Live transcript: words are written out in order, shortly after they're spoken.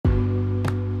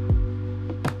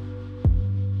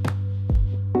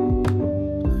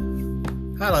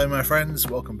Hello my friends,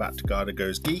 welcome back to Garda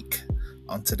Goes Geek.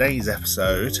 On today's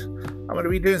episode, I'm going to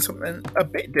be doing something a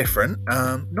bit different.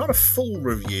 Not a full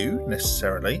review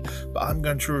necessarily, but I'm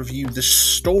going to review the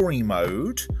story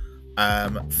mode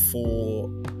for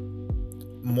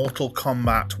Mortal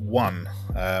Kombat 1,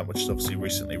 which is obviously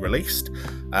recently released.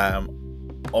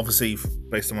 Obviously,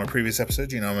 based on my previous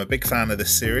episode, I'm a big fan of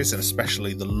this series and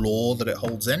especially the lore that it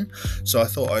holds in. So I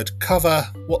thought I'd cover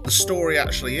what the story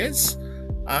actually is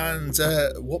and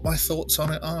what my thoughts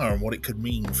on it are and what it could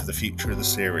mean for the future of the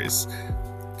series.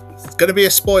 It's going to be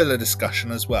a spoiler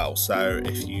discussion as well, so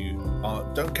if you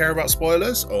don't care about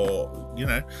spoilers or,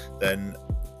 then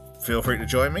feel free to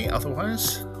join me.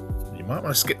 Otherwise, you might want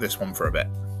to skip this one for a bit.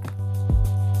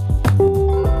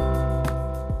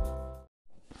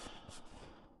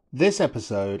 This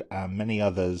episode, and many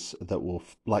others that will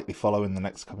likely follow in the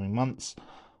next coming months,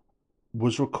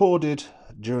 was recorded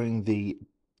during the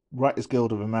Writers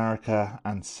Guild of America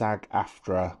and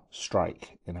SAG-AFTRA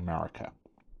strike in America.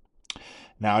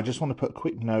 Now, I just want to put a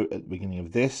quick note at the beginning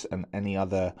of this and any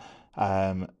other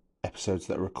episodes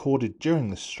that are recorded during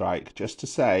the strike, just to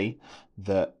say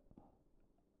that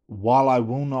while I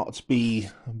will not be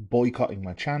boycotting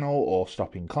my channel or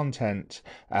stopping content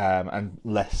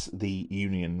unless the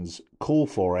unions call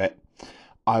for it,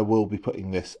 I will be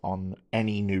putting this on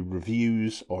any new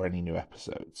reviews or any new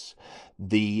episodes.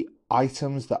 The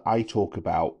items that I talk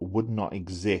about would not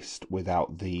exist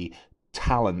without the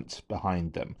talent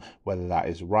behind them, whether that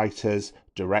is writers,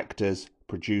 directors,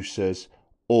 producers,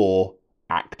 or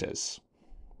actors.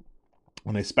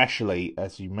 And especially,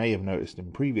 as you may have noticed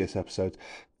in previous episodes,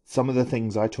 some of the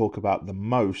things I talk about the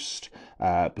most,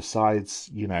 besides,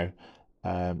 direction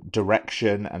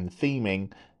and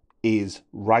theming, is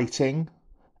writing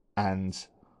and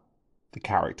the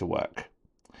character work.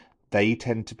 They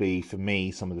tend to be, for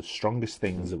me, some of the strongest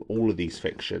things of all of these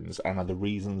fictions and are the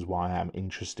reasons why I'm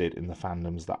interested in the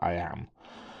fandoms that I am.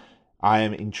 I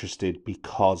am interested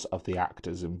because of the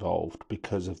actors involved,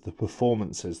 because of the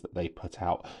performances that they put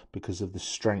out, because of the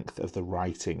strength of the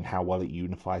writing, how well it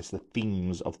unifies the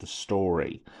themes of the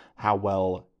story, how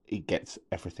well it gets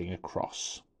everything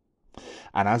across.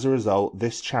 And as a result,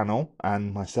 this channel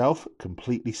and myself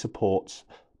completely supports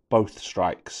both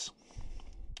strikes.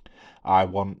 I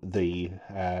want the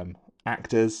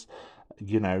actors,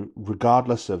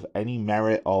 regardless of any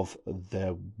merit of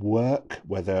their work,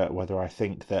 whether I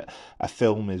think that a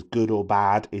film is good or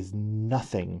bad is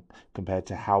nothing compared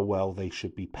to how well they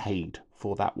should be paid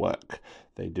for that work.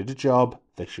 They did a job,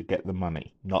 they should get the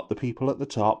money. Not the people at the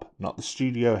top, not the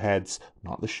studio heads,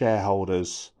 not the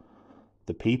shareholders.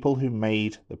 The people who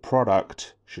made the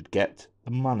product should get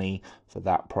the money for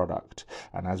that product.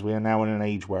 And as we are now in an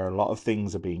age where a lot of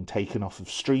things are being taken off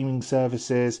of streaming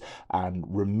services and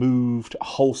removed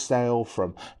wholesale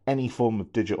from any form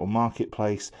of digital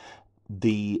marketplace,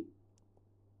 the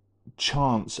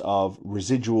chance of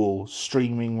residual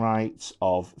streaming rights,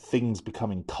 of things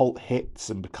becoming cult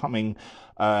hits and becoming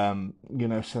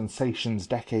sensations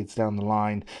decades down the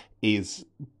line is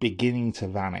beginning to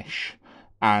vanish.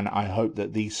 And I hope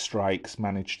that these strikes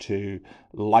manage to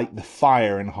light the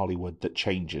fire in Hollywood that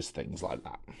changes things like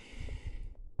that.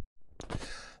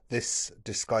 This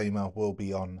disclaimer will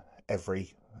be on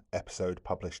every episode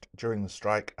published during the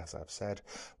strike, as I've said,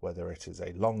 whether it is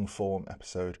a long form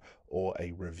episode or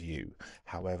a review.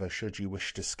 However, should you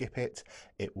wish to skip it,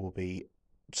 it will be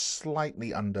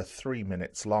slightly under 3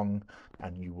 minutes long,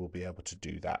 and you will be able to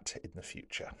do that in the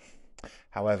future.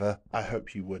 However, I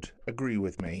hope you would agree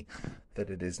with me that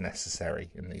it is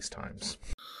necessary in these times.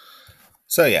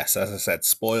 So yes, as I said,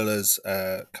 spoilers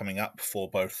coming up for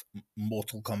both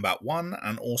Mortal Kombat 1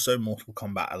 and also Mortal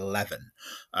Kombat 11,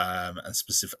 and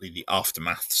specifically the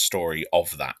aftermath story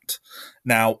of that.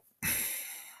 Now,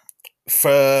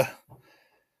 for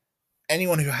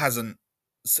anyone who hasn't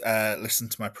listened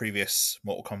to my previous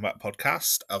Mortal Kombat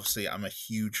podcast, obviously I'm a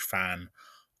huge fan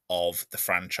of the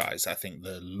franchise. I think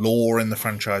the lore in the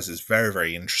franchise is very,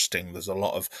 very interesting. There's a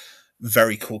lot of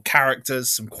very cool characters,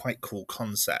 some quite cool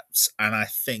concepts, and I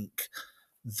think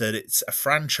that it's a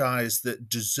franchise that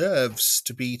deserves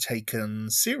to be taken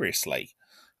seriously.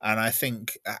 And I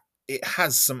think it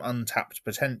has some untapped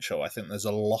potential. I think there's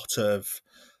a lot of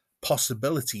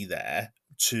possibility there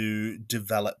to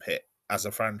develop it as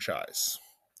a franchise.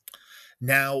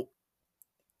 Now,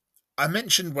 I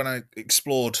mentioned when I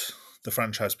explored the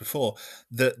franchise before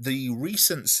that the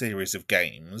recent series of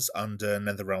games under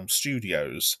NetherRealm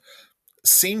Studios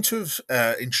seem to have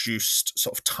introduced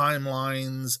sort of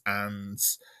timelines and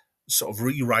sort of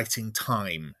rewriting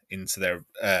time into their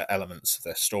elements of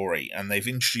their story, and they've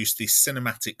introduced these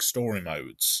cinematic story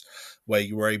modes where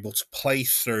you were able to play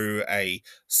through a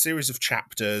series of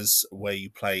chapters where you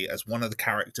play as one of the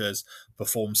characters,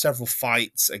 perform several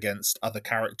fights against other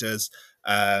characters,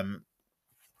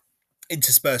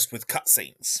 interspersed with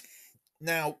cutscenes.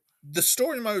 Now, the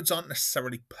story modes aren't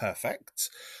necessarily perfect,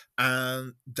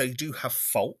 and they do have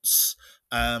faults.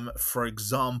 For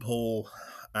example,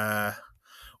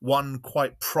 one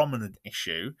quite prominent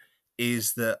issue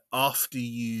is that after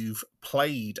you've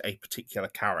played a particular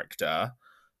character,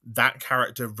 that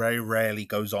character very rarely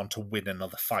goes on to win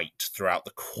another fight throughout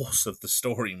the course of the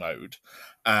story mode,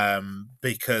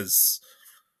 because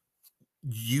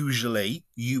usually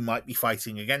you might be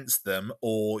fighting against them,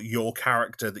 or your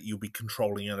character that you'll be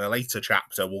controlling in a later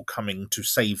chapter will come in to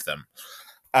save them.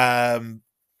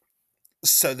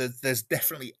 So there's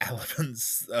definitely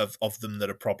elements of them that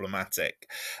are problematic.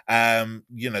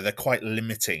 They're quite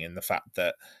limiting in the fact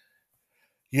that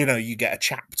you get a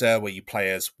chapter where you play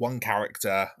as one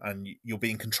character and you'll be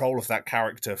in control of that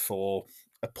character for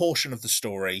a portion of the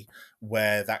story,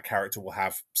 where that character will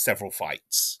have several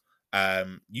fights.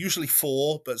 Usually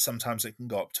 4, but sometimes it can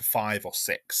go up to 5 or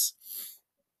 6.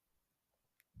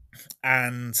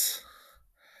 And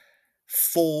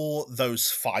for those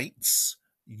fights,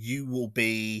 you will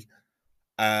be,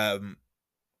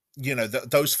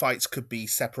 those fights could be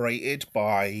separated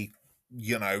by,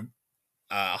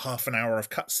 half an hour of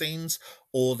cutscenes,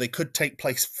 or they could take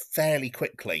place fairly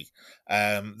quickly.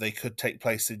 They could take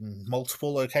place in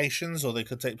multiple locations, or they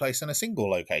could take place in a single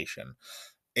location.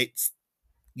 It's,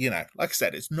 like I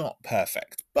said, it's not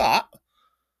perfect, but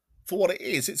for what it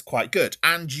is, it's quite good.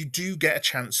 And you do get a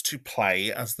chance to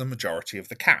play as the majority of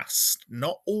the cast.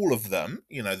 Not all of them.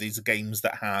 These are games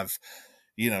that have,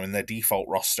 in their default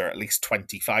roster, at least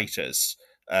 20 fighters.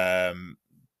 The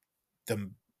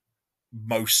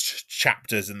most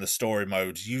chapters in the story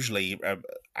mode usually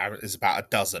is about a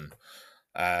dozen.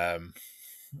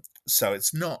 So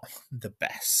it's not the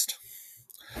best.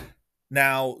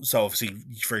 Now, so obviously,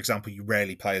 for example, you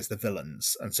rarely play as the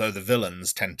villains, and so the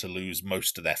villains tend to lose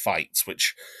most of their fights,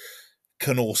 which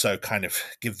can also kind of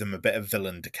give them a bit of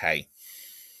villain decay.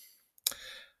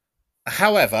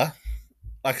 However,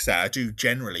 like I said, I do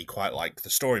generally quite like the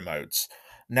story modes.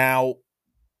 Now,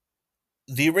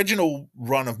 the original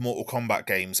run of Mortal Kombat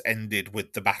games ended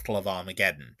with the Battle of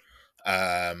Armageddon,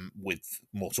 with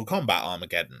Mortal Kombat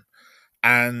Armageddon.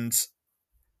 And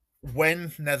when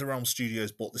NetherRealm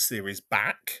Studios bought the series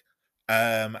back,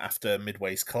 after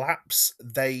Midway's collapse,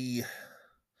 they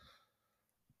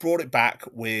brought it back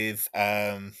with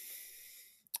Mortal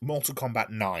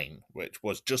Kombat 9, which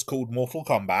was just called Mortal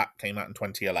Kombat, came out in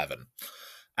 2011.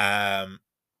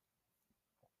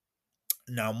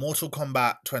 Now, Mortal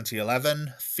Kombat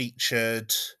 2011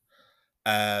 featured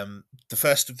the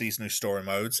first of these new story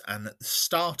modes, and at the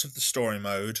start of the story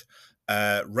mode,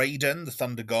 Raiden, the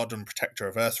Thunder God and Protector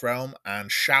of Earthrealm,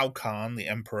 and Shao Kahn, the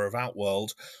Emperor of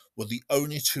Outworld, were the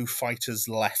only 2 fighters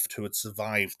left who had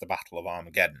survived the Battle of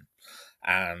Armageddon.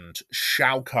 And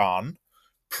Shao Kahn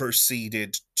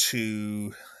proceeded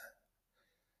to,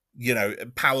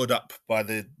 powered up by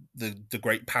the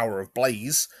great power of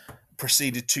Blaze,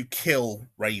 proceeded to kill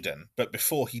Raiden. But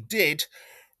before he did,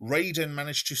 Raiden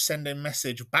managed to send a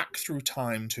message back through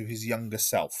time to his younger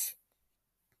self.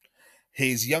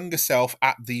 His younger self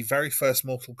at the very first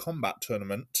Mortal Kombat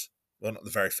tournament, well, not the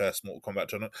very first Mortal Kombat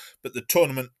tournament, but the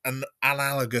tournament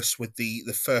analogous with the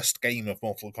first game of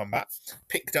Mortal Kombat,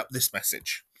 picked up this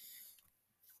message.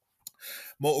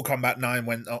 Mortal Kombat 9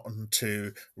 went on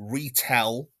to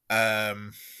retell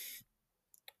Mortal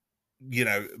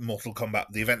Kombat,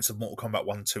 the events of Mortal Kombat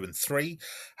 1, 2, and 3,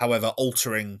 however,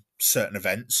 altering certain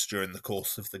events during the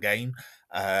course of the game.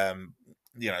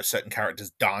 Certain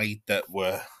characters died that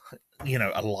were,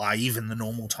 alive in the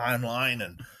normal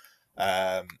timeline,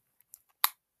 and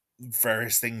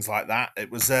various things like that.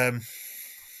 It was, it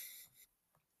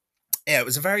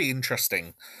was a very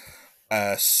interesting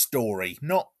story.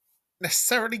 Not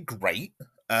necessarily great,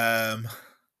 but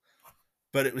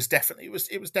it was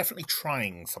definitely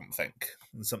trying something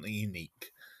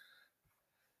unique.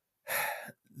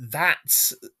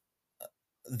 That's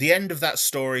the end of that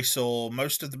story. Saw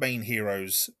most of the main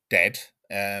heroes dead,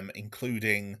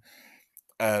 including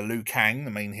Liu Kang,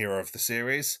 the main hero of the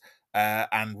series,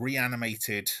 and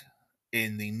reanimated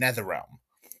in the Netherrealm.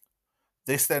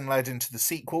 This then led into the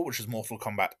sequel, which was Mortal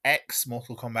Kombat X.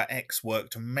 Mortal Kombat X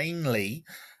worked mainly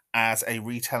as a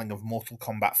retelling of Mortal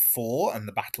Kombat 4 and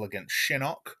the battle against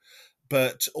Shinnok,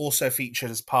 but also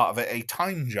featured as part of it a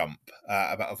time jump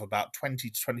of about 20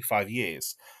 to 25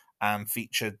 years, and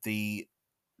featured the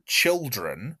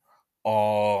children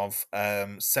of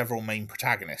several main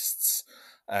protagonists,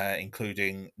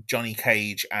 including Johnny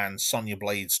Cage and Sonya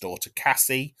Blade's daughter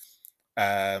Cassie,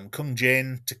 Kung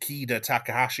Jin, Takeda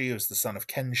Takahashi, who was the son of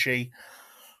Kenshi,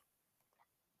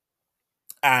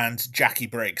 and Jackie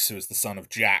Briggs, who was the son of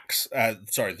Jax.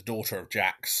 The daughter of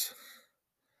Jax.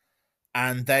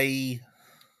 And they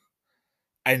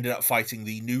ended up fighting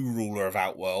the new ruler of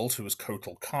Outworld, who was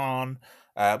Kotal Khan.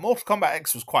 Mortal Kombat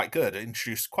X was quite good. It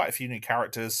introduced quite a few new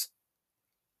characters.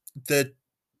 The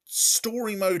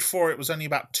story mode for it was only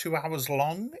about 2 hours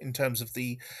long in terms of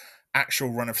the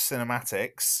actual run of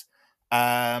cinematics.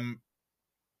 But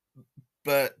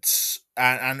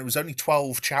and it was only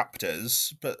 12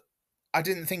 chapters, but I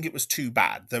didn't think it was too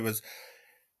bad. There was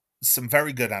some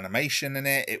very good animation in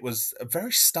it. It was a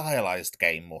very stylized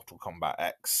game, Mortal Kombat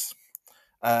X.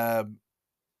 And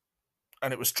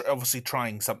it was obviously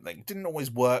trying something. It didn't always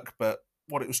work, but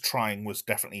what it was trying was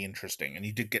definitely interesting. And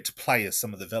you did get to play as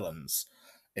some of the villains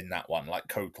in that one, like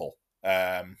Kotal.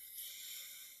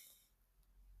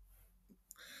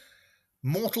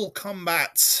 Mortal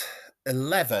Kombat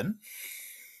 11,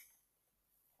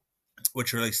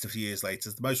 which released a few years later,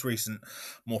 is the most recent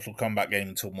Mortal Kombat game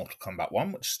until Mortal Kombat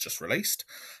 1, which is just released.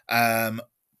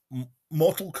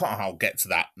 Mortal Kombat, I'll get to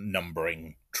that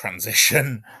numbering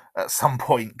transition at some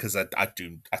point, because I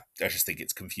just think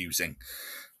it's confusing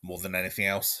more than anything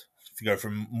else. If you go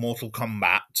from Mortal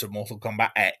Kombat to Mortal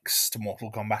Kombat X to Mortal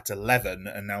Kombat 11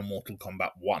 and now Mortal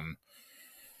Kombat 1.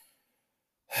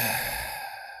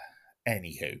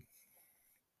 Anywho.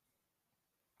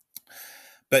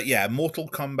 But yeah, Mortal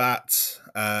Kombat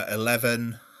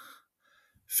 11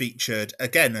 featured,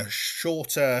 again, a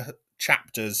shorter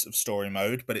chapters of story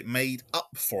mode, but it made up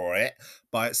for it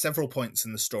by at several points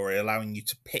in the story, allowing you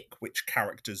to pick which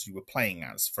characters you were playing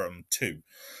as from 2.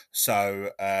 So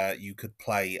you could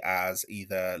play as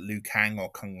either Liu Kang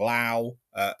or Kung Lao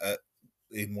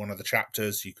in one of the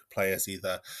chapters. You could play as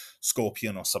either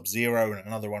Scorpion or Sub-Zero in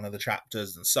another one of the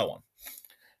chapters, and so on.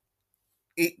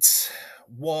 It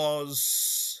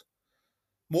was...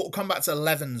 Mortal Kombat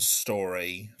 11's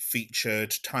story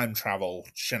featured time travel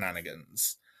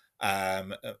shenanigans,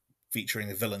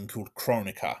 featuring a villain called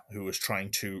Kronika, who was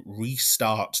trying to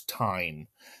restart time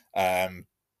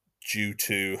due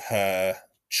to her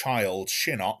child,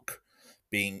 Shinnok,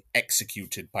 being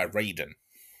executed by Raiden,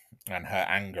 and her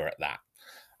anger at that.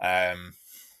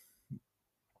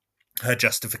 Her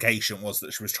justification was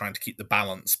that she was trying to keep the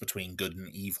balance between good and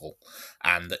evil,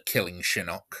 and that killing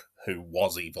Shinnok, who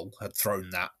was evil, had thrown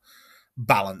that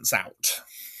balance out.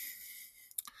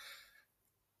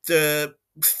 The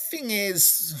thing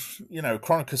is,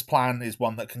 Kronika's plan is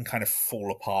one that can kind of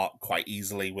fall apart quite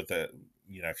easily with if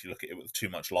you look at it with too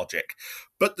much logic.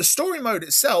 But the story mode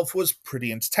itself was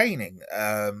pretty entertaining.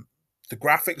 The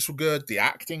graphics were good, the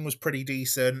acting was pretty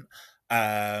decent.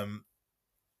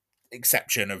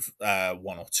 Exception of 1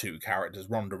 or 2 characters.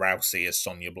 Ronda Rousey as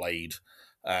Sonya Blade,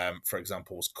 for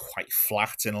example, was quite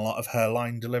flat in a lot of her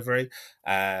line delivery,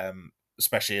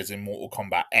 especially as in Mortal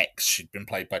Kombat X. She'd been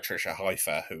played by Tricia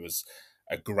Heifer, who was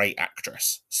a great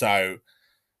actress, so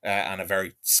and a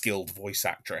very skilled voice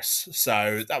actress.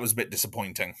 So that was a bit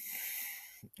disappointing,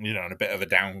 and a bit of a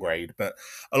downgrade. But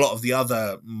a lot of the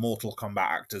other Mortal Kombat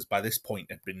actors by this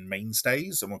point had been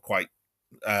mainstays and were quite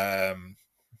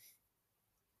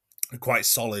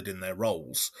solid in their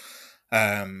roles.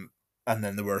 And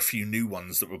then there were a few new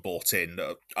ones that were brought in,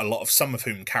 some of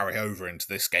whom carry over into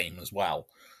this game as well,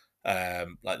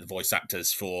 like the voice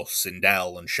actors for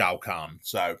Sindel and Shao Kahn.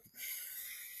 So,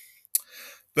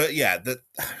 but yeah, the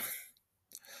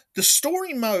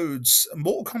story modes,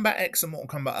 Mortal Kombat X and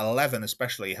Mortal Kombat 11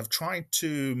 especially, have tried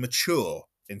to mature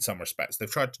in some respects.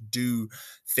 They've tried to do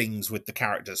things with the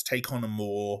characters, take on a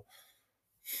more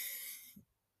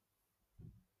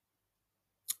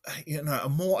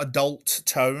adult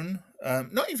tone,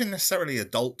 not even necessarily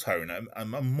adult tone, a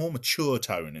more mature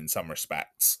tone in some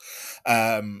respects.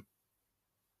 There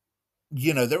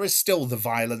is still the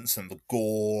violence and the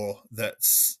gore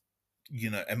that's,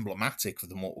 emblematic of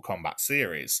the Mortal Kombat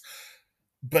series,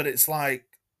 but it's like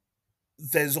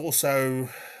there's also,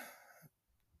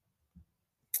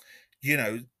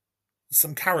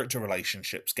 some character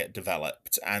relationships get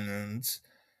developed, and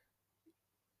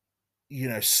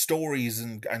stories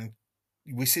and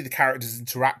we see the characters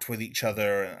interact with each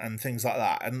other and things like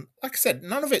that. And like I said,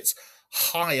 none of it's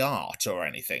high art or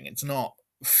anything. It's not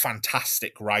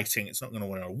fantastic writing. It's not going to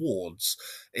win awards.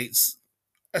 It's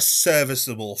a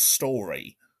serviceable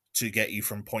story to get you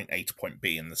from point A to point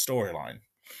B in the storyline.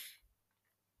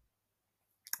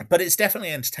 But it's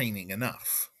definitely entertaining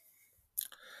enough.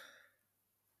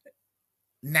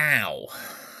 Now,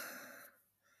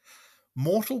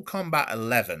 Mortal Kombat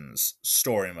 11's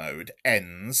story mode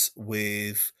ends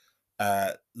with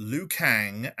Liu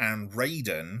Kang and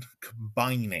Raiden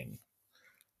combining.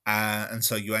 And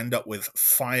so you end up with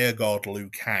Fire God Liu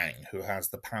Kang, who has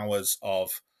the powers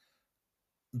of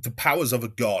a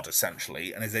god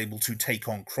essentially, and is able to take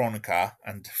on Kronika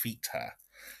and defeat her.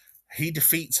 He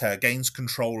defeats her, gains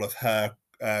control of her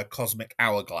cosmic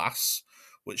hourglass,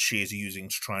 which she is using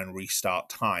to try and restart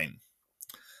time.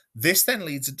 This then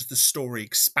leads into the story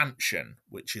expansion,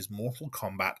 which is Mortal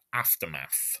Kombat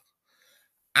Aftermath.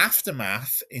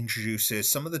 Aftermath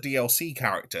introduces some of the DLC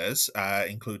characters,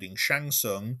 including Shang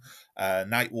Tsung,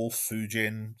 Nightwolf,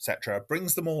 Fujin, etc.,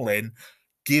 brings them all in,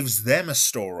 gives them a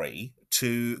story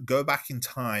to go back in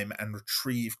time and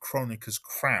retrieve Kronika's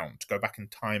crown, to go back in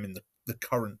time in the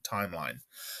current timeline,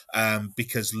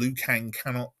 because Liu Kang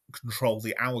cannot control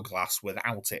the hourglass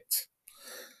without it.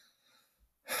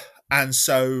 And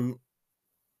so,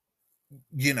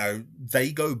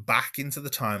 they go back into the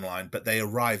timeline, but they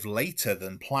arrive later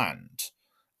than planned.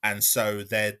 And so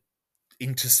they're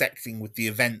intersecting with the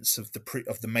events of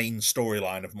the main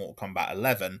storyline of Mortal Kombat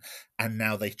 11, and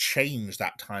now they change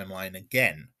that timeline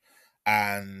again.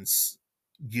 And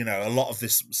a lot of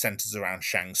this centers around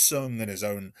Shang Tsung and his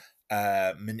own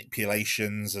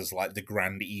manipulations as like the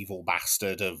grand evil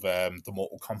bastard of the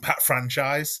Mortal Kombat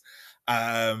franchise.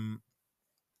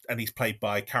 And he's played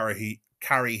by Kari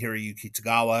Hiroyuki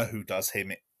Tagawa,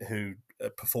 who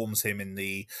performs him in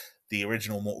the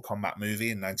original Mortal Kombat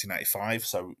movie in 1995.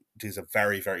 So does a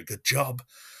very, very good job.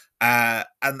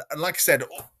 And like I said,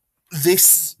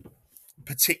 this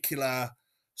particular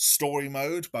story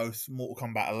mode, both Mortal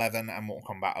Kombat 11 and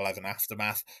Mortal Kombat 11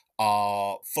 Aftermath,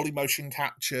 are fully motion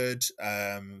captured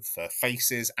for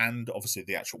faces and obviously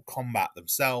the actual combat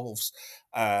themselves.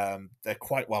 They're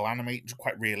quite well animated,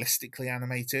 quite realistically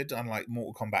animated, unlike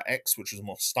Mortal Kombat X, which is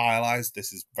more stylized.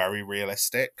 This is very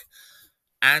realistic.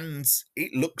 And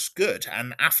it looks good.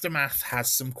 And Aftermath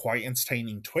has some quite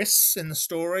entertaining twists in the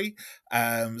story.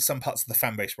 Some parts of the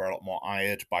fan base were a lot more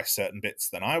ired by certain bits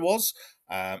than I was.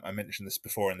 I mentioned this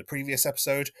before in the previous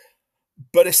episode.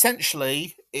 But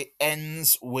essentially, it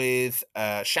ends with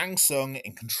Shang Tsung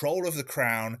in control of the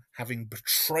crown, having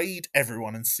betrayed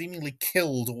everyone and seemingly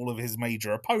killed all of his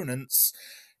major opponents,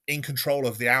 in control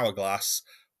of the hourglass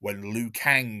when Liu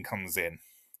Kang comes in.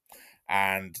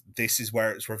 And this is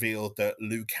where it's revealed that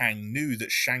Liu Kang knew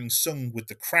that Shang Tsung with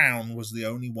the crown was the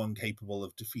only one capable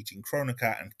of defeating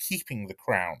Kronika and keeping the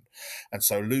crown. And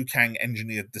so Liu Kang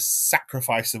engineered the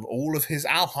sacrifice of all of his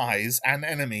allies and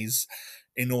enemies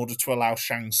in order to allow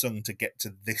Shang Tsung to get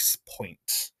to this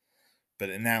point. But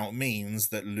it now means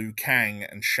that Liu Kang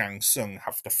and Shang Tsung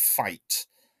have to fight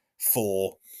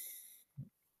for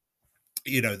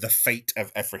the fate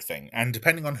of everything. And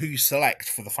depending on who you select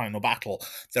for the final battle,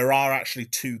 there are actually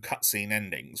two cutscene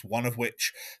endings, one of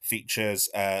which features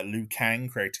Liu Kang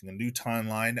creating a new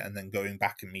timeline and then going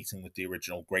back and meeting with the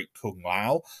original Great Kung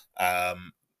Lao,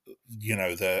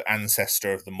 the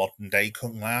ancestor of the modern day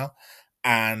Kung Lao,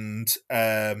 and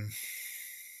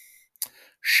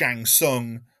Shang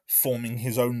Tsung forming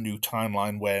his own new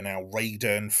timeline where now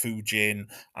Raiden, Fujin,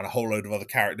 and a whole load of other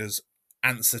characters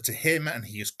answer to him, and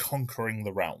he is conquering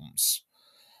the realms.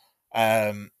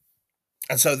 And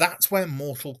so that's where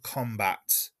Mortal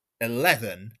Kombat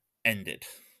 11 ended.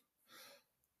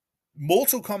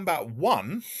 Mortal Kombat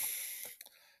 1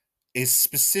 is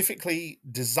specifically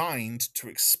designed to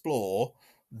explore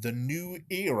the new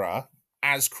era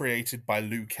as created by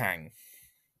Liu Kang.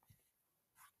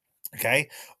 Okay,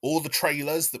 all the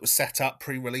trailers that were set up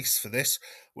pre-release for this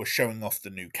were showing off the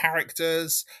new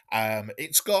characters.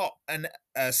 It's got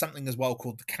something as well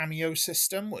called the cameo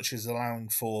system, which is allowing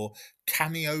for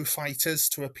cameo fighters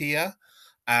to appear.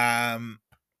 Cameo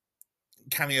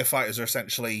fighters are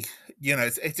essentially,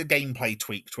 it's a gameplay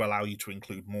tweak to allow you to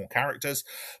include more characters.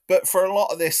 But for a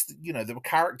lot of this, there were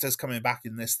characters coming back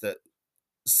in this that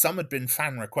some had been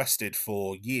fan requested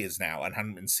for years now and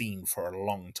hadn't been seen for a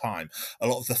long time. A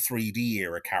lot of the 3D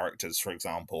era characters, for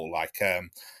example, like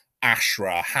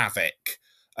Ashra, Havoc,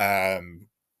 as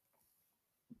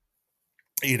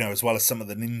well as some of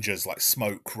the ninjas like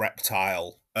Smoke,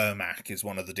 Reptile, Ermac is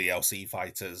one of the DLC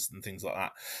fighters and things like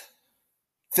that.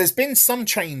 There's been some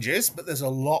changes, but there's a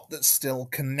lot that's still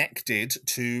connected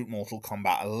to Mortal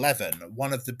Kombat 11.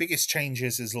 One of the biggest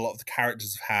changes is a lot of the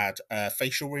characters have had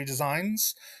facial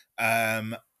redesigns,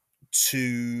 as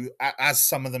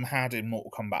some of them had in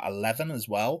Mortal Kombat 11 as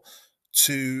well,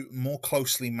 to more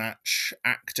closely match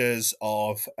actors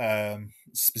of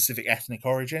specific ethnic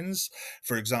origins.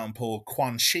 For example,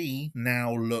 Quan Chi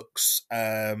now looks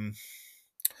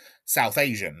South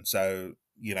Asian, so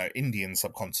Indian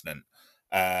subcontinent.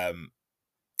 Um,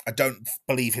 I don't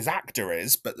believe his actor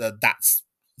is, but that's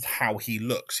how he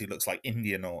looks. He looks like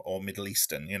Indian or Middle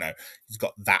Eastern. You know, he's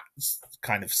got that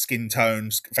kind of skin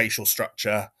tones, facial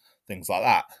structure, things like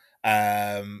that.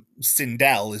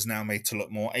 Sindel is now made to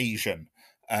look more Asian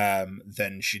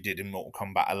than she did in Mortal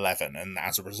Kombat 11, and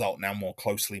as a result, now more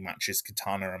closely matches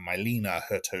Kitana and Mylena,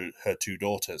 her two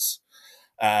daughters.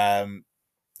 And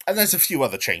there's a few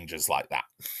other changes like that.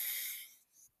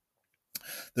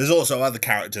 There's also other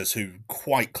characters who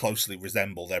quite closely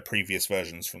resemble their previous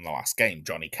versions from the last game.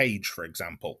 Johnny Cage, for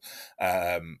example.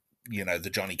 You know, the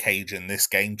Johnny Cage in this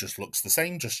game just looks the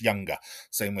same, just younger.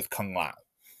 Same with Kung Lao.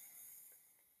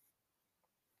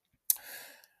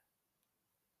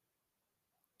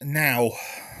 Now,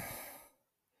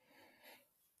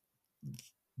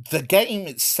 the game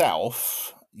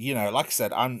itself, you know, like I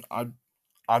said, I'm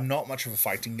not much of a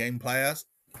fighting game player,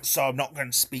 so I'm not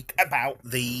going to speak about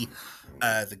the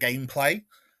gameplay.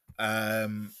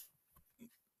 Um,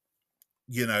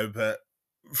 you know, but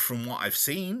from what I've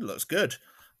seen, looks good.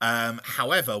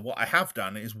 However, what I have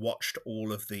done is watched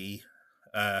all of the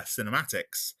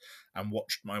cinematics and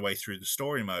watched my way through the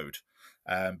story mode,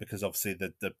 because obviously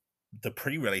the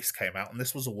pre-release came out and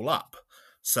this was all up.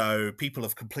 So people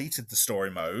have completed the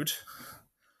story mode,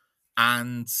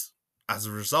 and as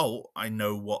a result, I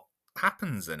know what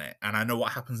happens in it, and I know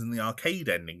what happens in the arcade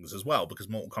endings as well, because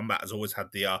Mortal Kombat has always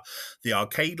had the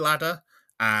arcade ladder,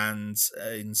 and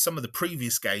in some of the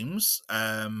previous games,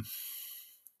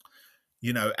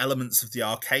 you know, elements of the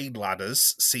arcade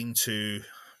ladders seem to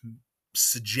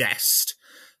suggest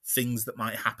things that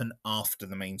might happen after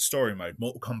the main story mode.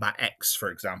 Mortal Kombat X,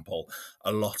 for example,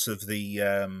 a lot of the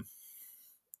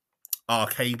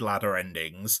arcade ladder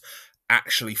endings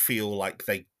actually feel like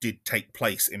they did take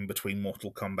place in between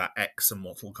Mortal Kombat X and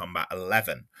Mortal Kombat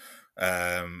 11.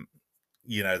 Um,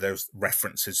 you know, there's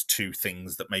references to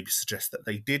things that maybe suggest that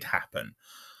they did happen.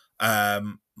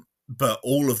 Um, but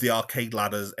all of the arcade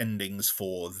ladders endings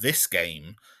for this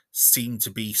game seem to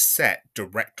be set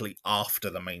directly after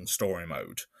the main story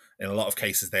mode. In a lot of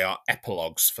cases, they are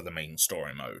epilogues for the main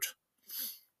story mode,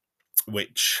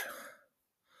 which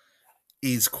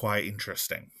is quite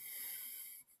interesting.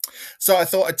 So I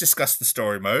thought I'd discuss the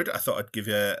story mode. I thought I'd give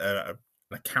you an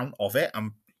account of it.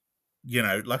 You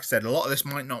know, like I said, a lot of this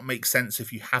might not make sense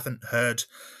if you haven't heard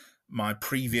my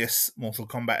previous Mortal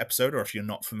Kombat episode, or if you're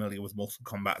not familiar with Mortal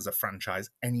Kombat as a franchise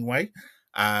anyway.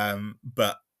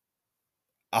 But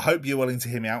I hope you're willing to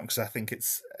hear me out, because I think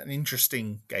it's an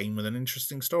interesting game with an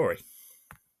interesting story.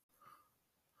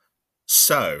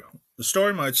 So, the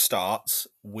story mode starts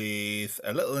with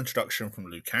a little introduction from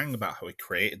Liu Kang about how he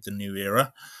created the new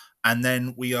era, and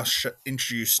then we are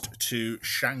introduced to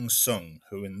Shang Tsung,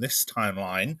 who in this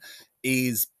timeline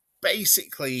is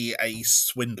basically a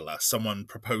swindler, someone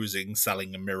proposing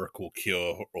selling a miracle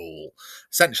cure all.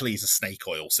 Essentially, he's a snake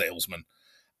oil salesman.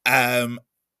 Um,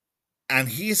 and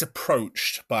he is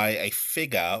approached by a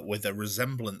figure with a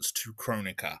resemblance to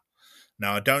Kronika.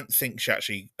 Now, I don't think she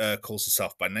actually calls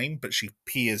herself by name, but she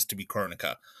appears to be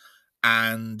Kronika.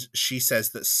 And she says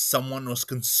that someone was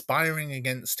conspiring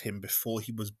against him before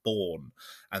he was born,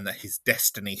 and that his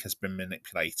destiny has been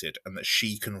manipulated, and that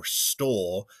she can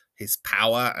restore his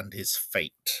power and his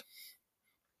fate,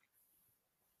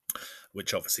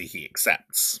 which obviously he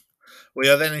accepts. We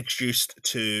are then introduced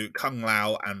to Kung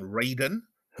Lao and Raiden,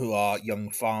 who are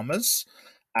young farmers,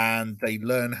 and they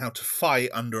learn how to fight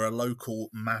under a local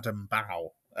Madame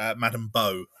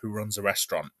Bo, who runs a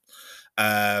restaurant.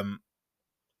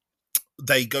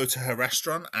 They go to her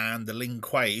restaurant, and the Lin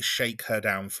Kuei shake her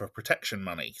down for protection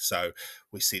money. So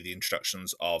we see the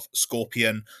introductions of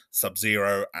Scorpion,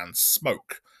 Sub-Zero, and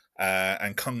Smoke,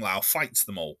 and Kung Lao fights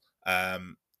them all.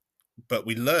 But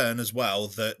we learn as well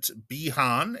that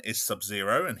Bi-Han is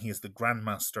Sub-Zero, and he is the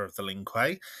Grandmaster of the Lin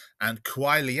Kuei, and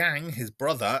Kuai Liang, his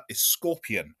brother, is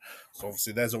Scorpion. So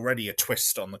obviously there's already a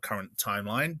twist on the current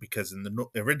timeline, because in the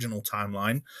original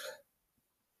timeline,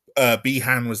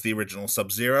 Bi-Han was the original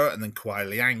Sub-Zero, and then Kuai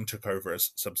Liang took over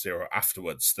as Sub-Zero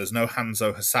afterwards. There's no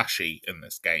Hanzo Hasashi in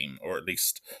this game, or at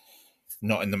least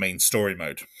not in the main story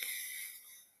mode.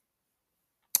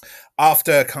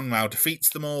 After Kung Lao defeats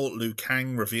them all, Liu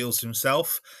Kang reveals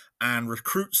himself and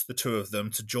recruits the two of them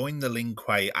to join the Lin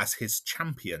Kuei as his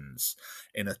champions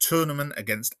in a tournament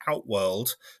against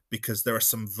Outworld, because there are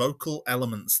some vocal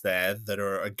elements there that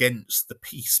are against the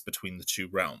peace between the two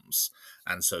realms.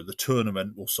 And so the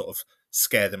tournament will sort of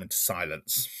scare them into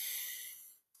silence.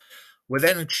 We're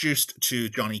then introduced to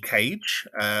Johnny Cage,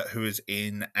 who is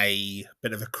in a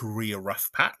bit of a career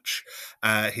rough patch.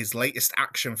 His latest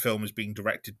action film is being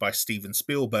directed by Steven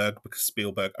Spielberg because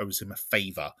Spielberg owes him a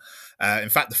favor. In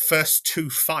fact, the first two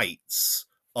fights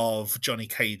of Johnny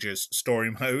Cage's story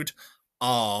mode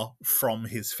are from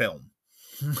his film.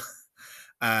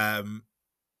 um,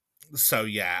 so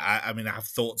yeah, I mean, I have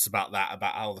thoughts about that,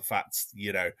 about how the fact,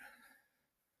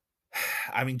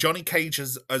 I mean, Johnny Cage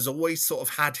has always sort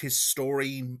of had his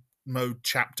story mode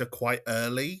chapter quite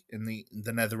early in the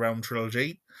NetherRealm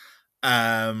trilogy.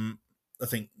 I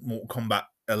think Mortal Kombat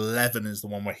 11 is the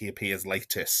one where he appears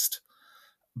latest,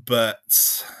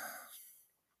 but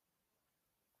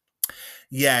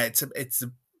yeah, it's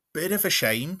a bit of a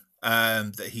shame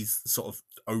that he's sort of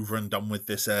over and done with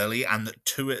this early, and that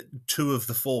two of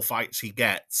the four fights he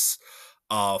gets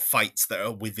are fights that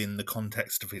are within the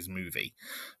context of his movie.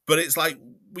 But it's like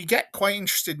we get quite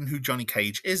interested in who Johnny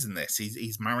Cage is in this.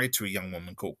 He's married to a young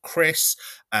woman called Chris.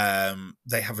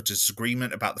 They have a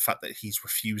disagreement about the fact that he's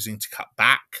refusing to cut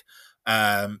back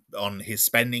on his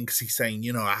spending because he's saying,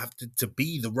 I have to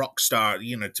be the rock star,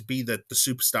 to be the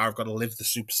superstar, I've got to live the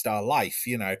superstar life,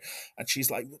 and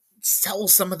she's like, sell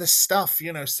some of this stuff,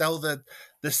 sell the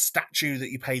statue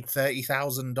that you paid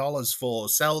 $30,000 for,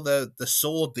 sell the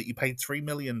sword that you paid $3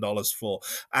 million for.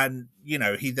 And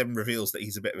he then reveals that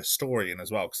he's a bit of a historian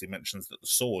as well, because he mentions that the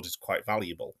sword is quite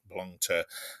valuable, belonged to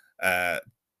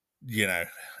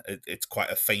it's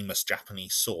quite a famous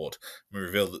Japanese sword. We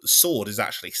reveal that the sword is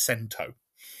actually Sento.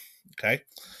 Okay.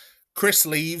 Chris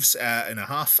leaves in a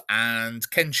huff, and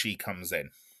Kenshi comes in.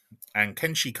 And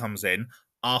Kenshi comes in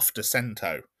after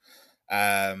Sento,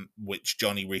 which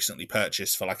Johnny recently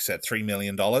purchased for, like I said, $3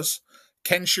 million.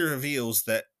 Kenshi reveals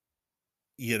that,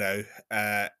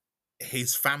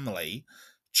 his family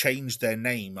changed their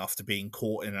name after being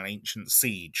caught in an ancient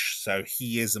siege. So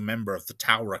he is a member of the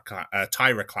Taira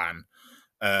clan,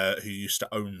 who used to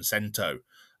own Sento.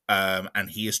 And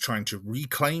he is trying to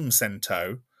reclaim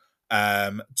Sento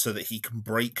so that he can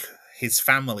break his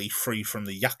family free from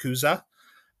the Yakuza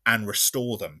and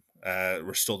restore them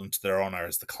to their honor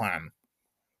as the clan.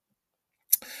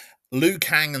 Liu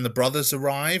Kang and the brothers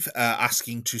arrive,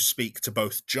 asking to speak to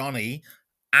both Johnny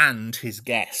and his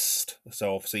guest.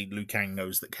 So obviously Liu Kang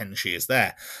knows that Kenshi is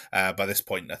there. By this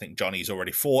point, I think Johnny's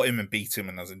already fought him and beat him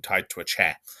and has him tied to a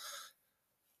chair.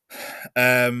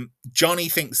 Johnny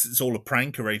thinks it's all a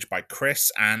prank arranged by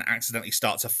Chris and accidentally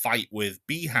starts a fight with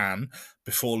Bihan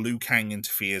before Liu Kang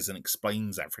interferes and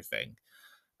explains everything.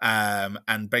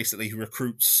 And basically he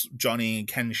recruits Johnny and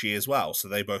Kenshi as well. So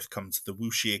they both come to the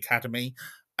Wuxi Academy,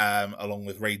 along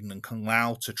with Raiden and Kung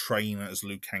Lao, to train as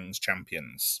Liu Kang's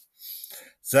champions.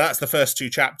 So that's the first two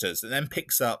chapters. It then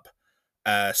picks up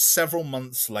several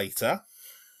months later,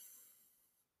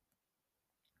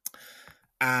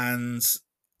 and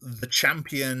the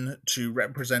champion to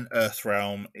represent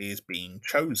Earthrealm is being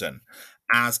chosen.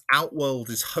 As Outworld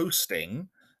is hosting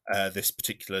this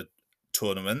particular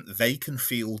tournament, they can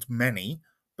field many,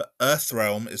 but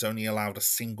Earthrealm is only allowed a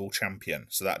single champion.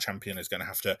 So that champion is going to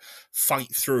have to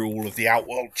fight through all of the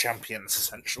Outworld champions,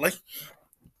 essentially.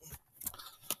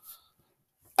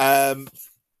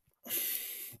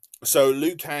 So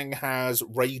Liu Kang has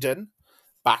Raiden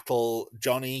battle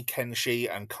Johnny, Kenshi,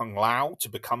 and Kung Lao to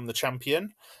become the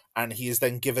champion, and he is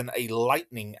then given a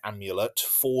lightning amulet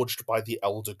forged by the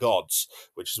Elder Gods,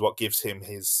 which is what gives him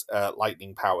his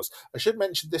lightning powers. I should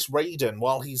mention this Raiden,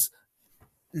 while he's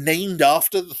named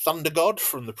after the Thunder God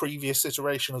from the previous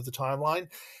iteration of the timeline,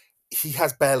 he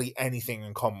has barely anything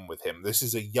in common with him. This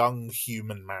is a young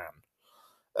human man.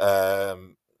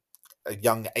 A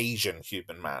young Asian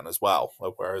human man as well,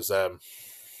 whereas I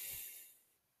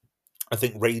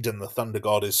think Raiden the Thunder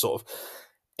God is sort of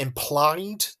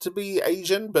implied to be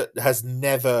Asian, but has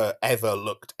never, ever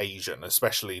looked Asian,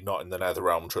 especially not in the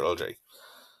NetherRealm trilogy.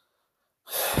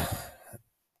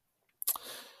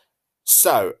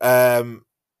 So,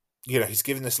 he's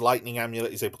given this lightning amulet,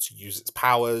 he's able to use its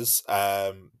powers.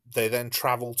 They then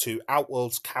travel to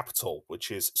Outworld's capital, which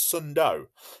is Sundo.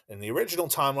 In the original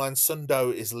timeline,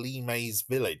 Sundo is Li Mei's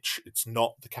village. It's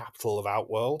not the capital of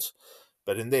Outworld,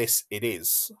 but in this, it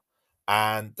is.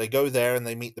 And they go there and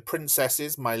they meet the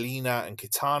princesses, Mylena and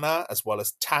Kitana, as well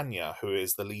as Tanya, who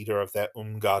is the leader of their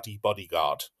Umgadi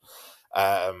bodyguard.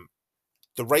 The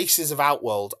races of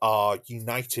Outworld are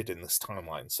united in this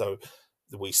timeline. So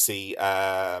we see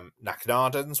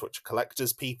Nakanadans, which are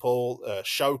collectors people,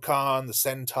 Shokan, the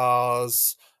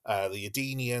Centaurs, the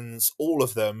Edenians, all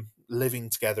of them living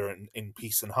together in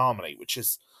peace and harmony, which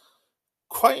is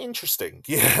quite interesting.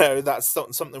 That's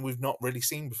something we've not really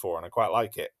seen before, and I quite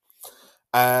like it.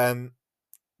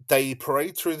 They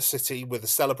parade through the city with a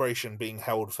celebration being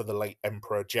held for the late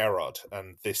Emperor Gerard,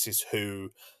 and this is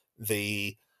who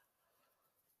the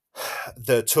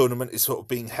the tournament is sort of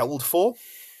being held for.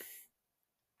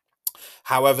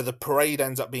 However, the parade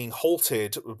ends up being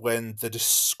halted when the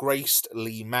disgraced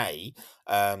Lee May,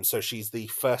 so she's the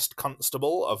first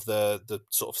constable of the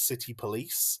sort of city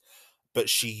police, but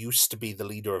she used to be the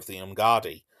leader of the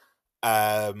Umgadi.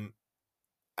 Um,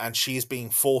 and she is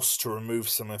being forced to remove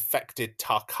some infected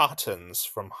Tarkatans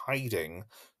from hiding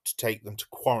to take them to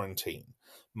quarantine.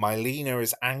 Mylena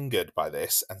is angered by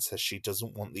this and says she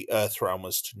doesn't want the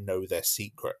Earthrealmers to know their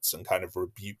secrets and kind of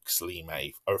rebukes Li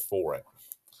Mei for it.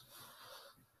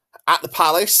 At the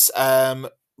palace,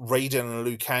 Raiden and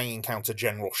Liu Kang encounter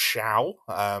General Shao.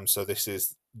 So this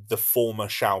is the former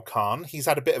Shao Kahn. He's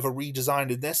had a bit of a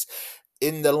redesign in this.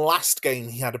 In the last game,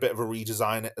 he had a bit of a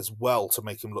redesign as well to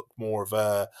make him look more of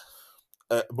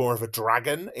a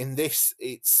dragon. In this,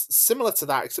 it's similar to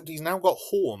that, except he's now got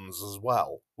horns as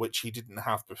well, which he didn't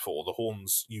have before. The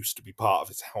horns used to be part of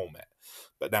his helmet,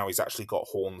 but now he's actually got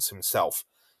horns himself.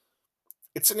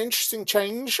 It's an interesting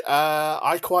change.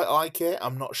 I quite like it.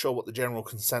 I'm not sure what the general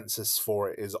consensus for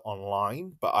it is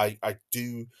online, but I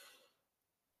do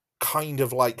kind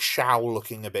of like Shao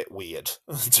looking a bit weird,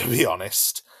 to be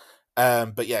honest.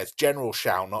 But yeah, it's General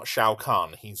Shao, not Shao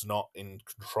Kahn. He's not in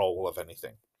control of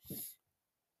anything.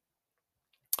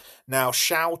 Now,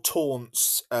 Shao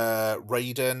taunts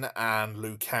Raiden and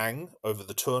Liu Kang over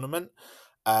the tournament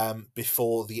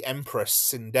before the Empress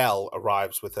Sindel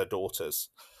arrives with her daughters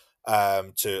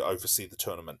to oversee the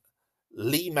tournament.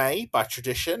 Li Mei, by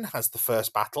tradition, has the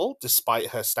first battle, despite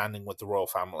her standing with the royal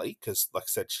family, because, like I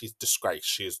said, she's disgraced.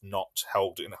 She is not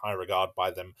held in high regard by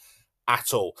them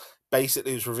at all.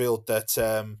 Basically, it was revealed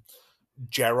that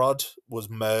Gerard was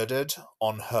murdered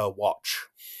on her watch.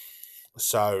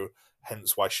 So,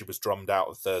 hence why she was drummed out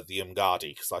of the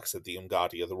Umgadi, because, like I said, the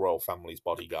Umgadi are the royal family's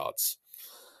bodyguards.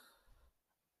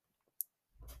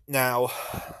 Now,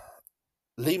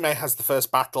 Li Mei has the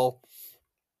first battle.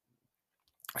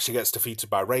 She gets defeated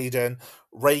by Raiden.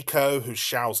 Reiko, who's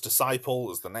Shao's disciple,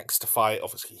 is the next to fight.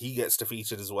 Obviously, he gets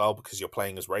defeated as well because you're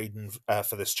playing as Raiden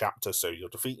for this chapter, so you're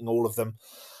defeating all of them.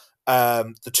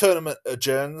 The tournament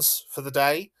adjourns for the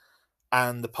day,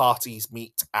 and the parties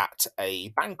meet at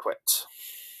a banquet.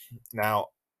 Now,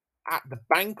 at the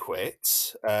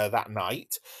banquet that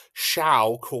night,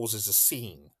 Shao causes a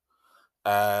scene.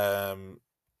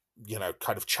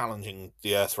 Kind of challenging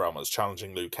the Earthrealmers,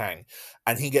 challenging Liu Kang,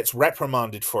 and he gets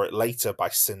reprimanded for it later by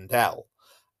Sindel.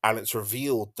 And it's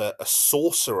revealed that a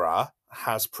sorcerer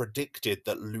has predicted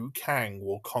that Liu Kang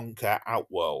will conquer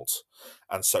Outworld,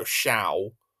 and so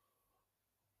Shao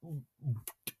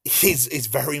is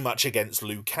very much against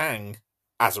Liu Kang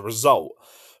as a result.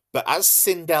 But as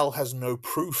Sindel has no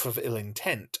proof of ill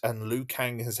intent and Liu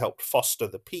Kang has helped foster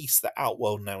the peace that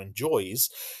Outworld now enjoys,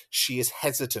 she is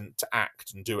hesitant to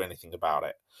act and do anything about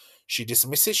it. She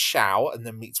dismisses Shao and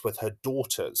then meets with her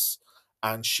daughters,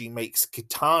 and she makes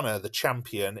Kitana the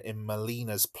champion in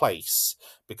Myleena's place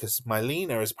because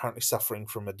Myleena is apparently suffering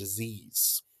from a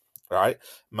disease. Right,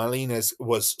 Myleena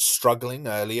was struggling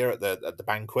earlier at the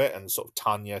banquet, and sort of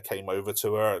Tanya came over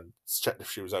to her and checked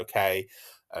if she was okay,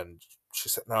 and she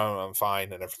said, "No, I'm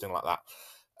fine," and everything like that.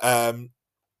 And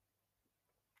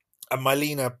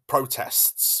Myleena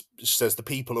protests. She says the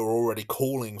people are already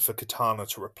calling for Kitana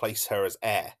to replace her as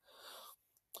heir.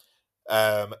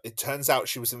 It turns out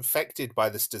she was infected by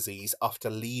this disease after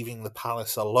leaving the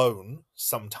palace alone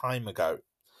some time ago,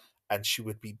 and she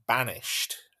would be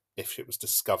banished if it was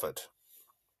discovered.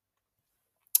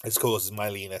 This causes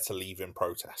Myleena to leave in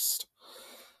protest.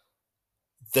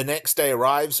 The next day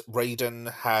arrives. Raiden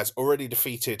has already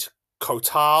defeated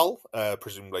Kotal,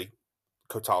 presumably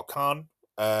Kotal Khan,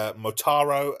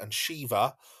 Motaro, and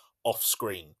Shiva off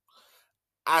screen.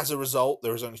 As a result,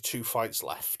 there is only 2 fights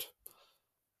left.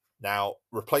 Now,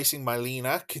 replacing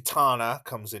Myleena, Kitana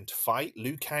comes into fight.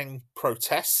 Liu Kang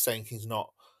protests, saying he's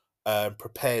not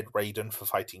prepared Raiden for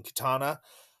fighting Kitana.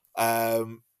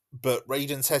 But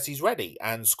Raiden says he's ready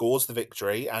and scores the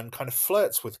victory and kind of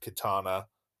flirts with Kitana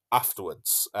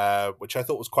afterwards, which I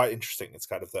thought was quite interesting. It's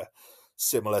kind of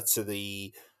similar to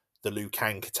the Liu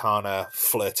Kang Kitana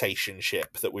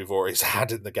flirtationship that we've always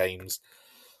had in the games.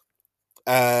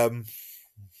 The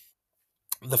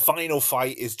final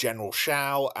fight is General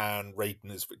Shao, and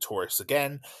Raiden is victorious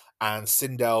again, and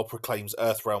Sindel proclaims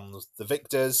Earthrealm the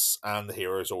victors, and the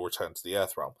heroes all return to the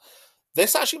Earthrealm.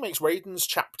 This actually makes Raiden's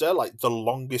chapter like the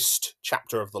longest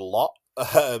chapter of the lot,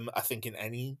 I think, in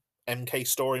any MK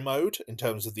story mode in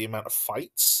terms of the amount of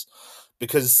fights,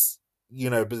 because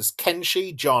there's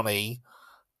Kenshi, Johnny,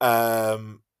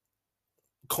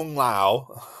 Kung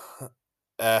Lao,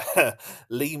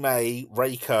 Li Mei,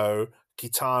 Reiko,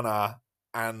 Kitana,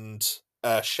 and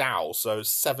Shao. So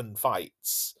 7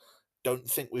 fights. Don't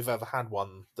think we've ever had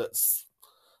one that's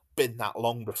been that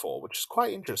long before, which is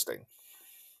quite interesting.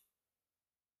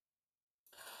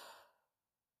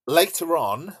 Later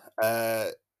on,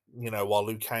 while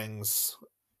Liu Kang's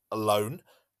alone,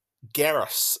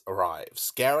 Geras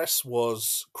arrives. Geras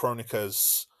was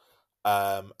Kronika's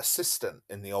assistant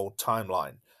in the old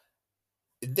timeline.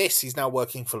 In this, he's now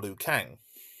working for Liu Kang,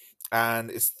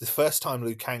 and it's the first time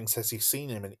Liu Kang says he's seen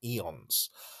him in eons.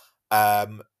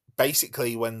 Um,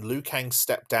 Basically, when Liu Kang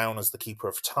stepped down as the Keeper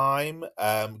of Time,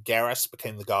 Geras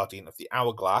became the Guardian of the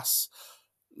Hourglass.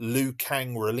 Liu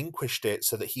Kang relinquished it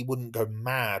so that he wouldn't go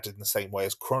mad in the same way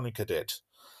as Kronika did,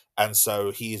 and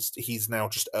so he's now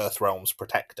just Earthrealm's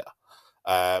protector.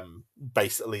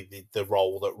 Basically, the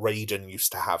role that Raiden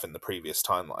used to have in the previous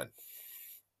timeline.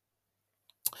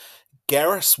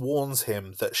 Geras warns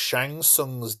him that Shang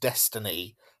Tsung's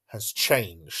destiny has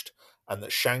changed, and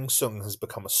that Shang Tsung has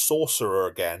become a sorcerer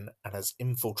again and has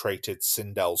infiltrated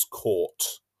Sindel's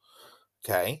court.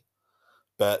 Okay?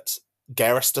 But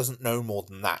Geras doesn't know more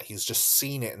than that. He's just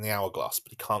seen it in the hourglass,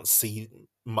 but he can't see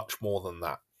much more than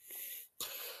that.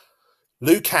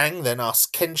 Liu Kang then asks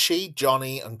Kenshi,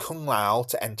 Johnny, and Kung Lao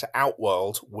to enter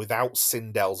Outworld without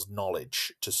Sindel's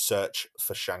knowledge to search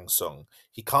for Shang Tsung.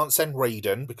 He can't send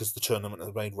Raiden because the tournament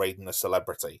has made Raiden a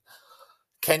celebrity.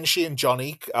 Kenshi and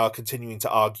Johnny are continuing to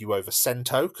argue over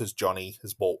Sento because Johnny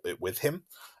has bought it with him,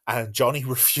 and Johnny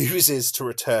refuses to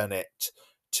return it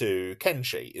to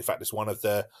Kenshi. In fact, it's one of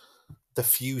the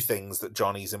few things that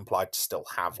Johnny's implied to still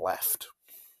have left.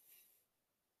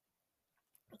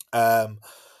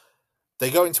 They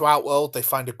go into Outworld, they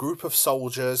find a group of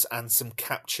soldiers and some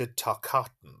captured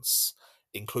Tarkatans,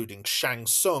 including Shang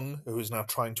Tsung, who is now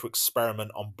trying to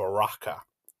experiment on Baraka.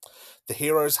 The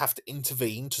heroes have to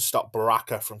intervene to stop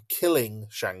Baraka from killing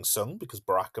Shang Tsung, because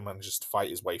Baraka manages to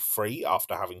fight his way free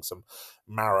after having some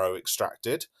marrow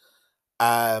extracted.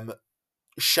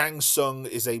 Shang Tsung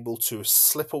is able to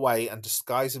slip away and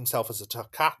disguise himself as a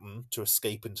Tarkatan to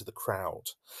escape into the crowd.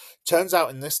 Turns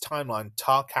out in this timeline,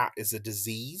 Tarkat is a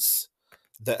disease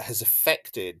that has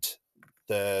affected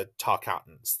the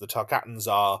Tarkatans. The Tarkatans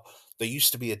they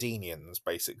used to be Adenians,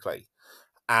 basically,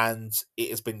 and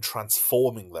it has been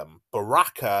transforming them.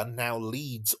 Baraka now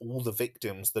leads all the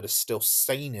victims that are still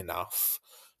sane enough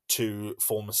to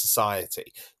form a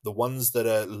society. The ones that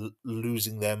are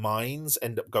losing their minds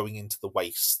end up going into the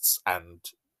wastes and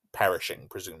perishing,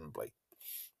 presumably.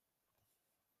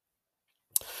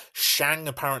 Shang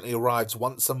apparently arrives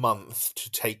once a month to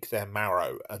take their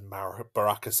marrow, and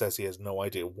Baraka says he has no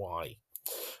idea why.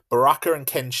 Baraka and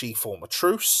Kenshi form a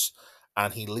truce,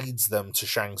 and he leads them to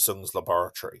Shang Tsung's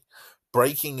laboratory.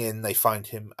 Breaking in, they find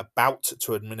him about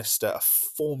to administer a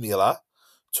formula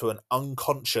to an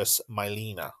unconscious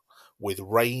Mylena, with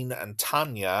Rain and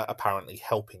Tanya apparently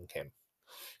helping him.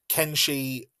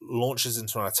 Kenshi launches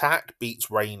into an attack,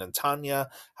 beats Rain and Tanya.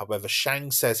 However,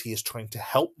 Shang says he is trying to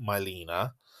help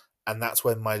Mylena, and that's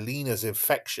when Mylena's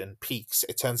infection peaks.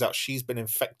 It turns out she's been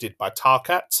infected by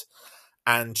Tarkat,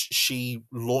 and she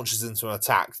launches into an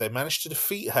attack. They manage to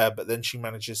defeat her, but then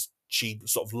she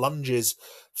sort of lunges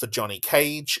for Johnny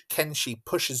Cage. Kenshi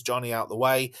pushes Johnny out the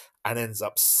way and ends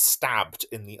up stabbed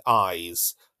in the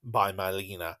eyes by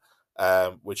Mylena,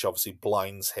 which obviously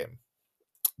blinds him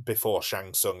before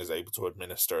Shang Tsung is able to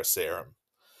administer a serum.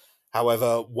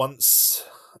 However, once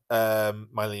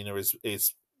Mylena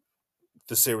is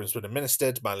the serum's been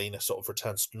administered, Mylena sort of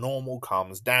returns to normal,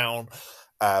 calms down,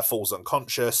 falls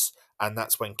unconscious, and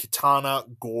that's when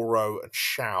Kitana, Goro, and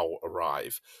Shao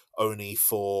arrive, only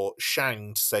for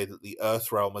Shang to say that the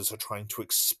Earthrealmers are trying to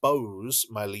expose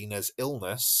Mylena's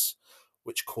illness,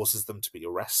 which causes them to be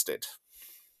arrested.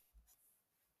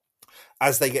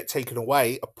 As they get taken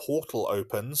away, a portal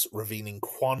opens, revealing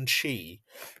Quan Chi.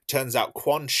 Turns out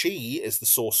Quan Chi is the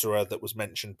sorcerer that was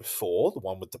mentioned before, the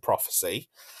one with the prophecy,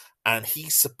 and he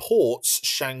supports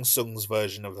Shang Tsung's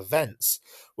version of events,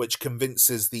 which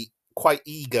convinces the quite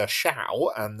eager Shao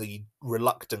and the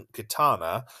reluctant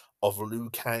Kitana of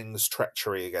Liu Kang's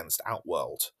treachery against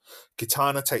Outworld.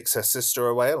 Kitana takes her sister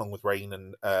away along with Rain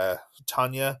and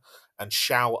Tanya, and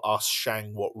Shao asks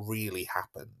Shang what really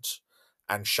happened.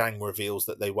 And Shang reveals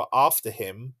that they were after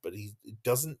him, but he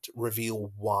doesn't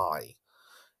reveal why.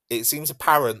 It seems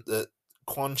apparent that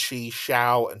Quan Chi,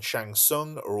 Shao, and Shang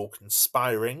Tsung are all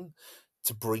conspiring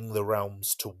to bring the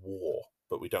realms to war,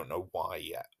 but we don't know why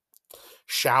yet.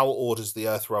 Shao orders the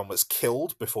Earthrealmers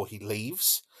killed before he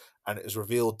leaves, and it is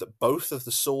revealed that both of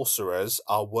the sorcerers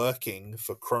are working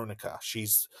for Kronika.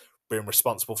 She's been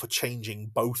responsible for changing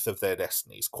both of their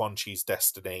destinies. Quan Chi's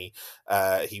destiny,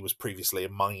 he was previously a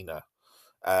miner,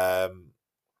 um,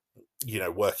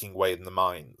 working away in the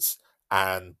mines,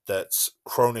 and that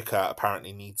Kronika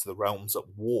apparently needs the realms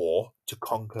at war to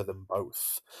conquer them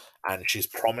both. And she's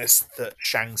promised that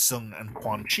Shang Tsung and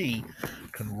Quan Chi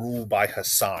can rule by her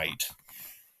side.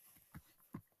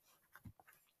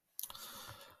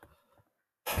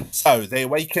 So they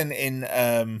awaken in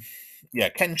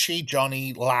Kenshi,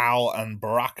 Johnny, Lao, and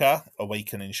Baraka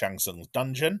awaken in Shang Tsung's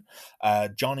dungeon.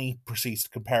 Johnny proceeds to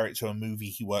compare it to a movie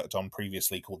he worked on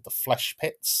previously called The Flesh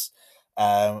Pits,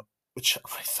 which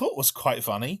I thought was quite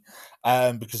funny,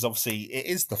 because obviously it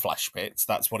is The Flesh Pits.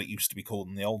 That's what it used to be called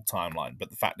in the old timeline. But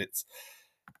the fact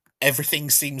everything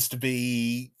seems to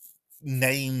be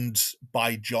named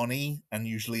by Johnny, and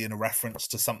usually in a reference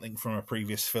to something from a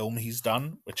previous film he's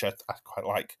done, which I quite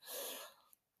like.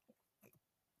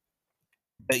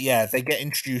 But yeah, they get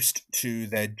introduced to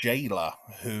their jailer,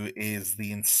 who is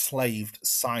the enslaved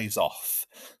Sizoth.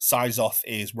 Sizoth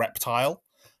is reptile.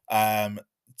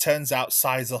 Turns out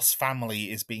Sizoth's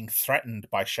family is being threatened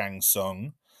by Shang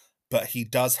Tsung, but he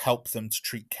does help them to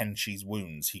treat Kenshi's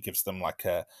wounds. He gives them like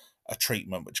a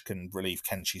treatment which can relieve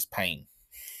Kenshi's pain.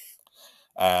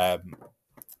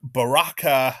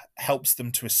 Baraka helps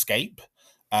them to escape,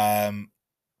 battling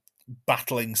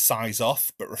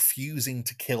Sizoth, but refusing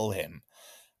to kill him.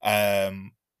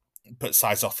 But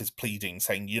Sizoth is pleading,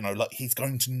 saying, look, he's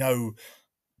going to know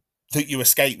that you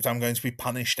escaped. I'm going to be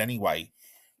punished anyway.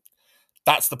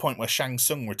 That's the point where Shang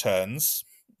Tsung returns,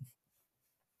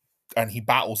 and he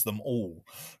battles them all,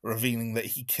 revealing that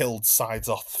he killed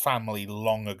Sizoth's family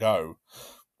long ago,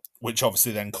 which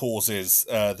obviously then causes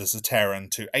the Zateran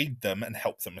to aid them and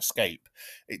help them escape.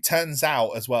 It turns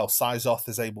out, as well, Sizoth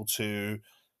is able to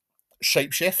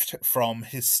shapeshift from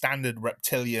his standard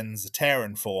reptilian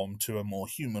Zateran form to a more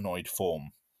humanoid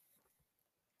form.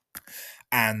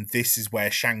 And this is where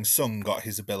Shang Tsung got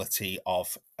his ability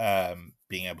of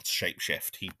being able to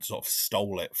shapeshift. He sort of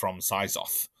stole it from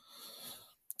Sizoth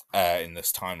in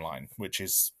this timeline, which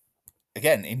is,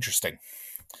 again, interesting.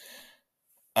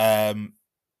 The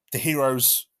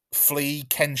heroes flee.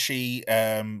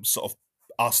 Kenshi sort of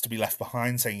asked to be left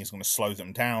behind, saying he's going to slow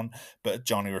them down, but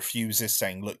Johnny refuses,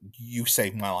 saying, look, you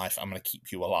saved my life, I'm going to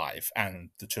keep you alive. And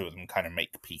the two of them kind of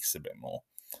make peace a bit more.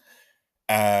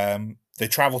 They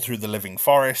travel through the living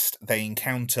forest. They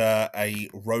encounter a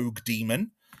rogue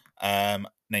demon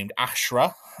named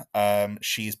Ashra.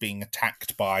 She is being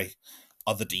attacked by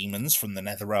other demons from the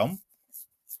Netherrealm.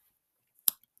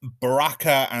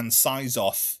 Baraka and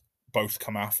Sizoth both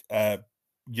come out,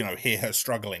 hear her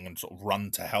struggling and sort of run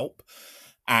to help.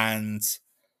 And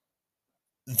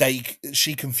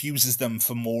she confuses them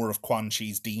for more of Quan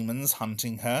Chi's demons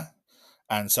hunting her,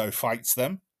 and so fights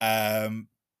them.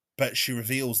 But she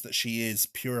reveals that she is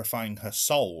purifying her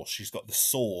soul. She's got the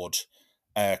sword,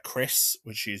 Chris,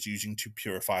 which she is using to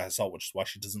purify her soul, which is why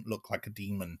she doesn't look like a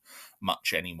demon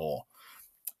much anymore.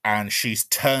 And she's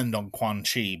turned on Quan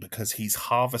Chi because he's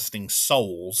harvesting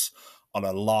souls on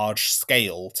a large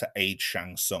scale to aid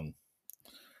Shang Tsung.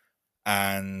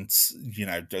 And,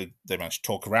 they manage to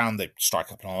talk around, they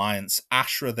strike up an alliance.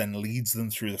 Ashra then leads them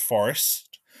through the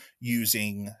forest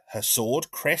using her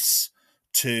sword, Chris,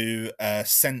 to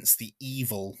sense the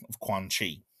evil of Quan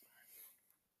Chi.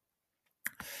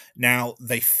 Now,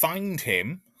 they find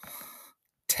him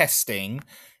testing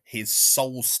his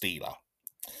soul stealer,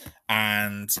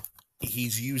 and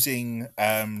he's using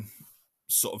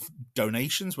sort of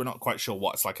donations. We're not quite sure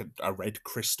what. It's like a red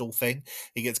crystal thing.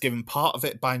 He gets given part of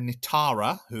it by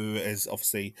Nitara, who is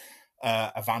obviously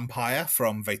a vampire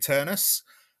from Veternus,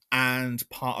 and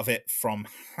part of it from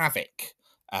Havoc.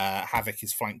 Havoc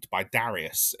is flanked by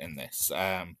Darius in this.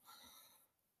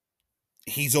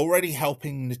 He's already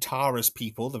helping Nitara's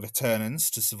people, the Veternans,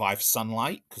 to survive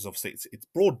sunlight, because obviously it's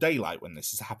broad daylight when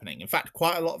this is happening. In fact,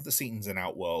 quite a lot of the scenes in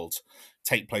Outworld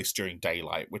take place during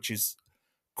daylight, which is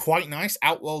quite nice.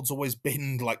 Outworld's always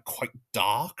been like quite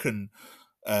dark and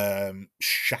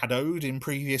shadowed in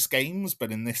previous games,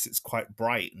 but in this it's quite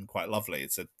bright and quite lovely.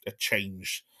 It's a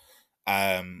change.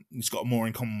 It's got more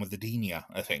in common with Adenia,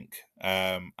 I think,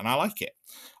 and I like it.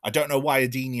 I don't know why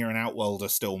Adenia and Outworld are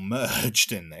still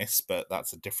merged in this, but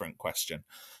that's a different question.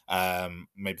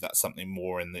 Maybe that's something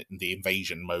more in the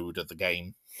invasion mode of the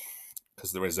game,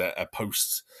 because there is a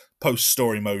post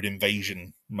story mode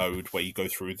invasion mode where you go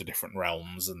through the different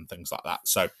realms and things like that.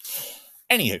 So,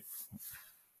 anywho,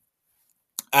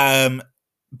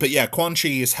 but yeah, Quan Chi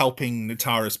is helping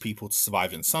Nitara's people to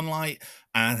survive in sunlight,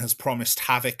 and has promised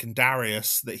Havoc and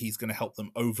Darius that he's going to help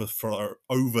them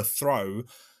overthrow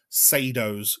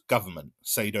Sado's government.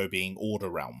 Sado being Order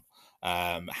Realm.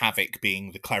 Havoc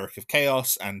being the cleric of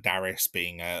chaos and Darius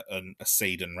being a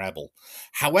Saidan rebel.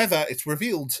 However, it's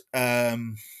revealed,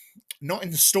 not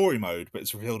in the story mode, but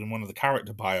it's revealed in one of the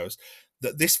character bios,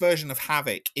 that this version of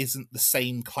Havoc isn't the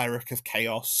same cleric of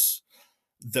chaos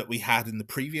that we had in the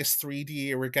previous 3D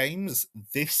era games.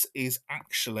 This is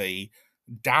actually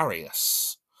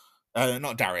Darius.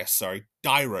 Not Darius, sorry,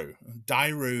 Dairu.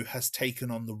 Dairu has taken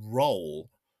on the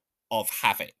role of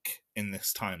Havoc in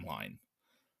this timeline.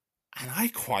 And I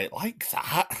quite like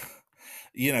that.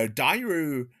 You know,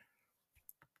 Dairu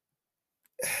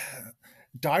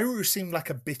seemed like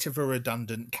a bit of a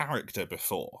redundant character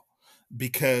before,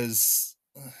 because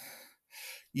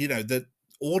you know, the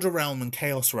Order Realm and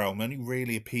Chaos Realm only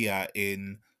really appear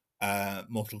in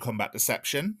Mortal Kombat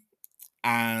Deception,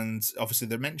 and obviously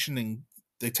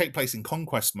they take place in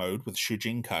Conquest mode with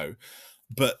Shujinko,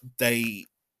 but they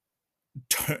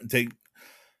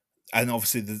and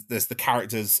obviously there's the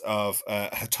characters of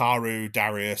Hataru,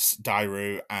 Darius,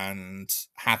 Dairu, and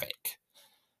Havoc.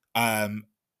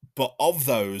 But of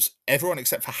those, everyone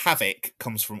except for Havoc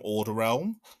comes from Order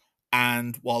Realm.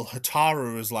 And while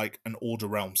Hataru is like an Order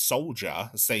Realm soldier,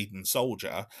 a Saidan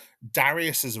soldier,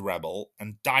 Darius is a rebel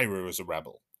and Dairu is a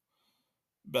rebel.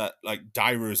 But like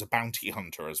Dairu is a bounty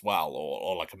hunter as well,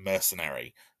 or like a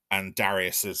mercenary, and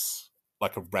Darius is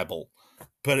like a rebel.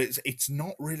 But it's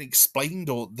not really explained,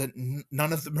 or that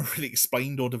none of them are really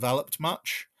explained or developed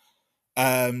much.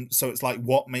 So it's like,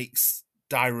 what makes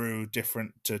Dairu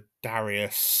different to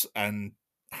Darius and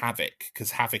Havoc?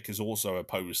 Because Havoc is also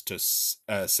opposed to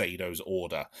Sado's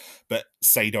order, but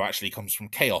Sado actually comes from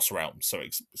Chaos Realm, so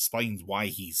it explains why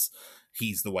he's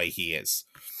the way he is.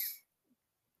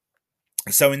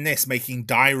 So in this, making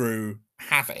Dairu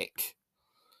Havoc,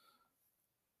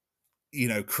 you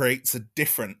know, creates a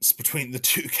difference between the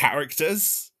two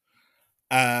characters.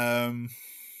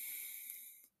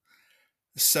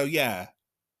 So yeah,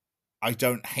 I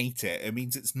don't hate it. It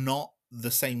means it's not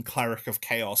the same cleric of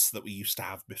chaos that we used to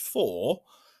have before,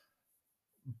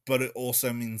 but it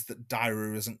also means that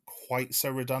Dairu isn't quite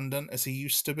so redundant as he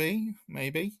used to be.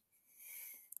 Maybe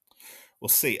we'll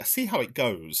see. I see how it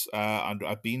goes.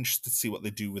 I'd be interested to see what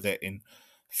they do with it in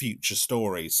future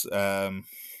stories, and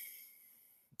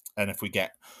if we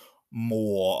get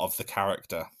more of the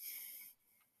character.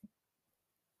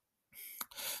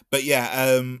 But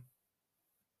yeah,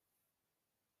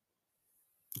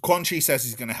 Quan Chi says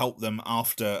he's going to help them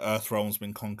after Earthrealm's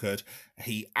been conquered.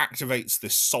 He activates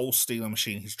this soul stealer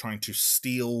machine. He's trying to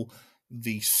steal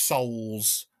the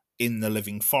souls in the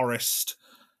living forest.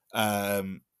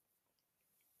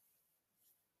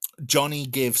 Johnny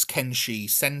gives Kenshi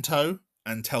Sento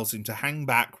and tells him to hang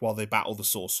back while they battle the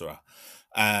sorcerer.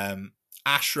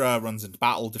 Ashra runs into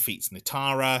battle, defeats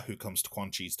Nitara, who comes to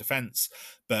Quan Chi's defense,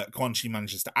 but Quan Chi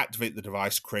manages to activate the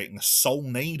device, creating a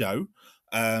Soulnado,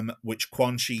 which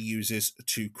Quan Chi uses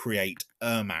to create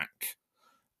Ermac.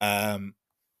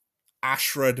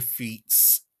 Ashra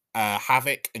defeats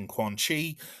Havoc and Quan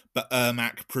Chi, but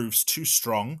Ermac proves too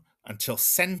strong until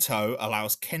Sento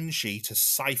allows Kenshi to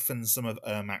siphon some of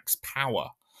Ermac's power,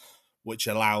 which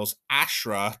allows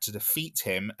Ashra to defeat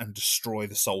him and destroy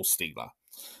the Soul Stealer.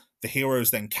 The heroes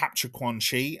then capture Quan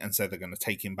Chi and say they're going to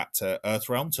take him back to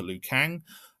Earthrealm, to Liu Kang.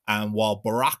 And while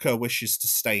Baraka wishes to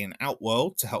stay in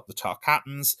Outworld to help the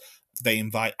Tarkatans, they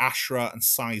invite Ashra and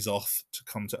Syzoth to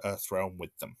come to Earthrealm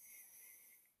with them.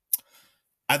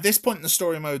 At this point in the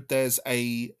story mode, there's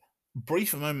a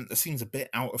brief moment that seems a bit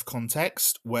out of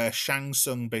context, where Shang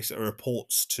Tsung basically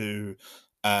reports to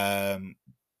Kronika,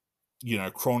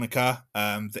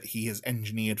 that he has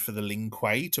engineered for the Lin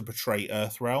Kuei to betray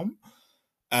Earthrealm.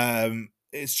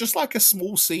 It's just like a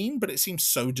small scene, but it seems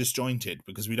so disjointed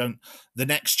because the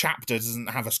next chapter doesn't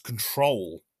have us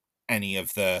control any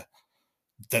of the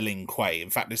Lin Kuei. In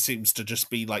fact, it seems to just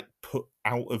be like put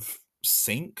out of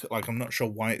sync. Like, I'm not sure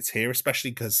why it's here,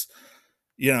 especially because,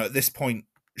 at this point,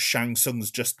 Shang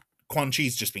Tsung's Quan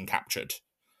Chi's just been captured.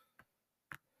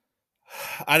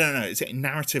 I don't know.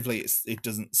 Narratively, it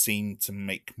doesn't seem to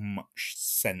make much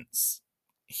sense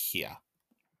here.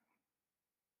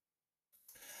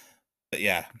 But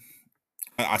yeah,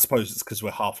 I suppose it's because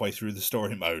we're halfway through the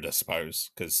story mode, I suppose,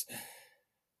 because,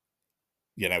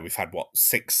 we've had,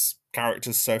 6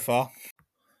 characters so far?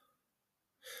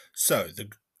 So, the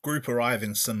group arrive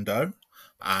in Sundo.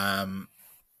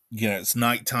 It's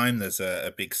nighttime, there's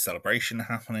a big celebration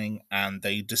happening, and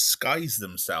they disguise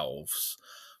themselves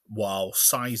while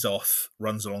Syzoth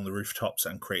runs along the rooftops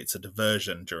and creates a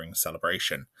diversion during the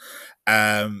celebration.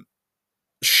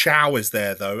 Shao is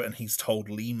there, though, and he's told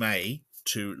Li Mei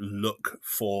to look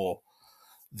for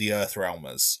the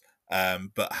Earthrealmers,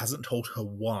 but hasn't told her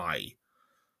why.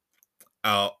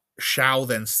 Shao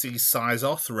then sees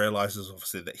Sizoth, realizes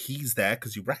obviously that he's there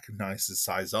because he recognizes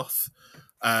Sizoth.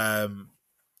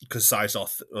 Because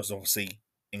Sizoth has obviously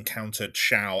encountered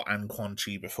Shao and Quan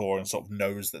Chi before and sort of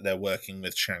knows that they're working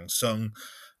with Shang Tsung,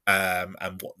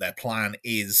 and what their plan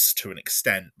is to an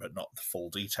extent, but not the full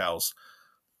details.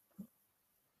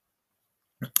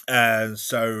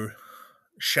 So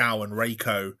Shao and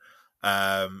Reiko,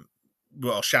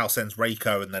 Shao sends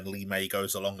Reiko, and then Li Mei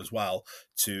goes along as well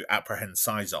to apprehend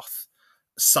Sizoth.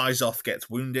 Sizoth gets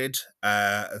wounded,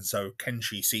 and so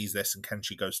Kenshi sees this, and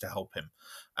Kenshi goes to help him.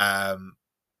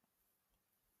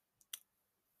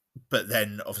 But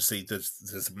then obviously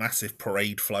there's a massive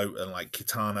parade float, and like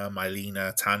Kitana,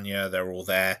 Mylena, Tanya, they're all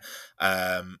there.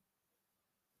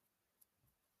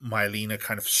 Mylena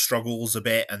kind of struggles a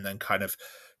bit and then kind of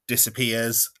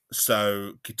disappears.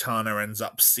 So Kitana ends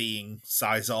up seeing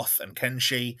Sizoth and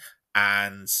Kenshi,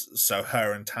 and so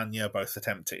her and Tanya both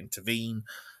attempt to intervene.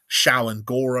 Shao and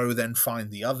Goro then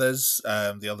find the others.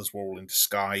 The others were all in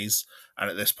disguise, and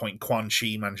at this point, Quan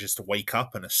Chi manages to wake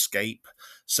up and escape.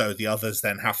 So the others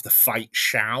then have to fight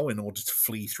Shao in order to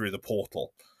flee through the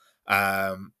portal.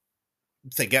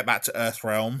 They get back to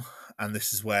Earthrealm, and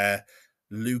this is where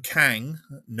Liu Kang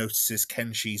notices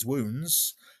Kenshi's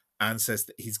wounds and says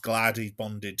that he's glad he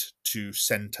bonded to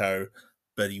Sento,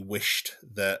 but he wished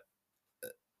that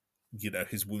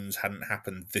his wounds hadn't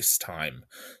happened this time.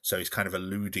 So he's kind of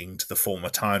alluding to the former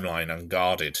timeline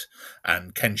unguarded,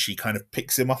 and Kenshi kind of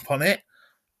picks him up on it,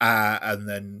 and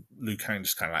then Liu Kang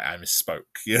just kind of like, I misspoke,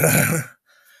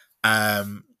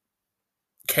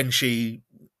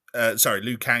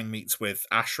 Liu Kang meets with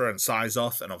Ashra and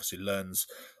Sizoth, and obviously learns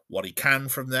what he can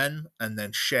from them, and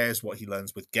then shares what he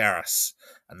learns with Garrus.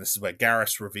 And this is where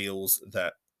Garrus reveals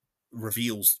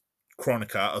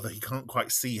Kronika, although he can't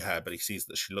quite see her, but he sees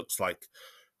that she looks like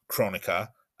Kronika,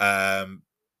 but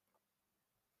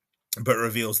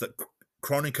reveals that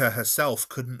Kronika herself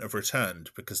couldn't have returned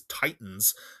because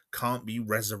Titans can't be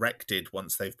resurrected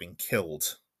once they've been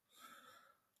killed.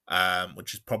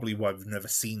 Which is probably why we've never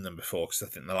seen them before, because I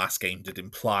think the last game did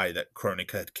imply that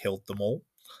Kronika had killed them all.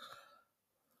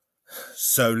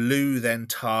 So Liu then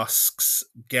tasks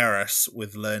Garrus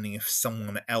with learning if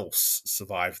someone else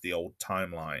survived the old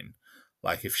timeline.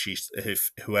 Like if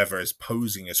whoever is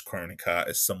posing as Kronika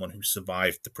is someone who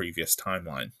survived the previous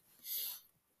timeline.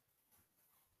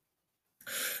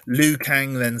 Liu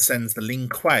Kang then sends the Lin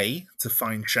Kuei to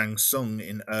find Shang Tsung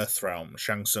in Earthrealm.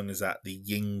 Shang Tsung is at the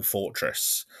Ying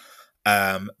Fortress.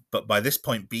 But by this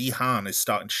point, Bi-Han is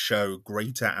starting to show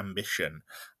greater ambition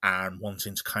and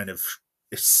wanting to kind of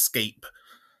escape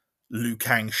Liu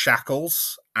Kang's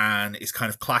shackles, and is kind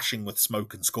of clashing with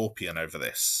Smoke and Scorpion over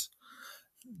this.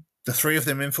 The three of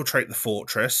them infiltrate the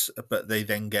fortress, but they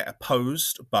then get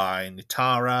opposed by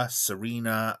Nitara,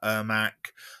 Serena,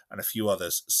 Ermac, and a few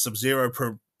others. Sub-Zero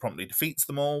promptly defeats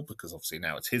them all, because obviously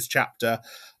now it's his chapter.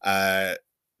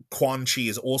 Quan Chi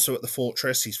is also at the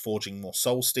fortress. He's forging more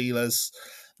Soul Stealers.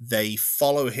 They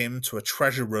follow him to a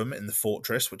treasure room in the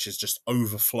fortress, which is just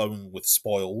overflowing with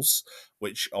spoils,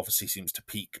 which obviously seems to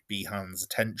pique Bi-Han's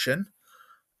attention.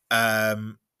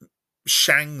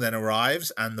 Shang then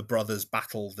arrives, and the brothers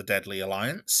battle the Deadly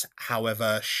Alliance.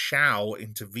 However, Shao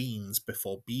intervenes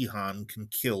before Bi-Han can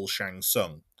kill Shang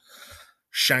Tsung.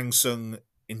 Shang Tsung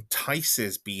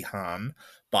entices Bi-Han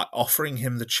by offering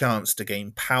him the chance to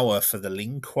gain power for the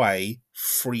Lin Kuei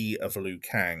free of Liu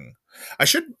Kang. I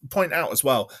should point out as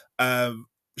well,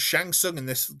 Shang Tsung in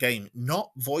this game,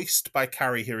 not voiced by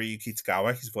Kari Hiroyuki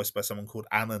Tagawa, he's voiced by someone called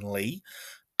Alan Lee.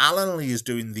 Alan Lee is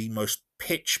doing the most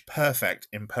pitch-perfect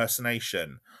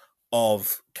impersonation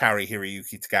of Kari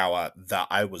Hiroyuki Tagawa that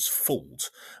I was fooled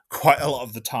quite a lot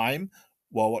of the time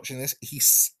while watching this. He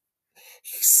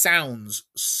sounds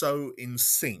so in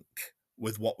sync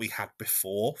with what we had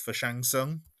before for Shang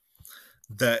Tsung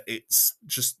that it's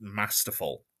just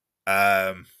masterful.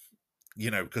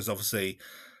 Because obviously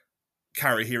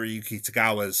Kari Hiroyuki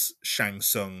Tagawa's Shang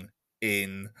Tsung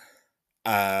in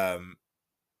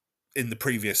the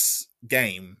previous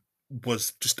game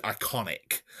was just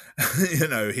iconic.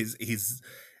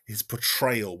 His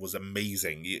portrayal was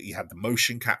amazing. You had the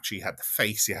motion capture, you had the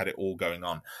face, you had it all going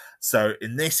on. So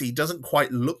in this, he doesn't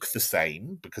quite look the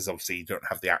same because obviously you don't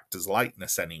have the actor's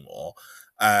likeness anymore.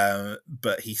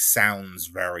 But he sounds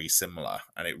very similar,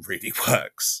 and it really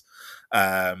works.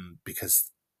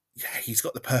 Because he's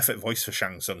got the perfect voice for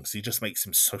Shang Tsung, because he just makes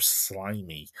him so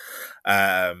slimy.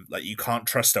 Like you can't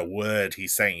trust a word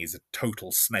he's saying. He's a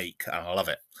total snake, and I love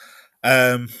it.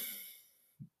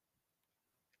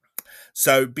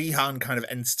 So Bi-Han kind of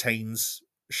entertains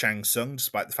Shang Tsung,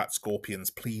 despite the fact Scorpion's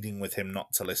pleading with him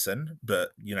not to listen.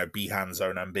 But, Bihan's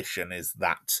own ambition is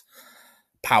that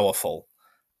powerful.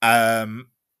 And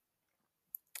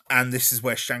this is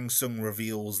where Shang Tsung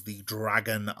reveals the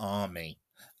Dragon Army,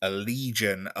 a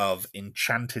legion of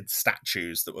enchanted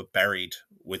statues that were buried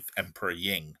with Emperor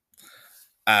Ying.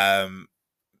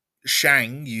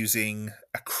 Shang, using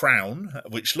a crown,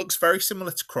 which looks very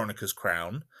similar to Kronika's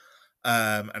crown,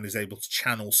 and is able to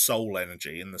channel soul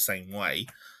energy in the same way,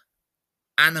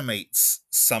 animates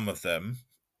some of them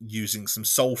using some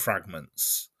soul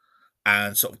fragments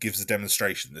and sort of gives a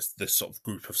demonstration, this sort of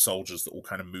group of soldiers that all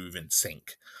kind of move in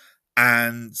sync.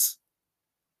 And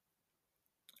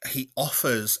he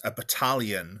offers a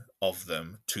battalion of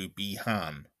them to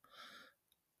Bihan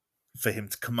for him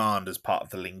to command as part of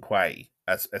the Lin Kuei,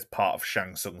 as part of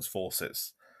Shang Tsung's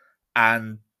forces.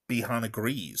 And Bihan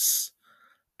agrees.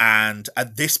 And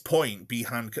at this point,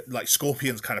 Bihan, like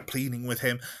Scorpion's kind of pleading with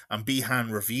him, and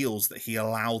Bihan reveals that he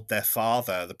allowed their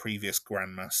father, the previous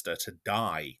Grandmaster, to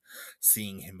die,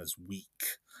 seeing him as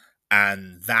weak.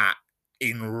 And that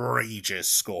enrages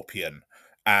Scorpion.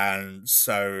 And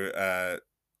so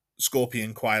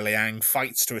Scorpion Kuai Liang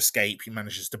fights to escape. He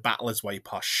manages to battle his way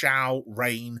past Shao,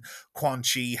 Rain, Quan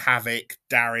Chi, Havoc,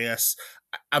 Darius.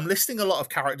 I'm listing a lot of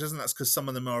characters, and that's because some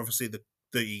of them are obviously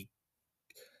the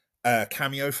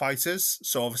cameo fighters.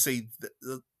 So obviously,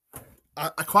 I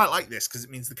quite like this because it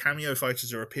means the cameo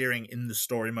fighters are appearing in the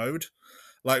story mode.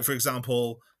 Like, for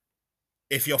example,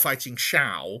 if you're fighting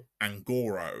Shao and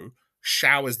Goro,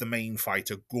 Shao is the main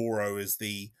fighter, Goro is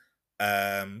the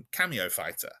cameo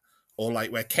fighter. Or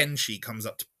like where Kenshi comes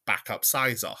up to back up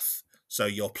Syzoth. So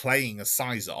you're playing as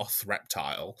Syzoth,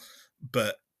 Reptile,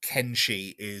 but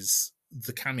Kenshi is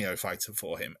the cameo fighter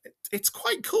for him. It's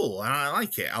quite cool, and I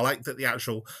like it. I like that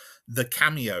the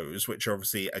cameos, which are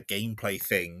obviously a gameplay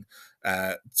thing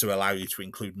to allow you to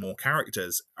include more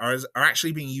characters, are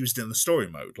actually being used in the story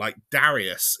mode. Like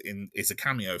Darius is a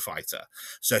cameo fighter,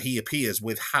 so he appears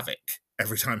with Havoc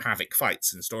every time Havoc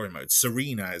fights in story mode.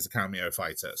 Serena is a cameo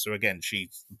fighter, so again,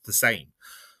 she's the same.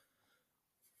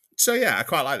 So yeah, I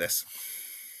quite like this.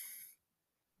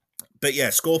 But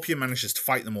yeah, Scorpion manages to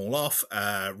fight them all off,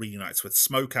 reunites with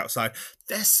Smoke outside.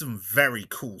 There's some very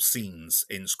cool scenes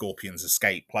in Scorpion's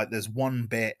escape. Like there's one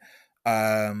bit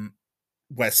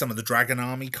where some of the Dragon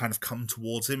Army kind of come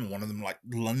towards him, and one of them like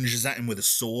lunges at him with a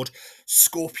sword.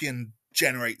 Scorpion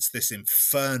generates this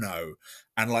inferno,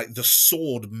 and like the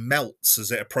sword melts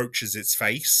as it approaches its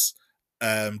face,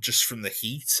 just from the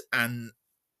heat, and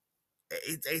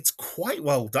it's quite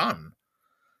well done.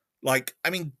 Like, I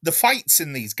mean, the fights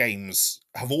in these games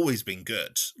have always been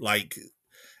good. Like,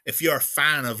 if you're a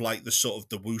fan of like the sort of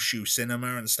the wushu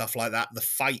cinema and stuff like that, the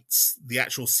fights, the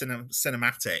actual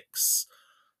cinematics,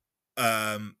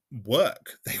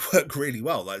 work. They work really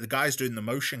well. Like the guys doing the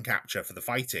motion capture for the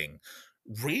fighting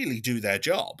really do their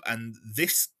job. And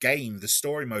this game, the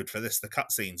story mode for this, the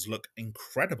cutscenes look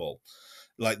incredible.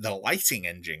 Like the lighting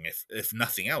engine, if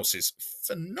nothing else, is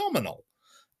phenomenal.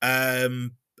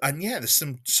 And yeah, there's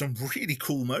some really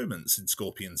cool moments in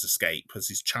Scorpion's escape as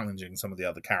he's challenging some of the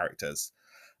other characters.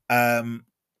 But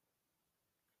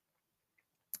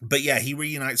yeah, he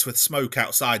reunites with Smoke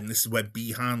outside, and this is where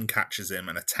Bihan catches him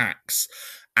and attacks.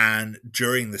 And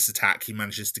during this attack, he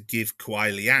manages to give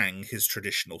Kuai Liang his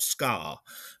traditional scar,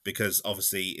 because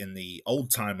obviously in the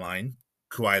old timeline,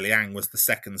 Kuai Liang was the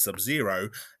second Sub-Zero.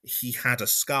 He had a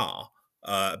scar,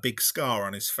 a big scar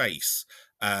on his face,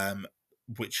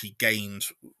 which he gained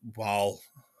while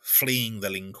fleeing the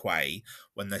Lin Kuei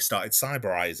when they started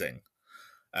cyberizing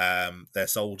their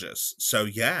soldiers. So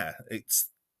yeah,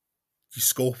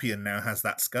 Scorpion now has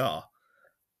that scar.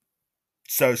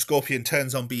 So Scorpion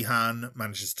turns on Bihan,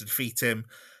 manages to defeat him,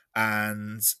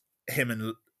 and him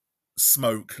and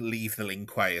Smoke leave the Lin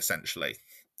Kuei essentially.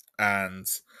 And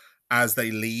as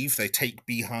they leave, they take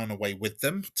Bihan away with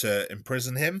them to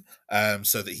imprison him,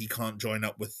 so that he can't join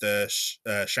up with the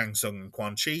Shang Tsung and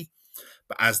Quan Chi.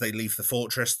 But as they leave the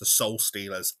fortress, the Soul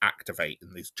Stealers activate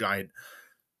in these giant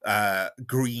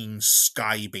green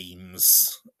sky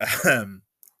beams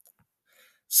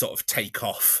sort of take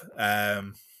off,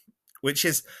 which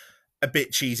is a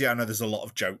bit cheesy. I know there's a lot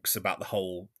of jokes about the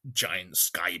whole giant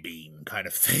sky beam kind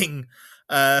of thing.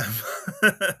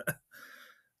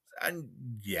 And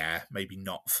yeah, maybe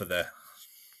not for the...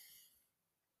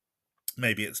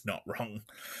 Maybe it's not wrong.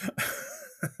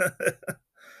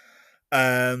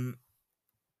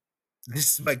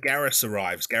 This is where Garrus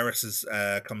arrives. Garrus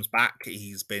comes back.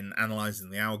 He's been analysing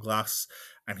the hourglass,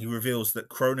 and he reveals that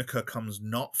Kronika comes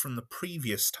not from the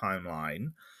previous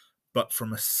timeline, but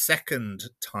from a second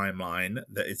timeline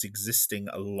that is existing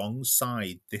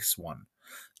alongside this one.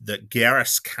 that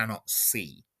Garrus cannot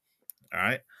see. All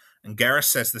right. And Garrus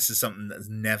says this is something that's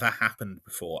never happened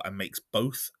before and makes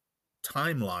both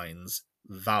timelines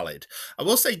valid. I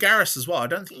will say Garrus as well. I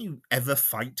don't think you ever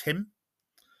fight him.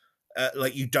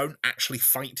 Like, you don't actually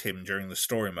fight him during the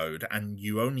story mode, and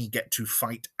you only get to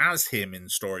fight as him in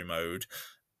story mode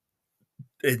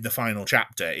in the final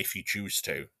chapter if you choose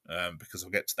to, because I'll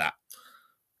get to that.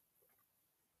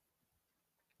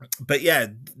 But yeah,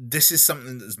 this is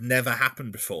something that's never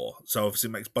happened before, so obviously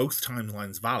it makes both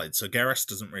timelines valid. So Garrus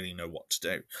doesn't really know what to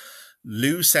do.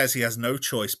 Lou says he has no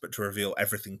choice but to reveal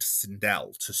everything to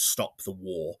Sindel to stop the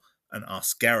war and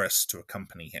ask Garrus to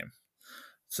accompany him.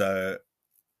 So,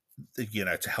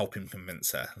 to help him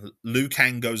convince her. Liu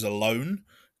Kang goes alone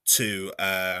to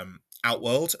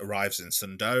Outworld, arrives in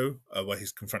Sundou, where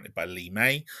he's confronted by Li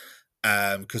Mei,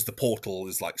 because the portal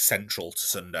is like central to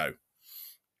Sundou.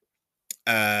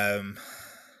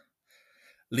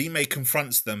 Li Mei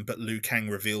confronts them, but Liu Kang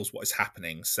reveals what is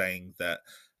happening, saying that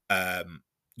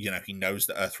he knows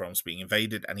that Earthrealm's being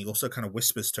invaded, and he also kind of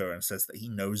whispers to her and says that he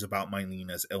knows about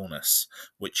Mylina's illness,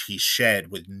 which he's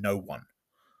shared with no one.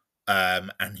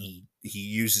 And he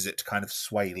uses it to kind of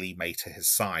sway Li Mei to his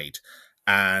side.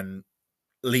 And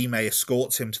Li Mei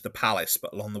escorts him to the palace,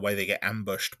 but along the way they get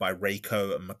ambushed by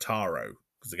Reiko and Motaro.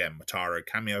 Because again, Motaro,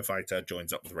 cameo fighter,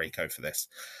 joins up with Reiko for this.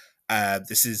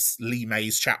 This is Li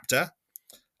Mei's chapter.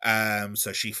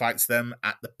 So she fights them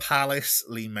at the palace.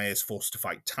 Li Mei is forced to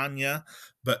fight Tanya,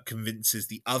 but convinces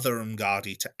the other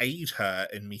Umgadi to aid her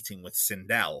in meeting with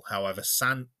Sindel. However,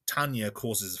 Tanya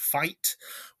causes a fight,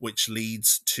 which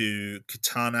leads to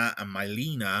Kitana and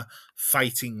Mylina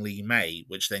fighting Li Mei,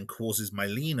 which then causes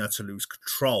Mylina to lose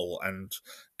control and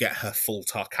get her full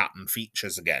Tarkatan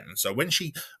features again. So when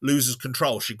she loses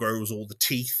control, she grows all the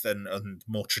teeth and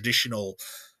more traditional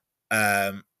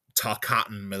Tarkatan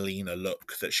Mylina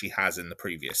look that she has in the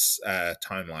previous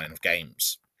timeline of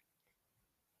games.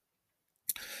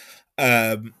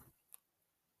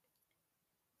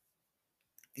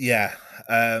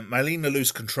 Mylina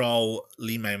loses control.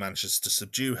 Li Mei manages to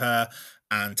subdue her,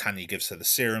 and Tanya gives her the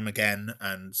serum again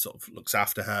and sort of looks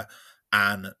after her.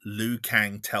 And Liu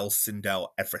Kang tells Sindel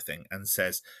everything and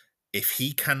says if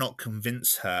he cannot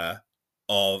convince her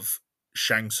of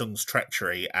Shang Tsung's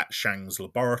treachery at Shang's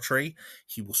laboratory,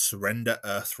 he will surrender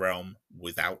Earthrealm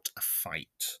without a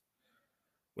fight.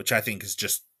 Which I think is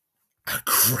just a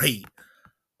great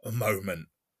moment.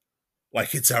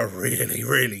 Like, it's a really,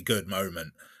 really good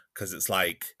moment. Because it's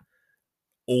like,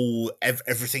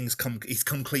 everything's he's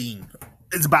come clean.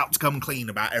 It's about to come clean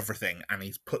about everything. And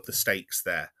he's put the stakes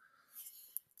there.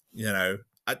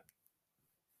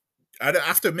 I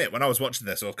have to admit, when I was watching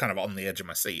this, I was kind of on the edge of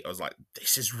my seat. I was like,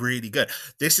 this is really good.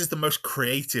 This is the most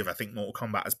creative I think Mortal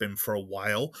Kombat has been for a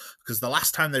while, because the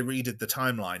last time they redid the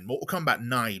timeline, Mortal Kombat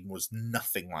 9 was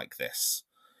nothing like this.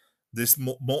 This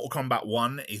Mortal Kombat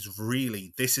 1 is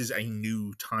really, this is a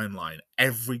new timeline.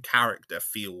 Every character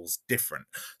feels different.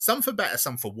 Some for better,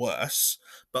 some for worse.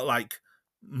 But like,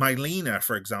 Mylina,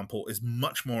 for example, is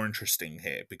much more interesting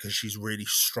here because she's really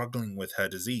struggling with her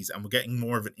disease, and we're getting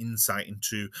more of an insight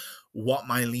into what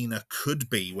Mylina could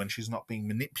be when she's not being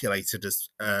manipulated as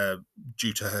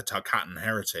due to her Tarkatan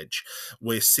heritage.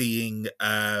 We're seeing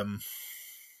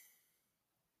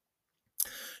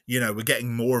we're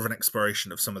getting more of an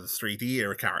exploration of some of the 3D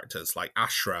era characters like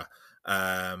Ashra.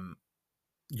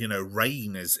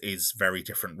 Rain is very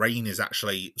different. Rain is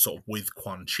actually sort of with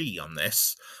Quan Chi on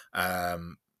this.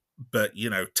 But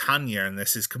Tanya in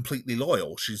this is completely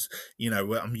loyal. She's,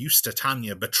 I'm used to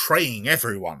Tanya betraying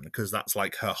everyone because that's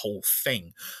like her whole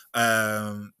thing.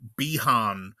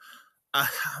 Bihan, I'm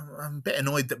a bit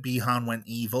annoyed that Bihan went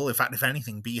evil. In fact, if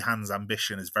anything, Bihan's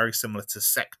ambition is very similar to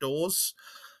Sektor's.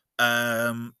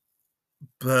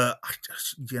 But I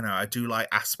just, I do like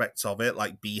aspects of it.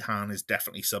 Like, Bihan is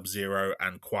definitely Sub-Zero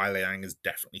and Kuai Liang is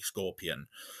definitely Scorpion.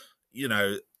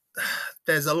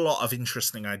 There's a lot of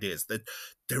interesting ideas. That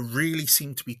they really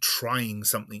seem to be trying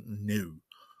something new.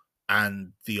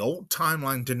 And the old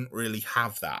timeline didn't really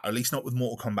have that, at least not with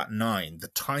Mortal Kombat 9. The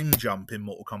time jump in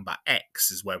Mortal Kombat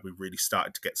X is where we really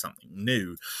started to get something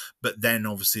new. But then,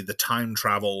 obviously, the time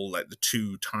travel, like the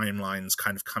two timelines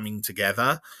kind of coming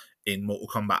together in Mortal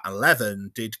Kombat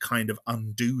 11 did kind of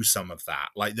undo some of that.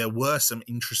 Like, there were some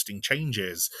interesting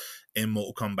changes in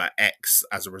Mortal Kombat X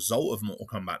as a result of Mortal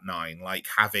Kombat 9, like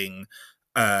having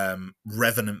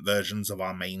revenant versions of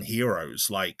our main heroes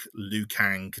like Liu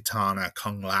Kang, Kitana,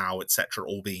 Kung Lao, etc.,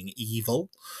 all being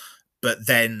evil, but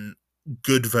then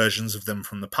good versions of them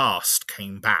from the past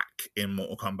came back in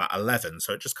Mortal Kombat 11,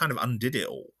 so it just kind of undid it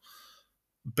all.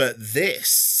 But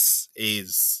this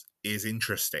is is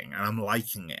interesting, and I'm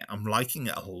liking it. I'm liking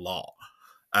it a lot.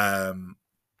 And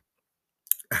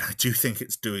I do think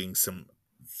it's doing some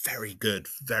very good,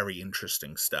 very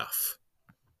interesting stuff.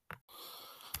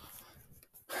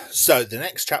 So the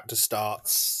next chapter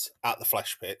starts at the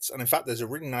flesh pits, and in fact, there's a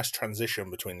really nice transition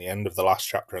between the end of the last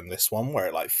chapter and this one, where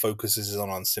it like focuses on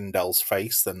Sindel's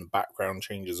face, then the background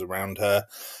changes around her,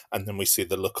 and then we see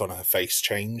the look on her face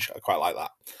change. I quite like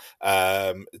that.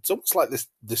 It's almost like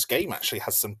this game actually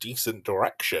has some decent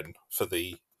direction for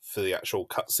the actual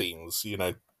cutscenes. You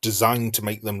know, designed to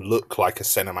make them look like a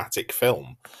cinematic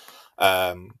film.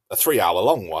 A 3 hour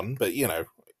long one, but you know,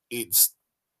 it's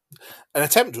an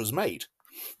attempt was made.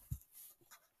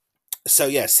 So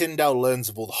yeah, Sindel learns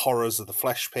of all the horrors of the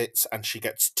flesh pits, and she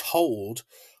gets told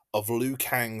of Liu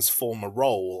Kang's former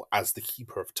role as the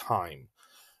Keeper of Time.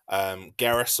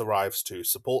 Garrus arrives to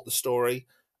support the story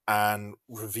and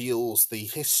reveals the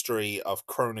history of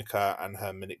Kronika and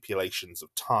her manipulations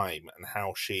of time, and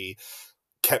how she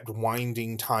kept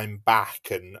winding time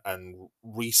back and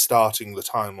restarting the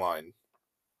timeline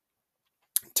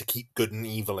to keep good and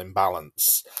evil in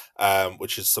balance,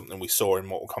 which is something we saw in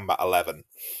Mortal Kombat 11.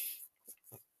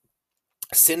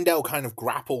 Sindel kind of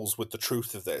grapples with the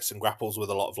truth of this, and grapples with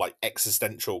a lot of like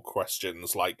existential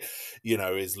questions, like, you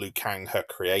know, is Liu Kang her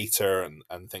creator,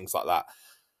 and things like that.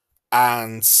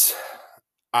 And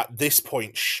at this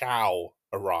point, Shao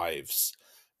arrives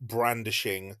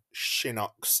brandishing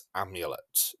Shinnok's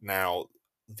amulet. Now,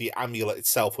 the amulet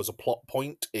itself was a plot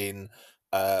point in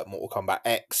Mortal Kombat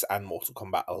X and Mortal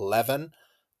Kombat 11,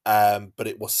 but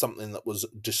it was something that was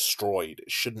destroyed.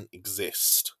 It shouldn't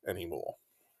exist anymore.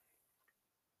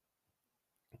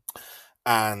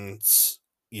 And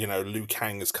you know, Liu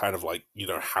Kang is kind of like, you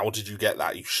know, how did you get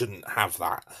that? You shouldn't have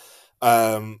that.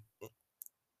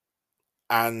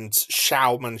 And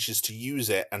Shao manages to use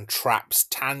it and traps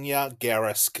Tanya,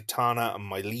 Garrus, Katana,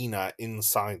 and Mylena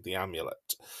inside the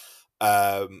amulet.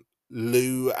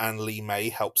 Liu and Li Mei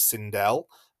help Sindel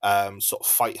sort of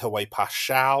fight her way past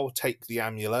Shao, take the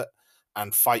amulet,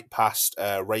 and fight past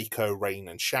Reiko, Rain,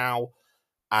 and Shao.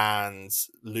 And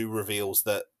Liu reveals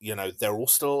that, you know, they're all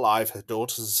still alive, her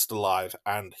daughters are still alive,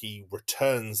 and he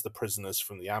returns the prisoners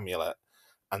from the amulet,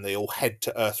 and they all head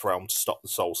to Earthrealm to stop the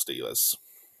Soul Stealers.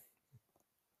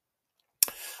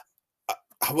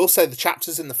 I will say the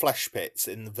chapters in the flesh pits,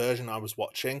 in the version I was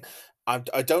watching, I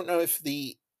don't know if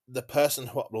the person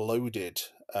who uploaded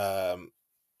the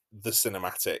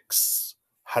cinematics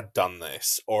had done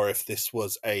this, or if this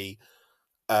was a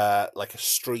like a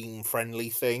stream friendly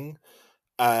thing.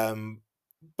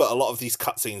 But a lot of these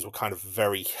cutscenes were kind of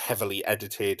very heavily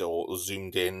edited or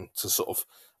zoomed in to sort of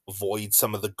avoid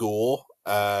some of the gore,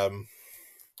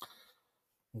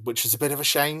 which is a bit of a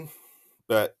shame.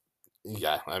 But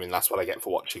yeah, I mean, that's what I get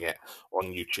for watching it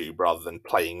on YouTube rather than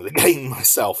playing the game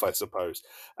myself, I suppose.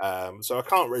 So I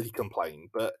can't really complain.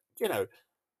 But, you know,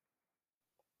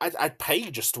 I'd pay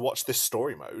just to watch this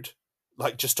story mode,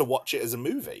 like just to watch it as a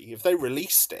movie. If they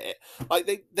released it, like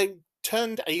they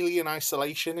turned Alien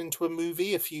Isolation into a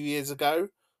movie a few years ago.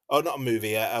 Oh, not a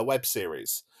movie, a web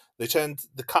series. They turned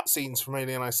the cutscenes from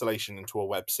Alien Isolation into a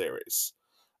web series.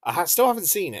 Still haven't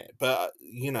seen it, but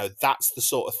you know, that's the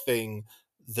sort of thing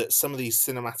that some of these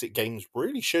cinematic games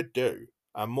really should do.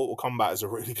 Mortal Kombat is a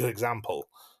really good example.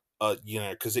 You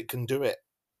know, because it can do it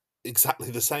exactly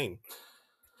the same.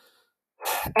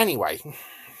 Anyway,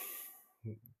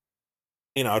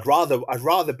 you know, I'd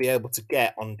rather be able to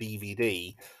get on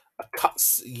DVD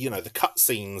you know, the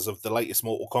cutscenes of the latest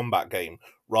Mortal Kombat game,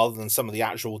 rather than some of the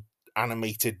actual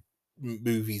animated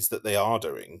movies that they are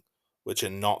doing, which are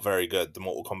not very good. The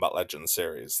Mortal Kombat Legends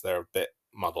series, they're a bit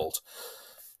muddled.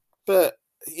 But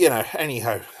you know,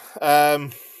 anyhow,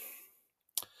 at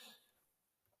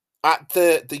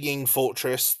the Ying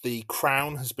Fortress, the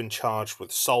Crown has been charged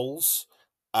with souls,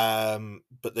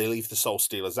 but they leave the Soul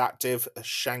Stealers active.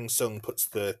 Shang Tsung puts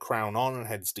the crown on and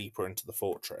heads deeper into the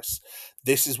fortress.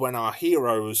 This is when our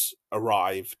heroes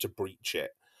arrive to breach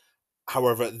it.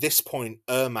 However, at this point,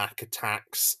 Ermac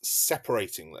attacks,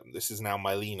 separating them. This is now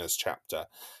Mylena's chapter.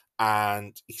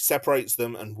 And he separates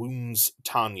them and wounds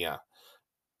Tanya.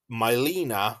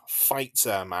 Mylena fights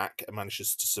Ermac and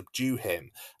manages to subdue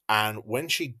him. And when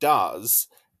she does,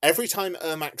 every time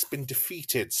Ermac's been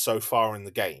defeated so far in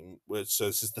the game, so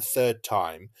this is the third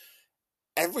time,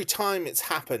 every time it's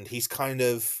happened, he's kind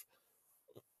of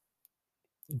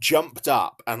jumped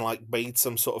up and like made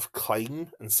some sort of claim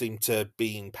and seemed to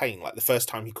be in pain. Like the first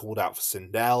time he called out for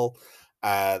Sindel,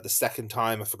 the second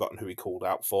time I've forgotten who he called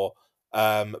out for.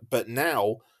 But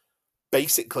now,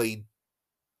 basically,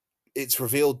 it's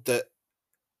revealed that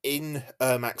in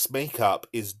Ermac's makeup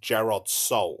is Gerard's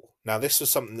soul. Now, this was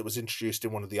something that was introduced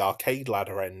in one of the arcade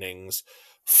ladder endings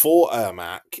for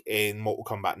Ermac in Mortal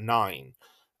Kombat 9.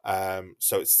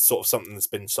 So it's sort of something that's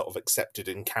been sort of accepted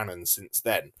in canon since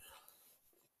then.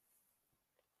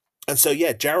 And so,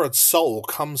 yeah, Jared's soul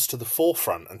comes to the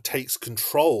forefront and takes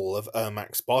control of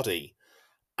Ermac's body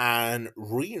and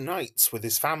reunites with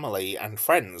his family and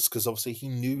friends, because obviously he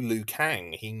knew Liu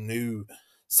Kang, he knew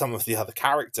some of the other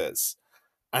characters,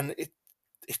 and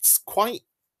it's quite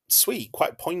sweet,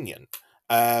 quite poignant.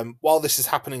 While this is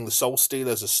happening, the Soul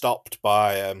Stealers are stopped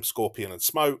by Scorpion and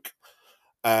Smoke,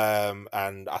 and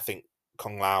I think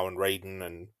Kung Lao and Raiden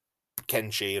and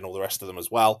Kenshi and all the rest of them as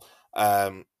well.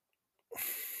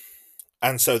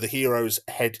 And so the heroes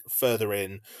head further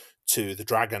in to the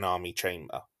Dragon Army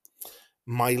chamber.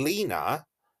 Mylena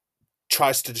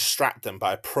tries to distract them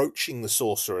by approaching the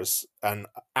sorcerers and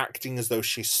acting as though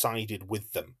she's sided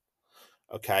with them.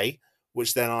 Okay,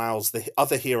 which then allows the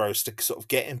other heroes to sort of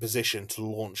get in position to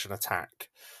launch an attack.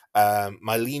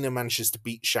 Mylena manages to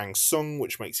beat Shang Tsung,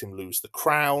 which makes him lose the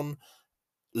crown.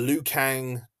 Liu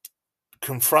Kang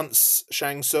confronts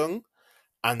Shang Tsung,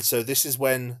 and so this is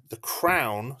when the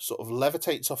crown sort of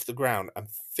levitates off the ground and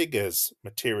figures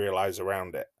materialize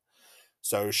around it.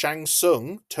 So Shang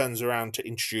Tsung turns around to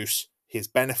introduce his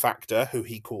benefactor, who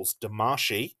he calls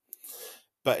Damashi,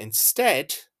 but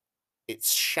instead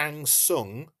it's Shang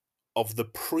Tsung of the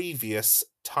previous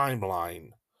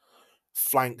timeline,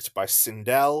 flanked by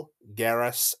Sindel,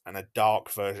 Geras, and a dark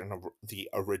version of the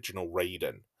original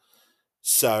Raiden.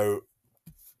 So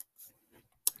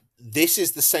this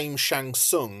is the same Shang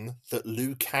Tsung that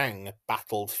Liu Kang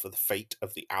battled for the fate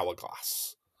of the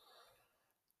Hourglass.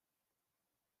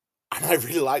 And I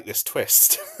really like this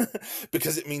twist,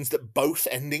 because it means that both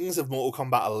endings of Mortal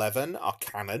Kombat 11 are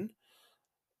canon.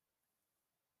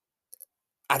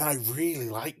 And I really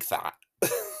like that.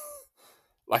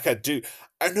 Like, I do.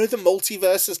 I know the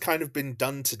multiverse has kind of been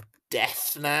done to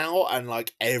death now, and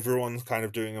like everyone's kind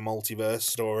of doing a multiverse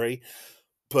story,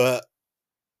 but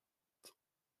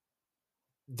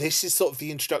this is sort of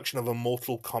the introduction of a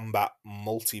Mortal Kombat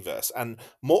multiverse. And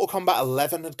Mortal Kombat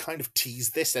 11 had kind of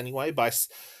teased this anyway by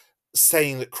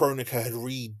saying that Kronika had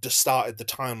restarted the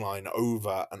timeline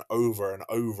over and over and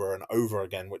over and over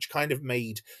again, which kind of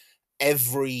made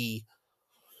every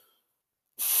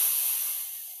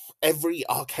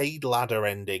arcade ladder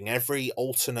ending, every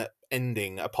alternate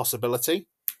ending a possibility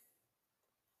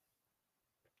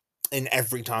in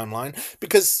every timeline.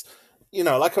 Because, you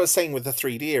know, like I was saying with the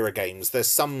 3D era games,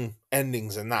 there's some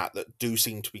endings in that do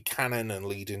seem to be canon and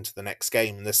lead into the next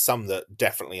game, and there's some that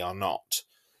definitely are not.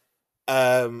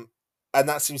 And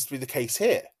that seems to be the case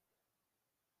here.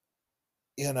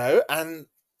 You know,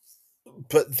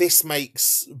 but this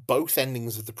makes both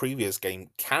endings of the previous game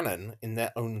canon in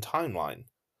their own timeline,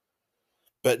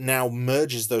 but now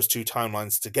merges those two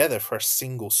timelines together for a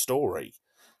single story.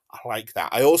 I like that.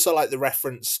 I also like the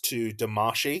reference to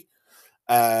Damashi,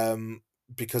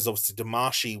 because obviously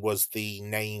Damashi was the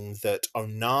name that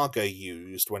Onaga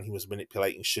used when he was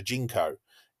manipulating Shijinko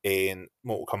in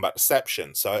Mortal Kombat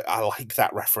Deception. So I like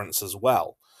that reference as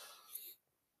well.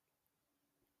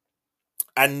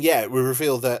 And yeah, we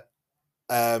reveal that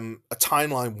a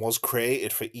timeline was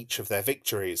created for each of their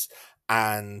victories,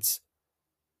 and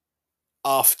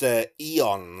after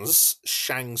eons,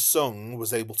 Shang Tsung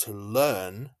was able to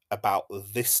learn about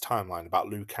this timeline, about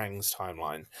Liu Kang's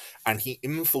timeline, and he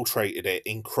infiltrated it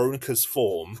in Kronika's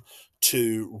form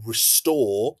to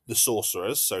restore the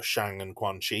sorcerers, so Shang and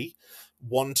Quan Chi,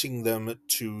 wanting them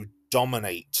to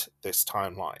dominate this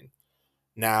timeline.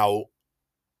 Now,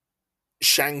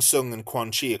 Shang Tsung and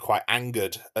Quan Chi are quite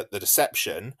angered at the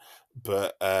deception,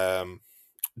 but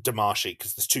Damashi,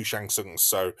 because there's two Shang Tsungs,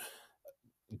 so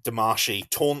Damashi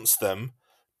taunts them,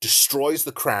 destroys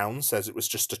the crown, says it was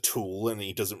just a tool and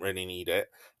he doesn't really need it,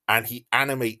 and he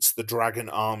animates the dragon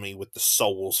army with the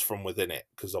souls from within it,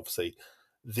 because obviously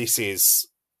this is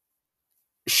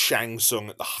Shang Tsung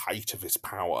at the height of his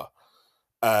power.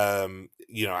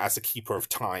 You know, as a keeper of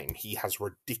time, he has a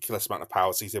ridiculous amount of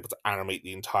power, so he's able to animate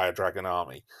the entire dragon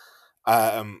army.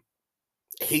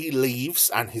 He leaves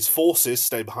and his forces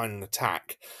stay behind an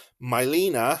attack.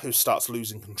 Mylena, who starts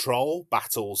losing control,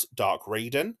 battles Dark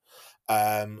Raiden.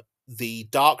 The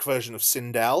dark version of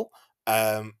Sindel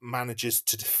manages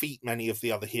to defeat many of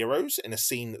the other heroes in a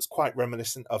scene that's quite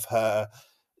reminiscent of her,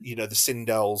 you know, the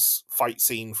Sindel's fight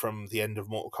scene from the end of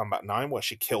Mortal Kombat 9, where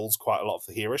she kills quite a lot of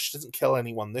the heroes. She doesn't kill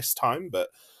anyone this time, but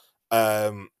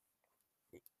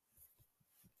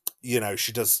you know,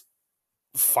 she does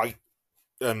fight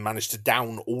and manage to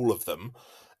down all of them,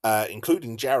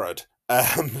 including Jared.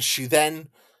 She then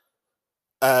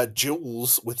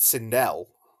duels with Sindel,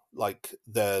 like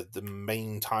the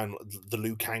main time, the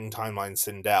Liu Kang timeline,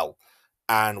 Sindel,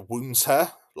 and wounds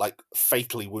her, like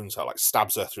fatally wounds her, like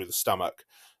stabs her through the stomach.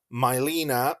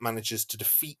 Mylena manages to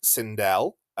defeat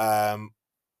Sindel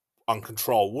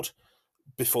uncontrolled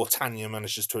before Tanya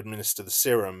manages to administer the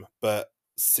serum, but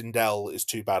Sindel is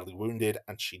too badly wounded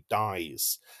and she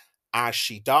dies. As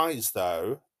she dies,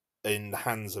 though, in the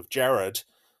hands of Gerard,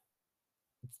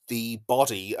 the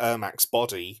body, Ermac's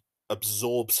body,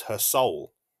 absorbs her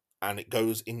soul and it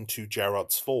goes into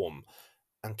Gerard's form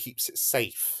and keeps it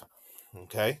safe.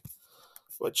 Okay?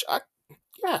 Which,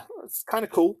 yeah, it's kind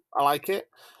of cool. I like it.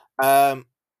 At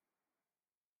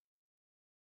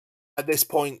this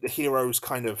point, the heroes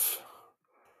kind of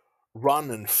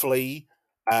run and flee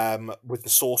with the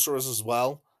sorcerers as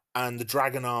well, and the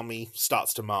dragon army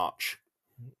starts to march.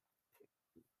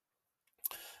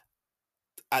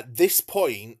 At this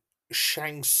point,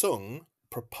 Shang Tsung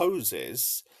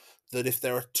proposes that if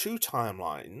there are two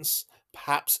timelines,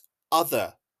 perhaps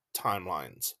other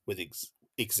timelines would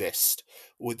exist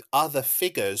with other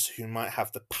figures who might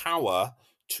have the power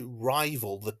to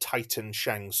rival the Titan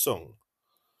Shang Tsung.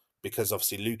 Because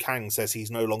obviously Liu Kang says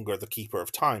he's no longer the Keeper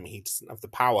of Time. He doesn't have the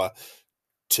power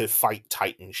to fight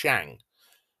Titan Shang.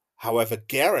 However,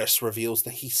 Geras reveals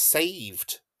that he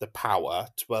saved the power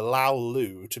to allow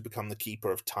Liu to become the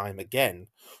Keeper of Time again,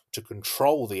 to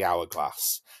control the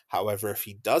hourglass. However, if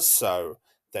he does so,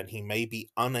 then he may be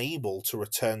unable to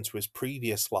return to his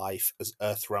previous life as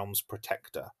Earthrealm's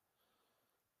protector.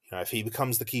 You know, if he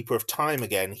becomes the Keeper of Time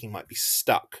again, he might be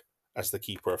stuck as the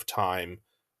Keeper of Time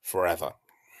forever.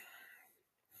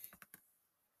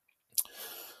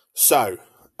 So,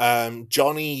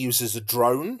 Johnny uses a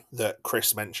drone that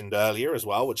Chris mentioned earlier as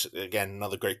well, which, again,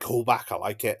 another great callback. I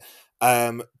like it.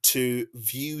 To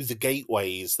view the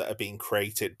gateways that are being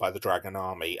created by the Dragon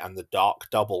Army and the dark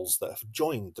doubles that have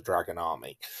joined the Dragon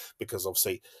Army. Because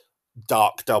obviously,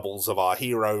 dark doubles of our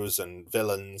heroes and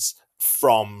villains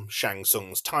from Shang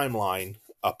Tsung's timeline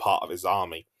are part of his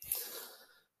army,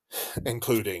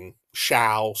 including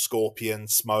Shao, Scorpion,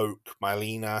 Smoke,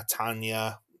 Mylena,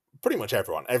 Tanya, pretty much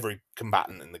everyone, every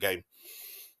combatant in the game.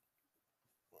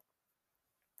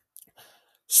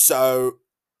 So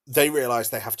they realize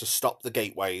they have to stop the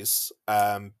gateways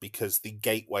because the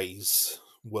gateways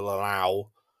will allow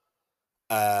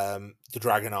the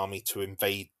Dragon Army to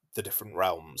invade the different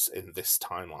realms in this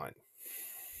timeline.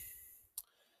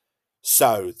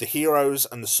 So the heroes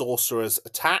and the sorcerers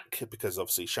attack because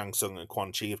obviously Shang Tsung and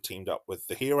Quan Chi have teamed up with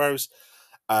the heroes.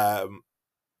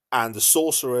 And the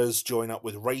sorcerers join up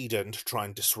with Raiden to try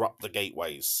and disrupt the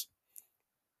gateways.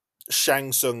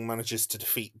 Shang Tsung manages to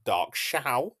defeat Dark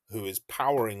Shao, who is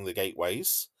powering the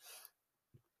gateways.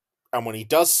 And when he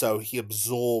does so, he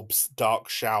absorbs Dark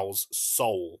Shao's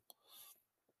soul,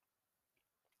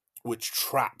 which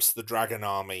traps the Dragon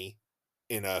Army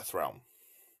in Earthrealm.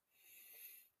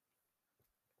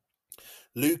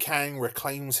 Liu Kang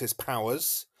reclaims his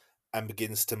powers and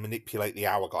begins to manipulate the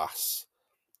hourglass.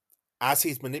 As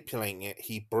he's manipulating it,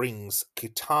 he brings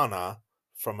Kitana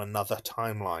from another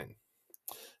timeline.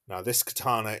 Now, this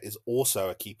Kitana is also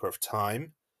a Keeper of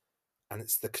Time, and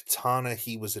it's the Kitana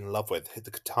he was in love with, the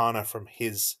Kitana from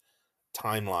his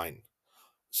timeline.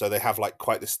 So they have like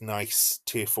quite this nice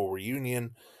tier 4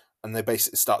 reunion, and they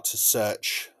basically start to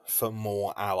search for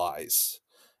more allies.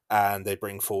 And they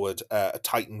bring forward a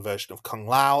Titan version of Kung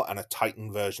Lao and a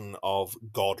Titan version of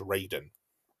God Raiden.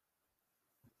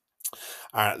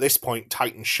 And at this point,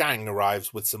 Titan Shang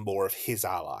arrives with some more of his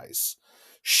allies.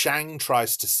 Shang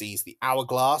tries to seize the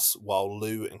hourglass while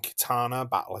Liu and Kitana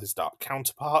battle his dark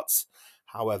counterparts.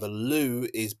 However, Liu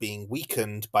is being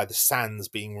weakened by the sands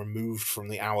being removed from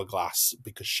the hourglass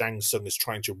because Shang Tsung is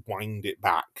trying to wind it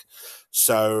back.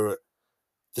 So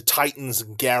the Titans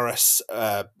and Geras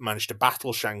manage to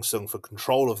battle Shang Tsung for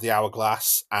control of the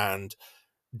hourglass, and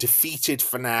defeated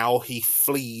for now, he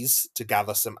flees to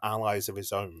gather some allies of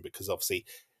his own because obviously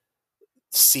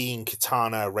seeing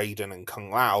Kitana, Raiden, and Kung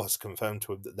Lao has confirmed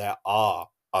to him that there are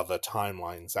other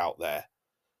timelines out there.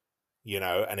 You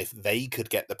know, and if they could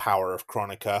get the power of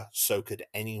Chronica, so could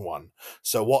anyone.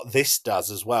 So what this does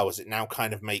as well is it now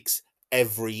kind of makes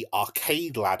every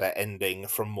arcade ladder ending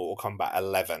from Mortal Kombat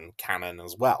 11 canon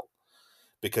as well.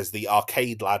 Because the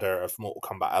arcade ladder of Mortal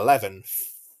Kombat 11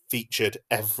 featured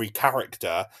every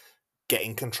character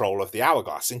getting control of the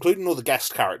hourglass, including all the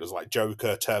guest characters like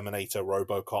Joker, Terminator,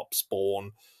 Robocop,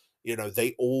 Spawn. You know,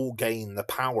 they all gain the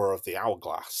power of the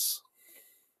hourglass.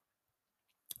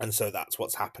 And so that's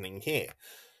what's happening here.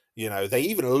 You know, they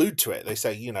even allude to it. They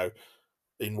say, you know,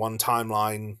 in one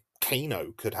timeline,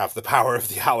 Kano could have the power of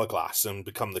the hourglass and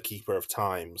become the Keeper of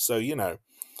Time. So, you know,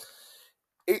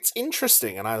 it's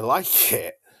interesting and I like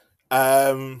it.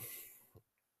 Um,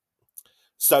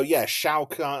 so yeah, Shang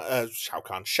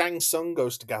Tsung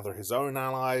goes to gather his own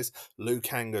allies. Liu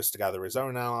Kang goes to gather his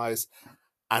own allies,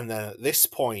 and then at this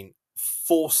point,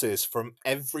 forces from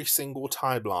every single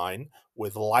timeline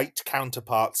with light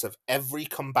counterparts of every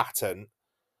combatant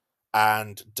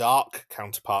and dark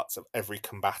counterparts of every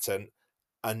combatant,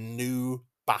 a new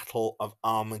battle of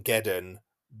Armageddon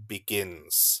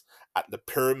begins at the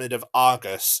Pyramid of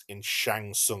Argus in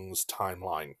Shang Tsung's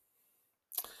timeline.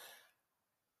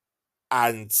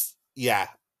 And yeah,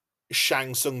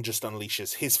 Shang Tsung just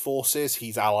unleashes his forces.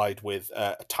 He's allied with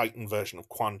a Titan version of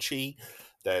Quan Chi.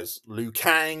 There's Liu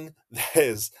Kang.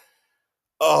 There's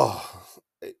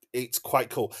it's quite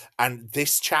cool. And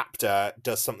this chapter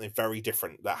does something very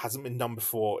different that hasn't been done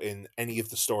before in any of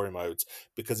the story modes,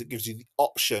 because it gives you the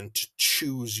option to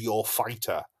choose your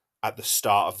fighter at the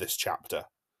start of this chapter.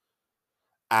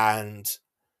 And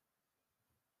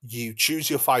you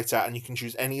choose your fighter, and you can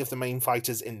choose any of the main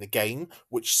fighters in the game,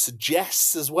 which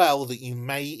suggests as well that you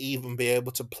may even be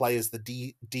able to play as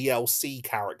the DLC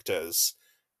characters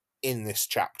in this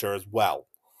chapter as well.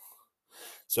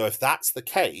 So if that's the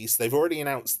case, they've already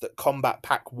announced that Kombat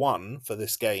Pack 1 for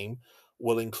this game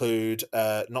will include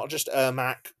not just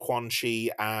Ermac, Quan Chi,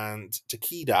 and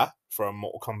Takeda from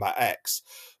Mortal Kombat X,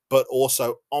 but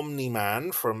also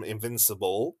Omni-Man from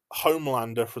Invincible,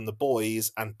 Homelander from The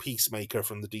Boys, and Peacemaker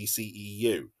from the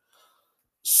DCEU.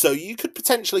 So you could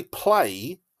potentially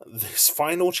play this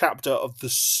final chapter of the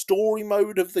story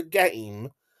mode of the game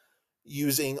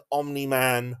using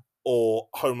Omni-Man or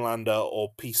Homelander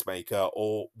or Peacemaker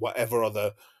or whatever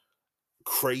other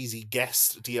crazy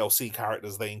guest DLC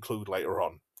characters they include later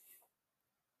on.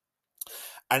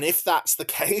 And if that's the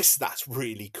case, that's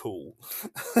really cool.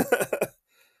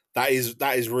 that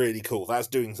is really cool. That's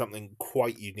doing something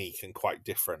quite unique and quite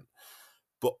different.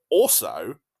 But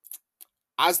also,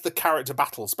 as the character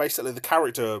battles, basically the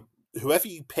character, whoever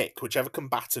you pick, whichever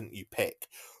combatant you pick,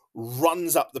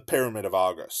 runs up the Pyramid of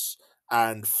Argus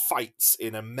and fights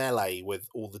in a melee with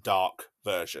all the dark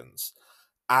versions.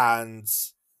 And,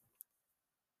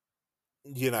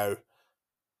 you know,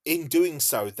 in doing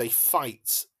so, you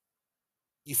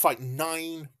fight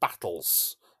 9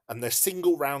 battles, and they're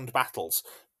single round battles,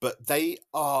 but they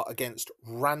are against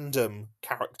random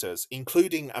characters,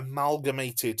 including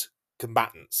amalgamated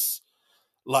combatants.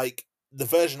 Like, the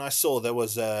version I saw, there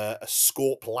was a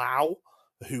Scorp Lao,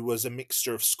 who was a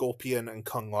mixture of Scorpion and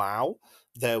Kung Lao.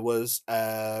 There was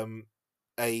a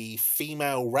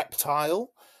female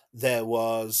reptile. There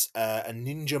was a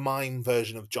Ninja Mime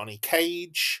version of Johnny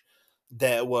Cage.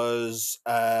 There was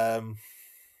what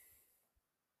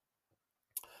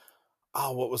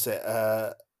was it?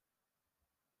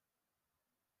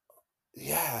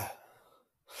 Yeah,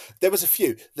 there was a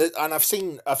few, and I've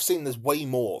seen there's way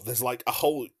more. There's like a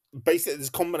whole, basically there's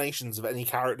combinations of any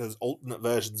characters, alternate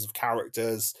versions of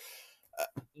characters.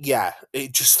 Yeah,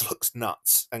 it just looks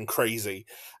nuts and crazy,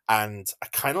 and I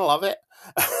kind of love it.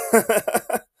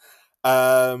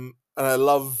 And I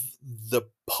love the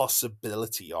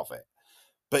possibility of it.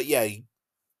 But yeah,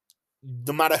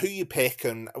 no matter who you pick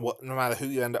and no matter who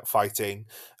you end up fighting,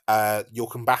 your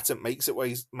combatant makes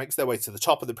their way to the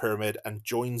top of the pyramid and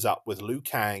joins up with Liu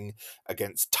Kang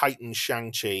against Titan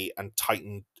Shang-Chi and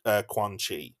Titan Quan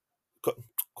Chi.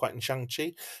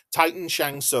 Titan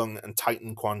Shang Tsung and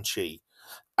Titan Quan Chi.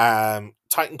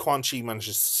 Titan Quan Chi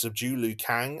manages to subdue Liu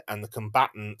Kang, and the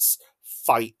combatants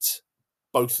fight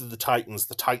both of the Titans,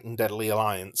 the Titan Deadly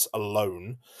Alliance,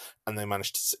 alone, and they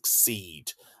manage to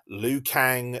succeed. Liu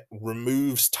Kang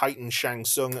removes Titan Shang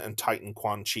Tsung and Titan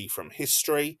Quan Chi from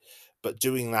history, but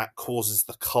doing that causes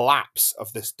the collapse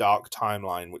of this dark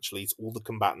timeline, which leads all the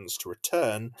combatants to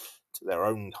return to their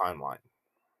own timeline.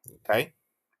 Okay?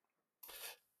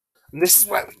 And this is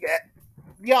where we get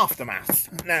the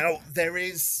aftermath. Now, there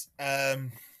is the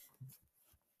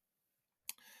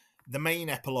main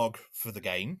epilogue for the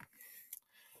game,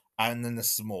 and then there's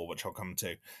some more, which I'll come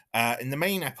to. In the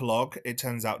main epilogue, it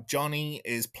turns out Johnny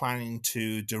is planning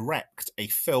to direct a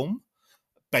film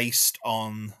based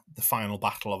on the final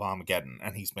battle of Armageddon,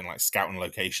 and he's been like scouting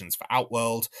locations for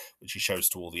Outworld, which he shows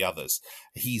to all the others.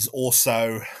 He's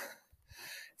also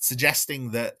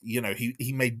suggesting that, you know,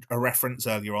 he made a reference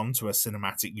earlier on to a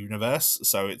cinematic universe,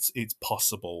 so it's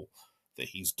possible that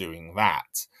he's doing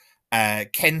that.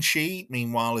 Kenshi,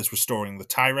 meanwhile, is restoring the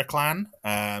Taira clan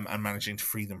and managing to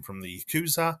free them from the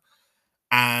Yakuza.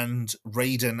 And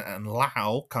Raiden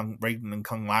and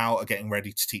Kung Lao are getting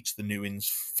ready to teach the new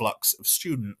influx of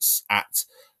students at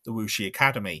the Wuxi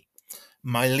Academy.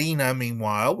 Mylena,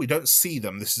 meanwhile, we don't see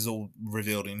them. This is all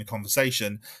revealed in the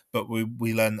conversation, but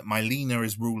we learn that Mylena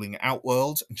is ruling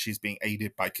Outworld, and she's being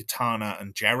aided by Katana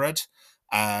and Jared.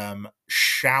 General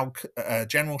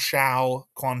Shao,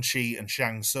 Quan Chi, and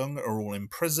Shang Tsung are all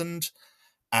imprisoned.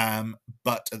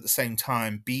 But at the same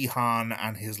time, Bihan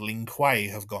and his Ling Kuei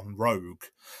have gone rogue.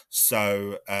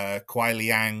 So Kuai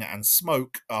Liang and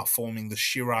Smoke are forming the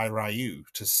Shirai Ryu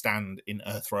to stand in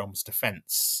Earthrealm's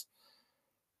defense.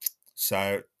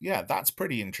 So yeah, that's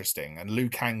pretty interesting. And Liu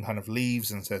Kang kind of leaves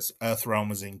and says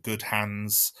Earthrealm is in good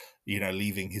hands,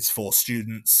 leaving his 4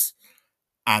 students.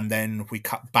 And then we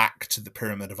cut back to the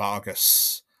Pyramid of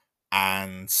Argus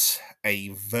and a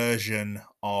version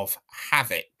of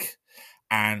Havoc.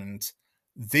 And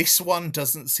this one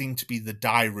doesn't seem to be the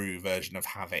Dairu version of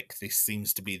Havoc. This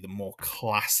seems to be the more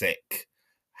classic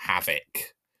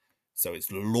Havoc. So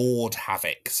it's Lord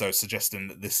Havoc, so suggesting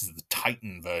that this is the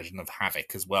Titan version of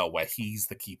Havoc as well, where he's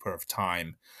the Keeper of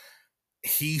Time.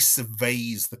 He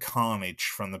surveys the carnage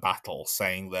from the battle,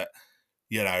 saying that,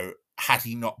 had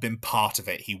he not been part of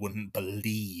it, he wouldn't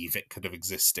believe it could have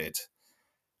existed.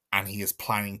 And he is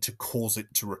planning to cause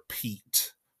it to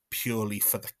repeat purely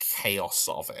for the chaos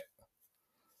of it.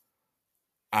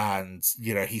 And,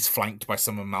 he's flanked by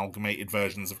some amalgamated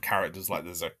versions of characters, like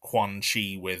there's a Quan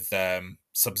Chi with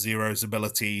Sub-Zero's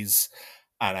abilities,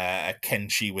 and a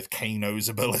Kenshi with Kano's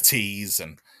abilities,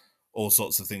 and all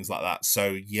sorts of things like that.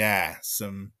 So, yeah,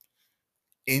 some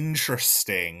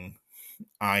interesting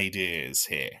ideas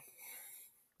here.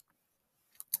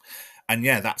 And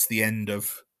yeah, that's the end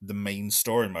of the main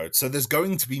story mode. So there's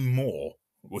going to be more.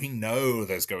 We know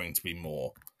there's going to be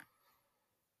more.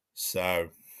 So,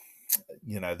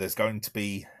 there's going to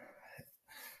be...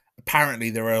 Apparently,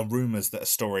 there are rumors that a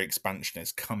story expansion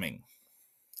is coming.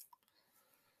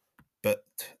 But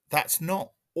that's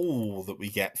not all that we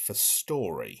get for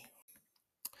story.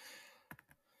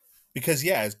 Because,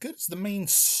 yeah, as good as the main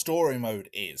story mode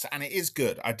is, and it is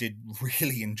good, I did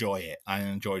really enjoy it. I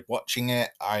enjoyed watching it.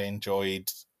 I enjoyed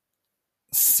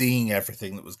seeing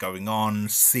everything that was going on,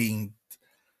 seeing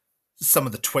some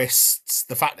of the twists,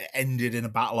 the fact that it ended in a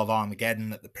Battle of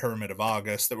Armageddon at the Pyramid of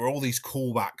Argus. There were all these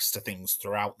callbacks to things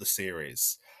throughout the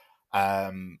series.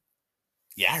 Yeah,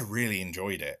 I really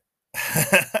enjoyed it.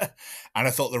 And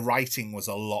I thought the writing was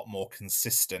a lot more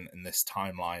consistent in this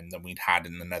timeline than we'd had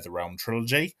in the NetherRealm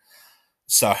trilogy.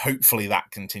 So hopefully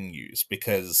that continues,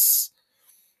 because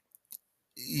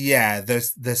yeah,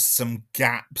 there's some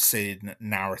gaps in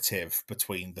narrative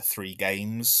between the 3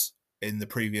 games in the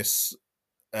previous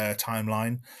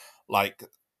timeline, like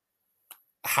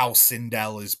how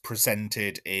Sindel is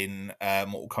presented in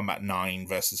Mortal Kombat 9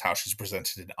 versus how she's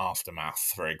presented in Aftermath,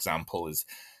 for example, is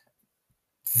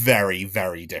very,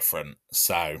 very different.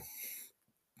 So,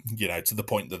 to the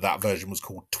point that version was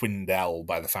called Twindel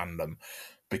by the fandom,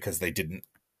 because they didn't,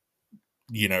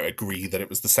 agree that it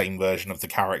was the same version of the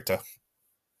character.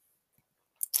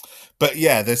 But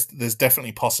yeah, there's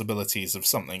definitely possibilities of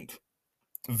something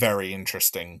very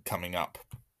interesting coming up.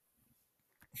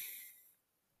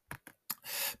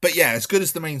 But yeah, as good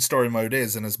as the main story mode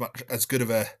is, and as good of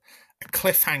a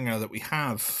cliffhanger that we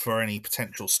have for any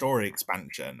potential story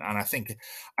expansion, and I think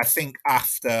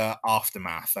after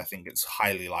Aftermath, I think it's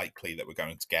highly likely that we're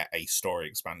going to get a story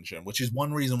expansion, which is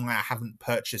one reason why I haven't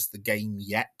purchased the game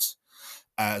yet,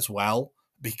 as well,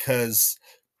 because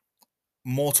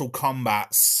Mortal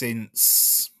Kombat,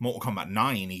 since Mortal Kombat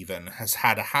 9 even, has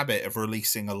had a habit of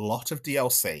releasing a lot of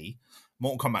DLC.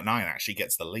 Mortal Kombat 9 actually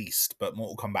gets the least, but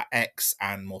Mortal Kombat X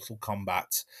and Mortal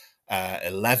Kombat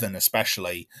 11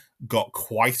 especially got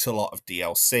quite a lot of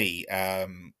DLC.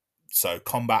 So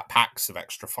combat packs of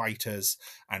extra fighters,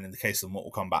 and in the case of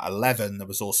Mortal Kombat 11, there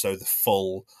was also the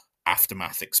full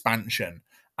Aftermath expansion.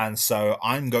 And so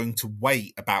I'm going to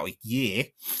wait about a year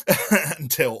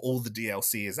until all the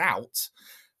DLC is out.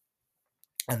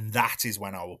 And that is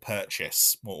when I will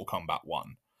purchase Mortal Kombat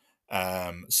 1.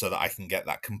 So that I can get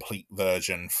that complete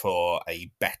version for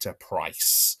a better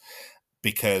price.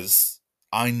 Because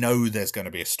I know there's going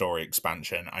to be a story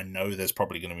expansion. I know there's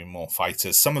probably going to be more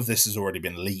fighters. Some of this has already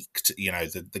been leaked.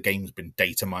 The game's been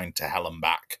data mined to hell and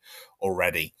back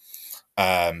already.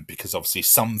 Because obviously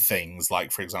some things,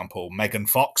 like, for example, Megan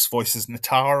Fox voices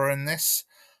Natara in this.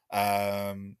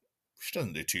 She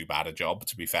doesn't do too bad a job,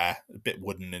 to be fair. A bit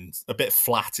wooden and a bit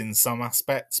flat in some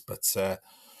aspects, but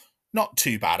not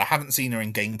too bad. I haven't seen her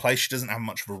in gameplay. She doesn't have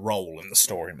much of a role in the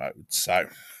story mode. So,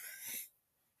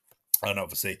 and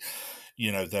obviously,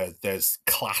 there's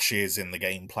clashes in the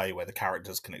gameplay where the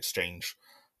characters can exchange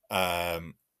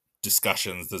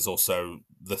discussions. There's also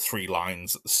the 3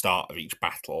 lines at the start of each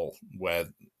battle where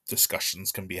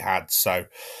discussions can be had. So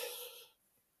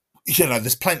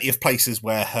there's plenty of places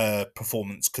where her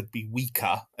performance could be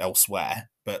weaker elsewhere,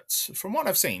 but from what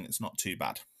I've seen, it's not too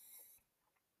bad.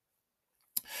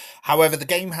 However, the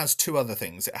game has two other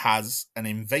things. It has an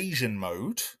invasion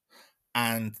mode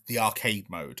and the arcade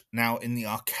mode. Now, in the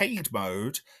arcade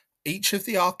mode, each of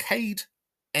the arcade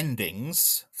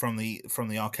endings from the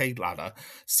arcade ladder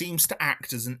seems to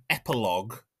act as an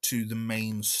epilogue to the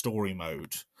main story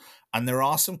mode. And there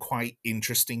are some quite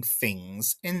interesting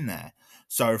things in there.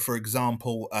 So, for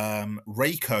example,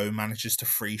 Reiko manages to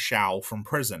free Shao from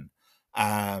prison.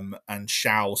 And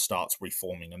Shao starts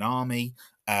reforming an army,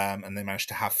 and they manage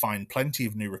to find plenty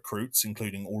of new recruits,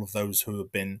 including all of those who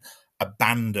have been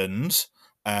abandoned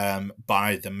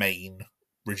by the main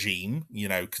regime.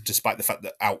 Despite the fact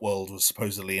that Outworld was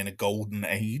supposedly in a golden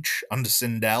age under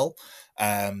Sindel,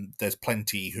 there's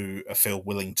plenty who feel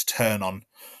willing to turn on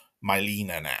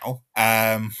Mylena now.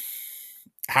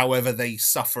 However, they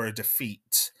suffer a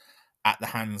defeat at the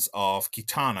hands of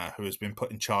Kitana, who has been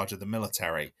put in charge of the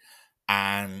military.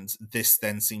 And this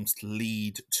then seems to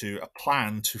lead to a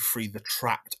plan to free the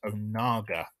trapped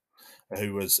Onaga,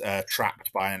 who was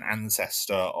trapped by an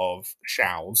ancestor of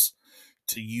Shao's,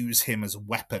 to use him as a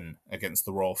weapon against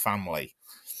the royal family.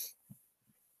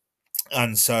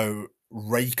 And so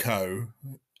Reiko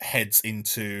heads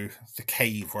into the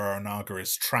cave where Onaga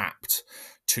is trapped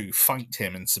to fight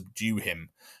him and subdue him,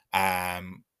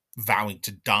 vowing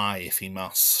to die if he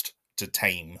must to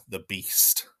tame the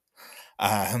beast.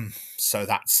 So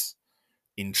that's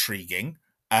intriguing.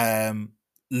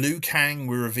 Liu Kang,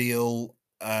 we reveal,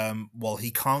 well,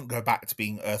 he can't go back to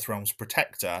being Earthrealm's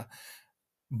protector.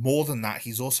 More than that,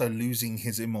 he's also losing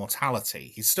his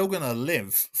immortality. He's still going to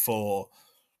live for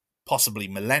possibly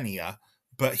millennia,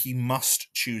 but he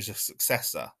must choose a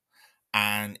successor.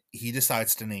 And he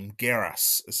decides to name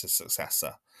Geras as a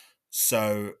successor.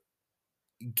 So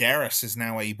Geras is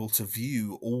now able to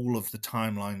view all of the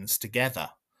timelines together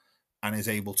and is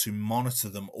able to monitor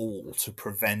them all to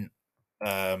prevent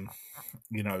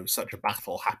such a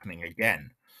battle happening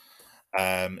again.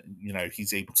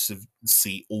 He's able to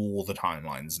see all the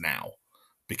timelines now,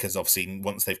 because obviously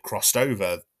once they've crossed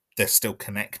over, they're still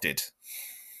connected.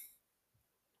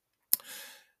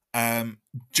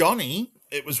 Johnny,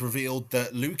 it was revealed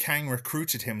that Liu Kang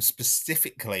recruited him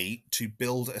specifically to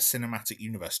build a cinematic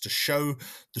universe to show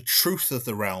the truth of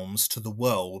the realms to the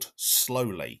world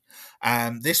slowly.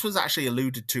 This was actually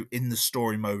alluded to in the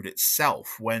story mode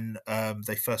itself. When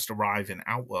they first arrive in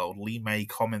Outworld, Li Mei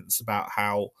comments about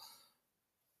how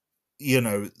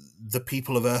the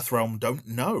people of Earthrealm don't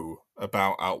know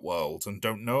about Outworld and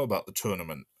don't know about the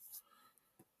tournament.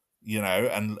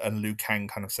 And Liu Kang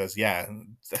kind of says, yeah,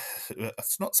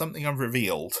 it's not something I've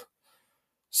revealed.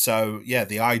 So, yeah,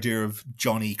 the idea of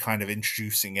Johnny kind of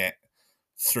introducing it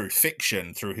through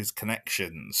fiction, through his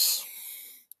connections,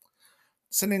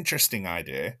 it's an interesting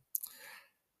idea.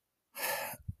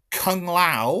 Kung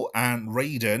Lao and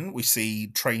Raiden, we see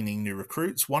training new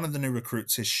recruits. One of the new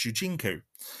recruits is Shujinku.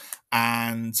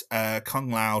 And Kung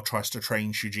Lao tries to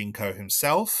train Shujinko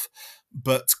himself,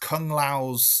 but Kung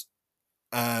Lao's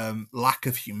lack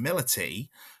of humility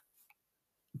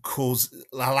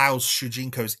allows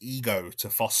Shujinko's ego to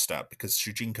foster, because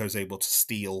Shujinko is able to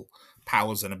steal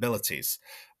powers and abilities.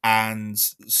 And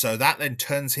so that then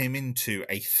turns him into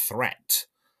a threat.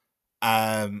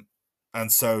 And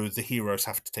so the heroes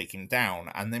have to take him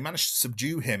down, and they manage to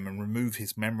subdue him and remove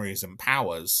his memories and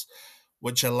powers,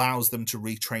 which allows them to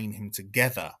retrain him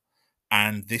together.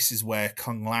 And this is where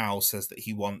Kung Lao says that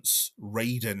he wants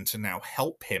Raiden to now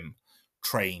help him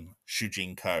train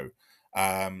Shujinko.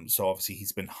 So obviously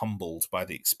he's been humbled by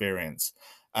the experience.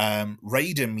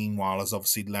 Raiden, meanwhile, has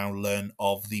obviously now learned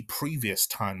of the previous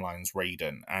timeline's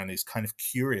Raiden and is kind of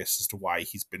curious as to why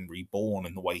he's been reborn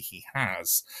in the way he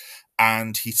has.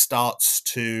 And he starts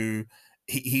to...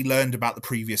 He learned about the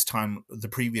previous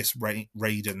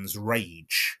Raiden's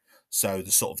rage. So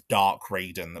the sort of dark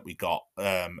Raiden that we got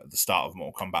at the start of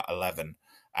Mortal Kombat 11,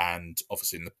 and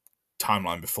obviously in the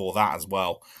timeline before that as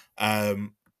well.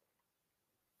 And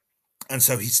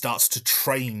so he starts to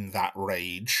train that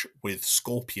rage with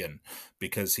Scorpion,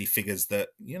 because he figures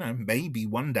that, maybe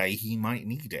one day he might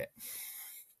need it.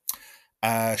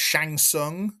 Shang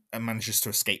Tsung manages to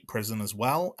escape prison as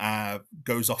well,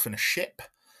 goes off in a ship,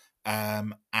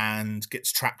 and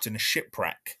gets trapped in a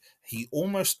shipwreck. He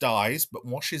almost dies, but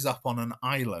washes up on an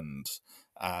island,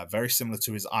 very similar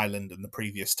to his island in the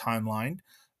previous timeline,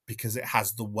 because it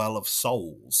has the Well of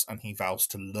Souls, and he vows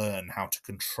to learn how to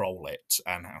control it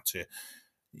and how to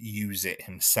use it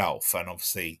himself. And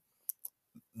obviously,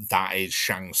 that is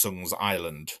Shang Tsung's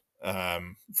island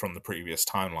from the previous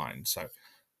timeline. So,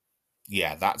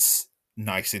 yeah, that's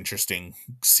nice, interesting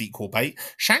sequel bait.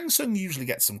 Shang Tsung usually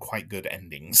gets some quite good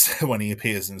endings when he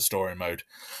appears in story mode.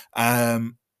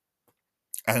 And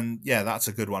yeah, that's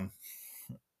a good one.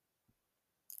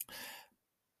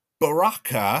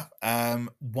 Baraka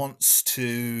wants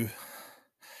to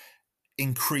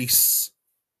increase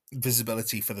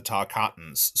visibility for the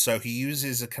Tarkatans, so he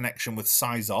uses a connection with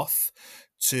Sizoth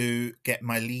to get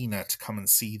Mylena to come and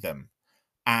see them.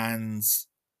 And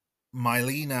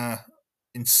Mylena,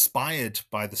 inspired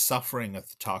by the suffering of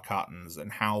the Tarkatans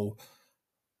and how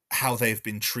they've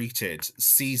been treated,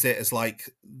 sees it as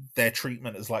like their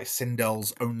treatment as like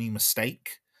Sindel's only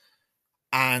mistake,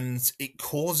 and it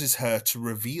causes her to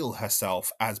reveal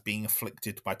herself as being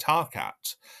afflicted by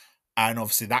Tarkat. And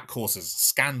obviously that causes a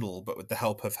scandal, but with the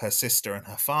help of her sister and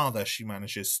her father, she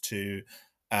manages to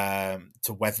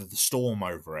weather the storm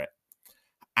over it.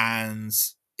 And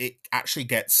it actually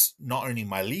gets not only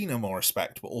Mylena more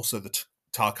respect, but also the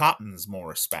Tarkatans more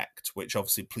respect, which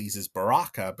obviously pleases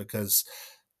Baraka because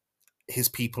his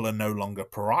people are no longer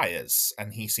pariahs,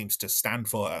 and he seems to stand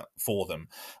for them.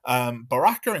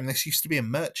 Baraka in this used to be a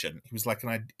merchant. He was like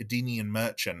an Edenian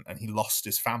merchant, and he lost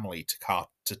his family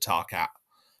to Tarkat.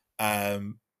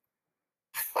 Um,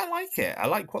 I like it. I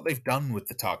like what they've done with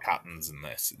the Tarkatans in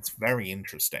this. It's very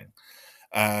interesting.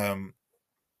 Um,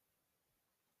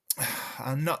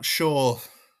 I'm not sure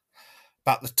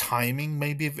about the timing,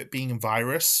 maybe, of it being a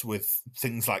virus with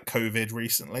things like COVID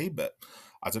recently, but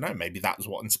I don't know. Maybe that was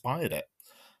what inspired it.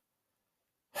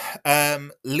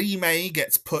 Li Mei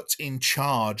gets put in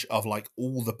charge of like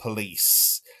all the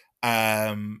police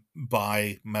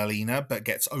by Melina, but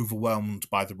gets overwhelmed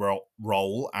by the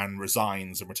role and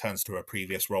resigns and returns to her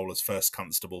previous role as first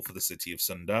constable for the city of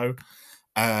Sundo.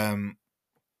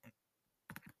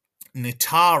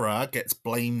 Nitara gets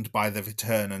blamed by the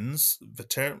Viternans.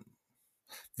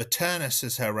 Viternus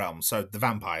is her realm, so the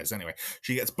vampires, anyway.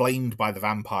 She gets blamed by the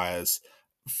vampires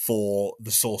for the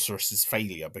sorceress's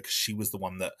failure because she was the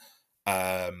one that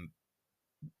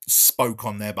spoke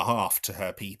on their behalf to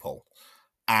her people.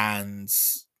 And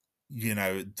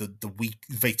the weak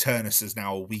Viternus is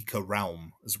now a weaker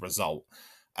realm as a result.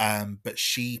 But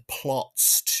she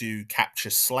plots to capture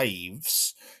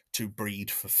slaves to breed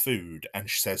for food, and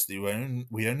she says that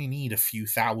we only need a few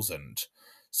thousand.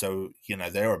 So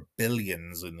there are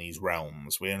billions in these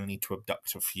realms. We only need to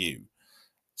abduct a few.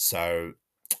 So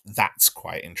that's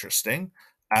quite interesting.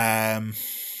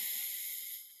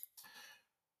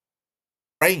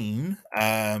 Rain,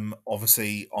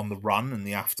 obviously on the run in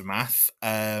the aftermath,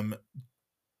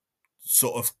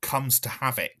 sort of comes to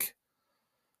Havoc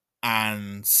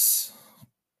and sort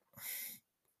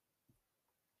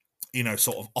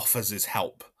of offers his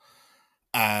help.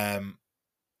 And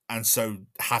so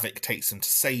Havoc takes him to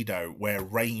Sado, where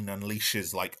Rain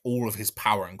unleashes like all of his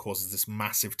power and causes this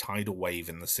massive tidal wave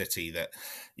in the city that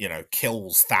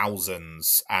kills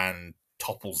thousands and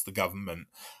topples the government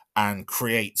and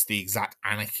creates the exact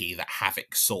anarchy that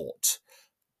Havoc sought.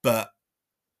 But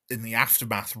in the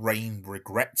aftermath, Rain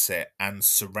regrets it and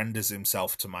surrenders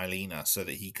himself to Mylena so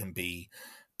that he can be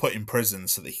put in prison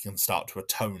so that he can start to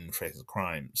atone for his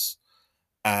crimes.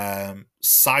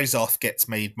 Sizoth gets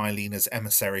made Mylena's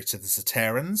emissary to the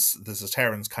Zaterans. The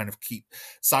Zaterans kind of keep...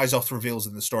 Sizoth reveals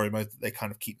in the story mode that they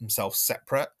kind of keep themselves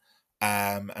separate,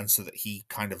 and so that he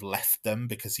kind of left them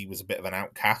because he was a bit of an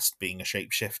outcast, being a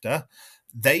shapeshifter.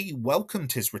 They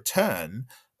welcomed his return,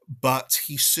 but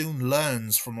he soon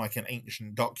learns from like an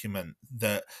ancient document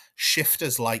that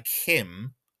shifters like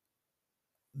him,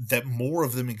 that more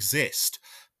of them exist,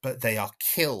 but they are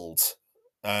killed.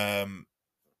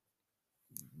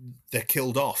 They're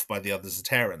killed off by the other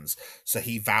Zaterans. So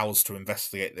he vows to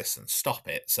investigate this and stop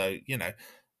it. So,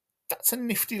 that's a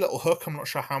nifty little hook. I'm not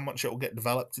sure how much it will get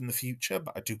developed in the future,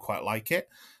 but I do quite like it.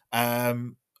 I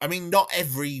mean, not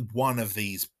every one of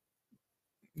these,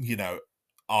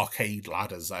 arcade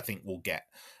ladders, I think, will get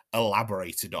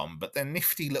elaborated on, but they're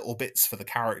nifty little bits for the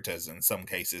characters in some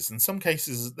cases. In some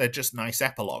cases, they're just nice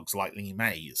epilogues like Li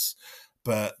Mei's.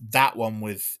 But that one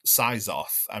with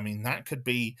Sizoth, I mean, that could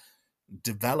be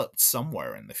developed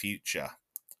somewhere in the future.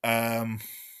 Sindel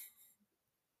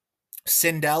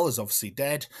is obviously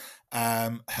dead.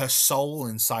 Her soul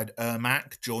inside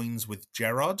Ermac joins with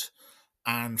Gerard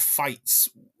and fights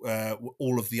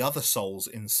all of the other souls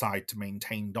inside to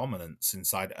maintain dominance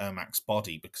inside Ermac's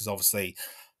body, because obviously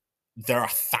there are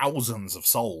thousands of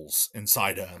souls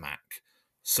inside Ermac.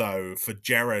 So for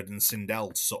Gerard and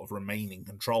Sindel to sort of remain in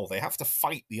control, they have to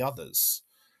fight the others,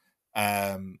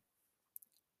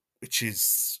 which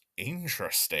is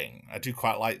interesting. I do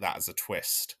quite like that as a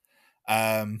twist.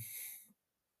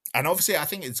 And obviously, I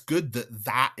think it's good that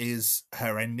that is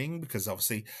her ending, because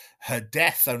obviously her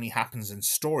death only happens in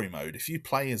story mode. If you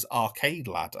play as Arcade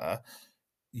Ladder,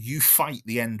 you fight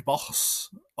the end boss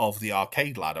of the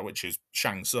Arcade Ladder, which is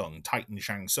Shang Tsung, Titan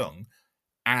Shang Tsung,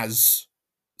 as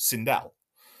Sindel.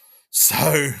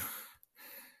 So,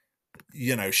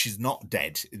 she's not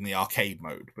dead in the arcade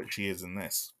mode, but she is in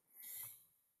this.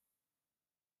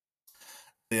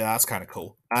 Yeah, that's kind of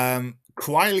cool.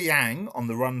 Kuai Liang, on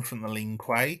the run from the Lin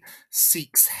Kuei,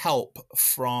 seeks help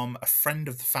from a friend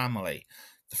of the family.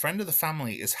 The friend of the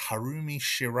family is Harumi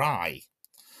Shirai.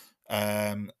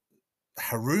 Um,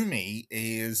 Harumi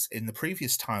is, in the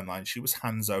previous timeline, she was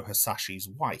Hanzo Hasashi's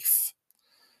wife,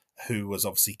 who was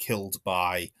obviously killed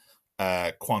by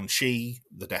Quan Chi.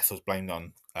 The death was blamed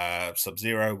on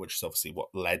Sub-Zero, which is obviously what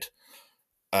led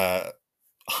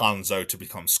Hanzo to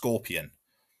become Scorpion.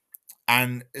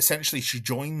 And essentially, she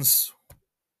joins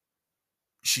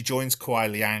Kuai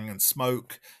Liang and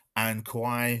Smoke, and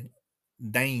Kuai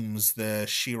names the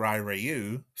Shirai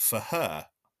Ryu for her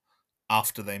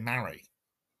after they marry.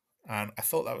 And I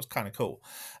thought that was kind of cool.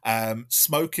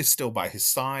 Smoke is still by his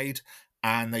side,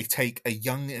 and they take a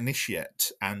young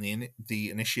initiate, and the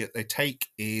initiate they take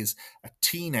is a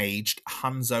teenaged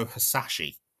Hanzo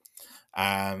Hasashi,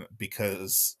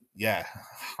 because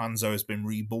Hanzo has been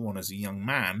reborn as a young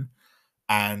man,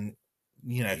 and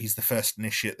he's the first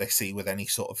initiate they see with any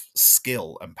sort of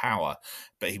skill and power,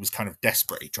 but he was kind of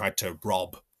desperate. He tried to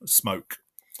rob Smoke.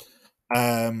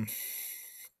 Bihan,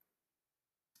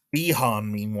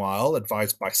 meanwhile,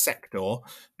 advised by Sector,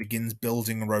 begins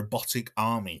building a robotic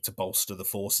army to bolster the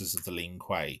forces of the Lin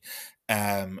Kuei.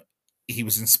 He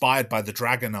was inspired by the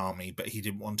Dragon Army, but he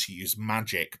didn't want to use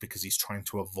magic because he's trying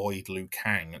to avoid Liu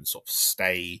Kang and sort of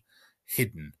stay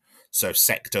hidden. So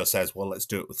Sector says, well, let's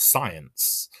do it with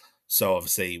science. So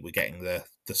obviously we're getting the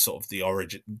sort of the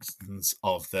origins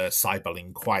of the Cyber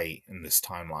Lin Kuei in this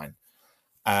timeline.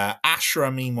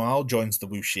 Ashra, meanwhile, joins the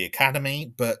Wuxi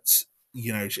Academy, but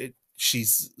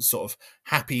she's sort of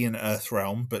happy in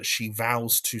Earthrealm, but she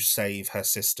vows to save her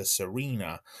sister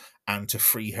Serena and to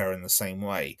free her in the same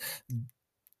way.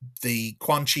 The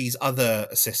Quan Chi's other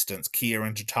assistants, Kia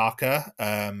and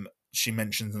Jataka, she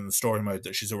mentions in the story mode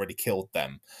that she's already killed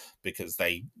them because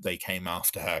they came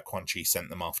after her. Quan Chi sent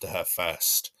them after her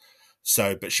first.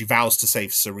 So, but she vows to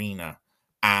save Serena,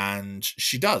 and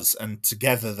she does, and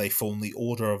together they form the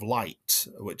Order of Light,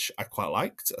 which I quite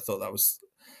liked. I thought that was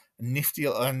a nifty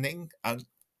ending. I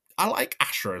like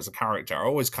Ashra as a character. I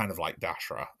always kind of liked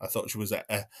Ashra. I thought she was a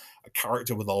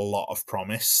character with a lot of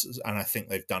promise, and I think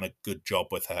they've done a good job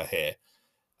with her here.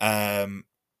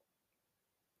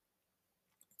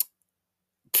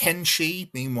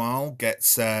 Kenshi, meanwhile,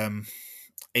 gets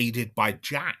aided by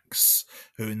Jax,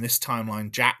 who in this timeline,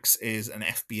 Jax is an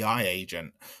FBI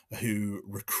agent who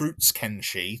recruits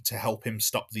Kenshi to help him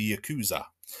stop the Yakuza.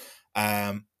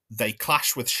 They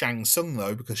clash with Shang Tsung,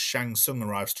 though, because Shang Tsung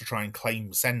arrives to try and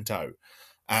claim Sento.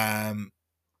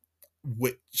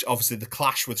 Which obviously the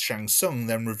clash with Shang Tsung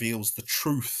then reveals the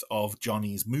truth of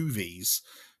Johnny's movies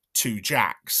to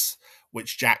Jax,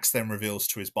 which Jax then reveals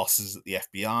to his bosses at the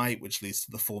FBI, which leads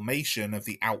to the formation of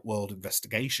the Outworld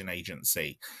Investigation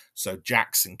Agency. So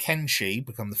Jax and Kenshi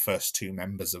become the first two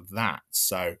members of that.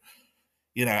 So,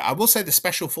 I will say the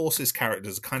Special Forces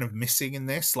characters are kind of missing in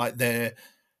this. Like they're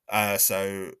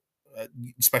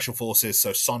Special Forces,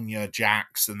 so Sonya,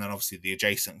 Jax, and then obviously the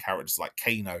adjacent characters like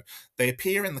Kano. They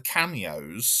appear in the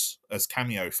cameos as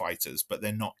cameo fighters, but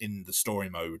they're not in the story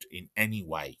mode in any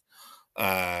way.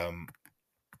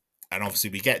 And obviously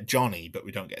we get Johnny, but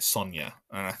we don't get Sonya.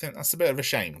 And I think that's a bit of a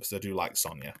shame because I do like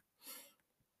Sonya.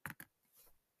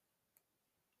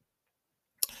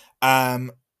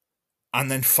 And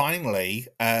then finally,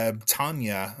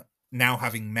 Tanya, now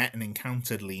having met and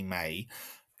encountered Li Mei,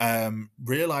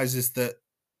 realizes that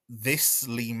this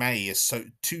Li Mei is so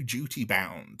too duty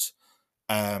bound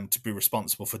to be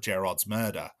responsible for Gerard's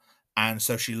murder. And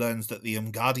so she learns that the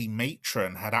Umgadi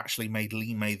matron had actually made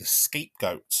Li Mei the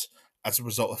scapegoat as a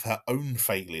result of her own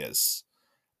failures.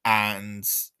 And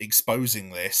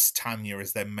exposing this, Tanya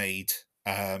is then made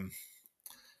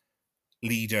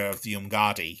leader of the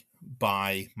Umgadi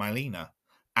by Mylena.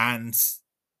 And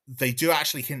they do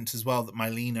actually hint as well that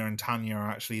Mylena and Tanya are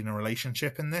actually in a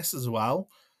relationship in this as well,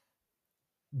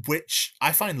 which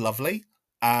I find lovely,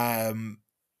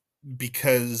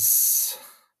 because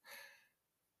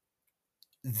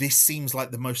this seems like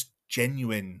the most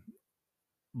genuine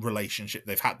relationship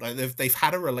they've had. Like they've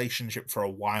had a relationship for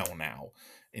a while now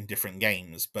in different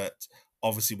games, but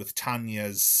obviously with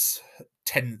Tanya's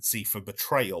tendency for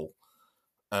betrayal,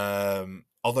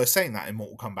 Although saying that, in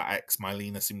Mortal Kombat X,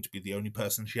 Mylena seemed to be the only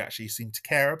person she actually seemed to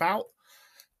care about.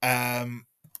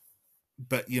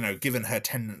 But, given her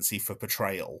tendency for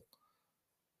betrayal,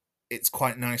 it's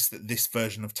quite nice that this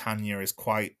version of Tanya is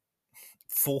quite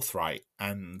forthright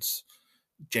and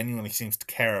genuinely seems to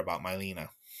care about Mylena.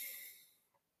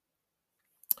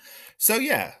 So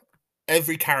yeah,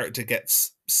 every character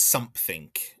gets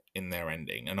something in their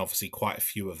ending, and obviously quite a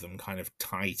few of them kind of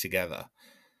tie together.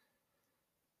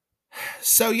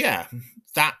 So yeah,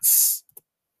 that's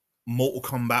Mortal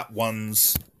Kombat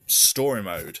 1's story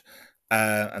mode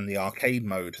and the arcade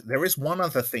mode. There is one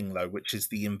other thing though, which is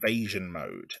the invasion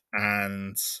mode,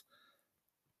 and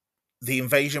the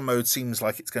invasion mode seems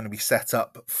like it's going to be set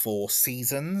up for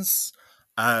seasons.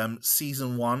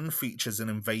 Season 1 features an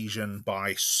invasion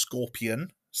by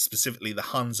Scorpion, specifically the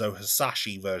Hanzo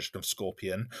Hasashi version of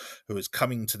Scorpion, who is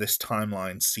coming to this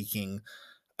timeline seeking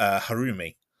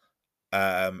Harumi,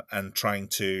 and trying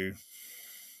to,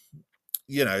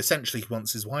 essentially he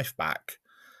wants his wife back.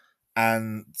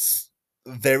 And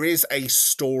there is a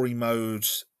story mode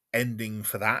ending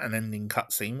for that, an ending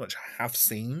cutscene, which I have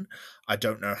seen. I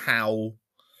don't know how...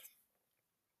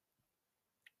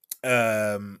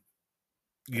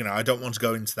 I don't want to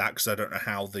go into that because I don't know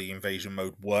how the invasion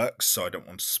mode works, so I don't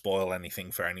want to spoil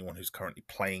anything for anyone who's currently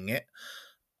playing it.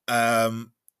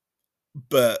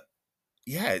 But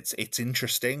yeah, it's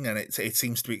interesting, and it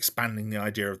seems to be expanding the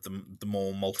idea of the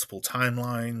more multiple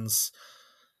timelines.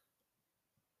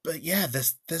 But yeah,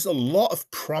 there's a lot of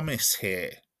promise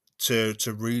here to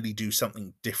really do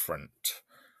something different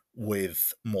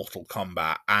with Mortal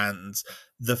Kombat, and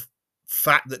the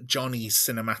fact that Johnny's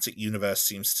cinematic universe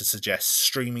seems to suggest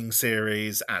streaming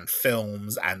series and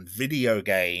films and video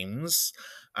games,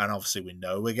 and obviously we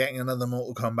know we're getting another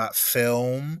Mortal Kombat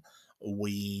film.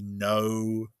 We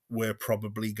know we're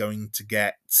probably going to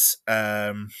get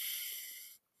more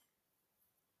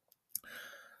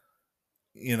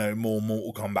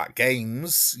Mortal Kombat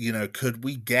games. Could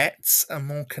we get a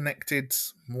more connected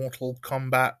Mortal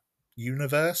Kombat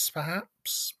universe,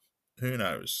 perhaps? Who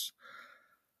knows?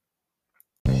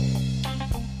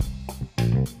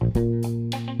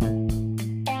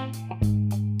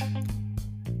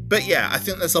 But yeah, I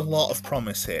think there's a lot of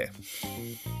promise here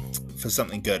for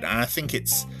something good, and I think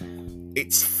it's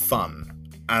fun,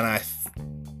 and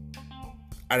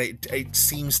it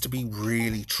seems to be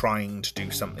really trying to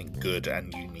do something good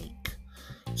and unique.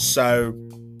 So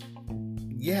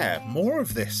yeah, more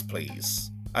of this,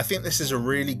 please. I think this is a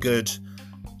really good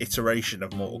iteration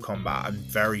of Mortal Kombat. I'm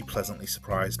very pleasantly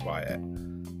surprised by it,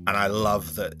 and I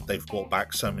love that they've brought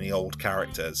back so many old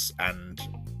characters and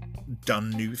done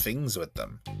new things with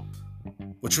them,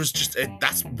 which was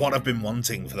that's what I've been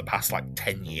wanting for the past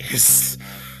 10 years.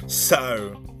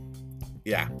 So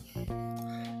yeah,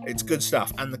 it's good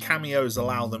stuff, and the cameos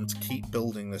allow them to keep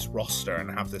building this roster and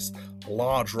have this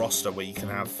large roster where you can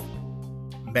have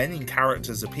many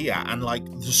characters appear, and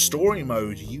the story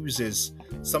mode uses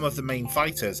some of the main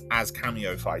fighters as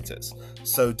cameo fighters.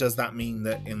 So does that mean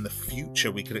that in the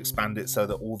future we could expand it so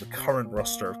that all the current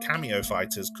roster of cameo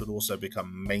fighters could also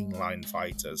become mainline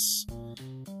fighters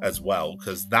as well?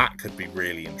 Because that could be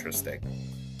really interesting.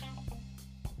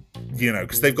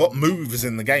 Because they've got moves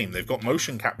in the game, they've got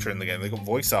motion capture in the game, they've got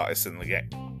voice artists in the game.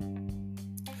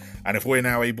 And if we're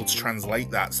now able to translate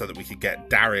that so that we could get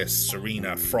Darius,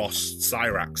 Serena, Frost,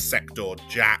 Cyrax, Sector,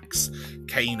 Jax,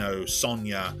 Kano,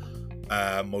 Sonya,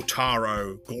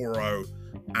 Motaro, Goro,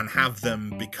 and have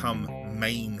them become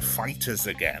main fighters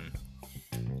again,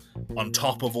 on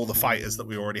top of all the fighters that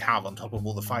we already have, on top of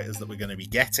all the fighters that we're going to be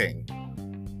getting,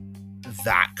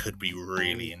 that could be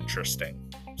really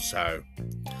interesting. So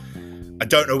I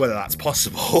don't know whether that's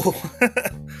possible,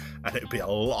 and it would be a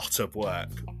lot of work,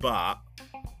 but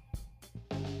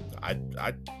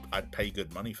I'd pay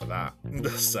good money for that.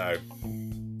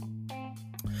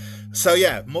 So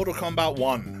yeah, Mortal Kombat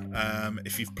 1.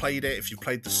 If you've played it, if you've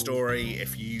played the story,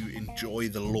 if you enjoy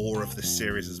the lore of this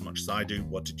series as much as I do,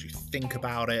 what did you think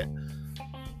about it?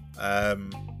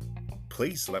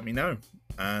 Please let me know.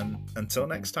 And until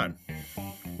next time,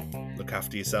 look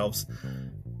after yourselves.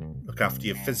 Look after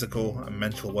your physical and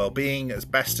mental well-being as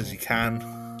best as you can.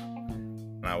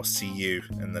 And I will see you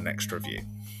in the next review.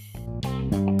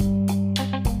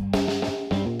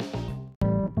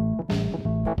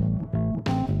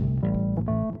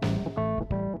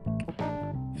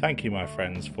 Thank you, my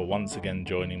friends, for once again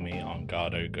joining me on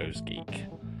Gardo Goes Geek.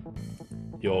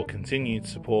 Your continued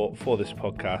support for this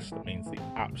podcast means the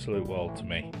absolute world to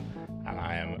me, and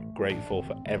I am grateful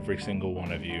for every single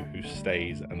one of you who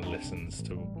stays and listens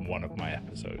to one of my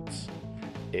episodes.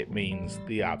 It means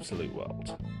the absolute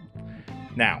world.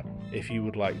 Now, If you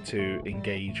would like to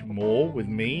engage more with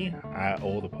me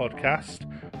or the podcast,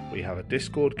 we have a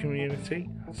Discord community,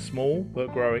 small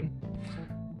but growing,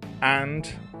 and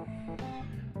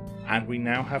we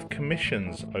now have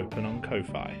commissions open on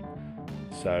Ko-Fi.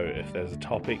 So if there's a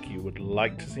topic you would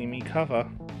like to see me cover,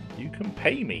 you can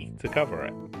pay me to cover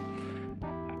it.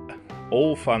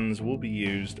 All funds will be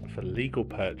used for legal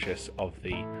purchase of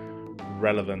the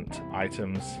relevant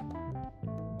items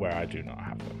where I do not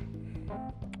have them.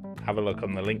 Have a look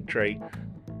on the link tree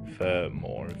for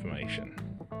more information.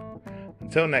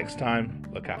 Until next time,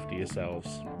 look after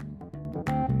yourselves.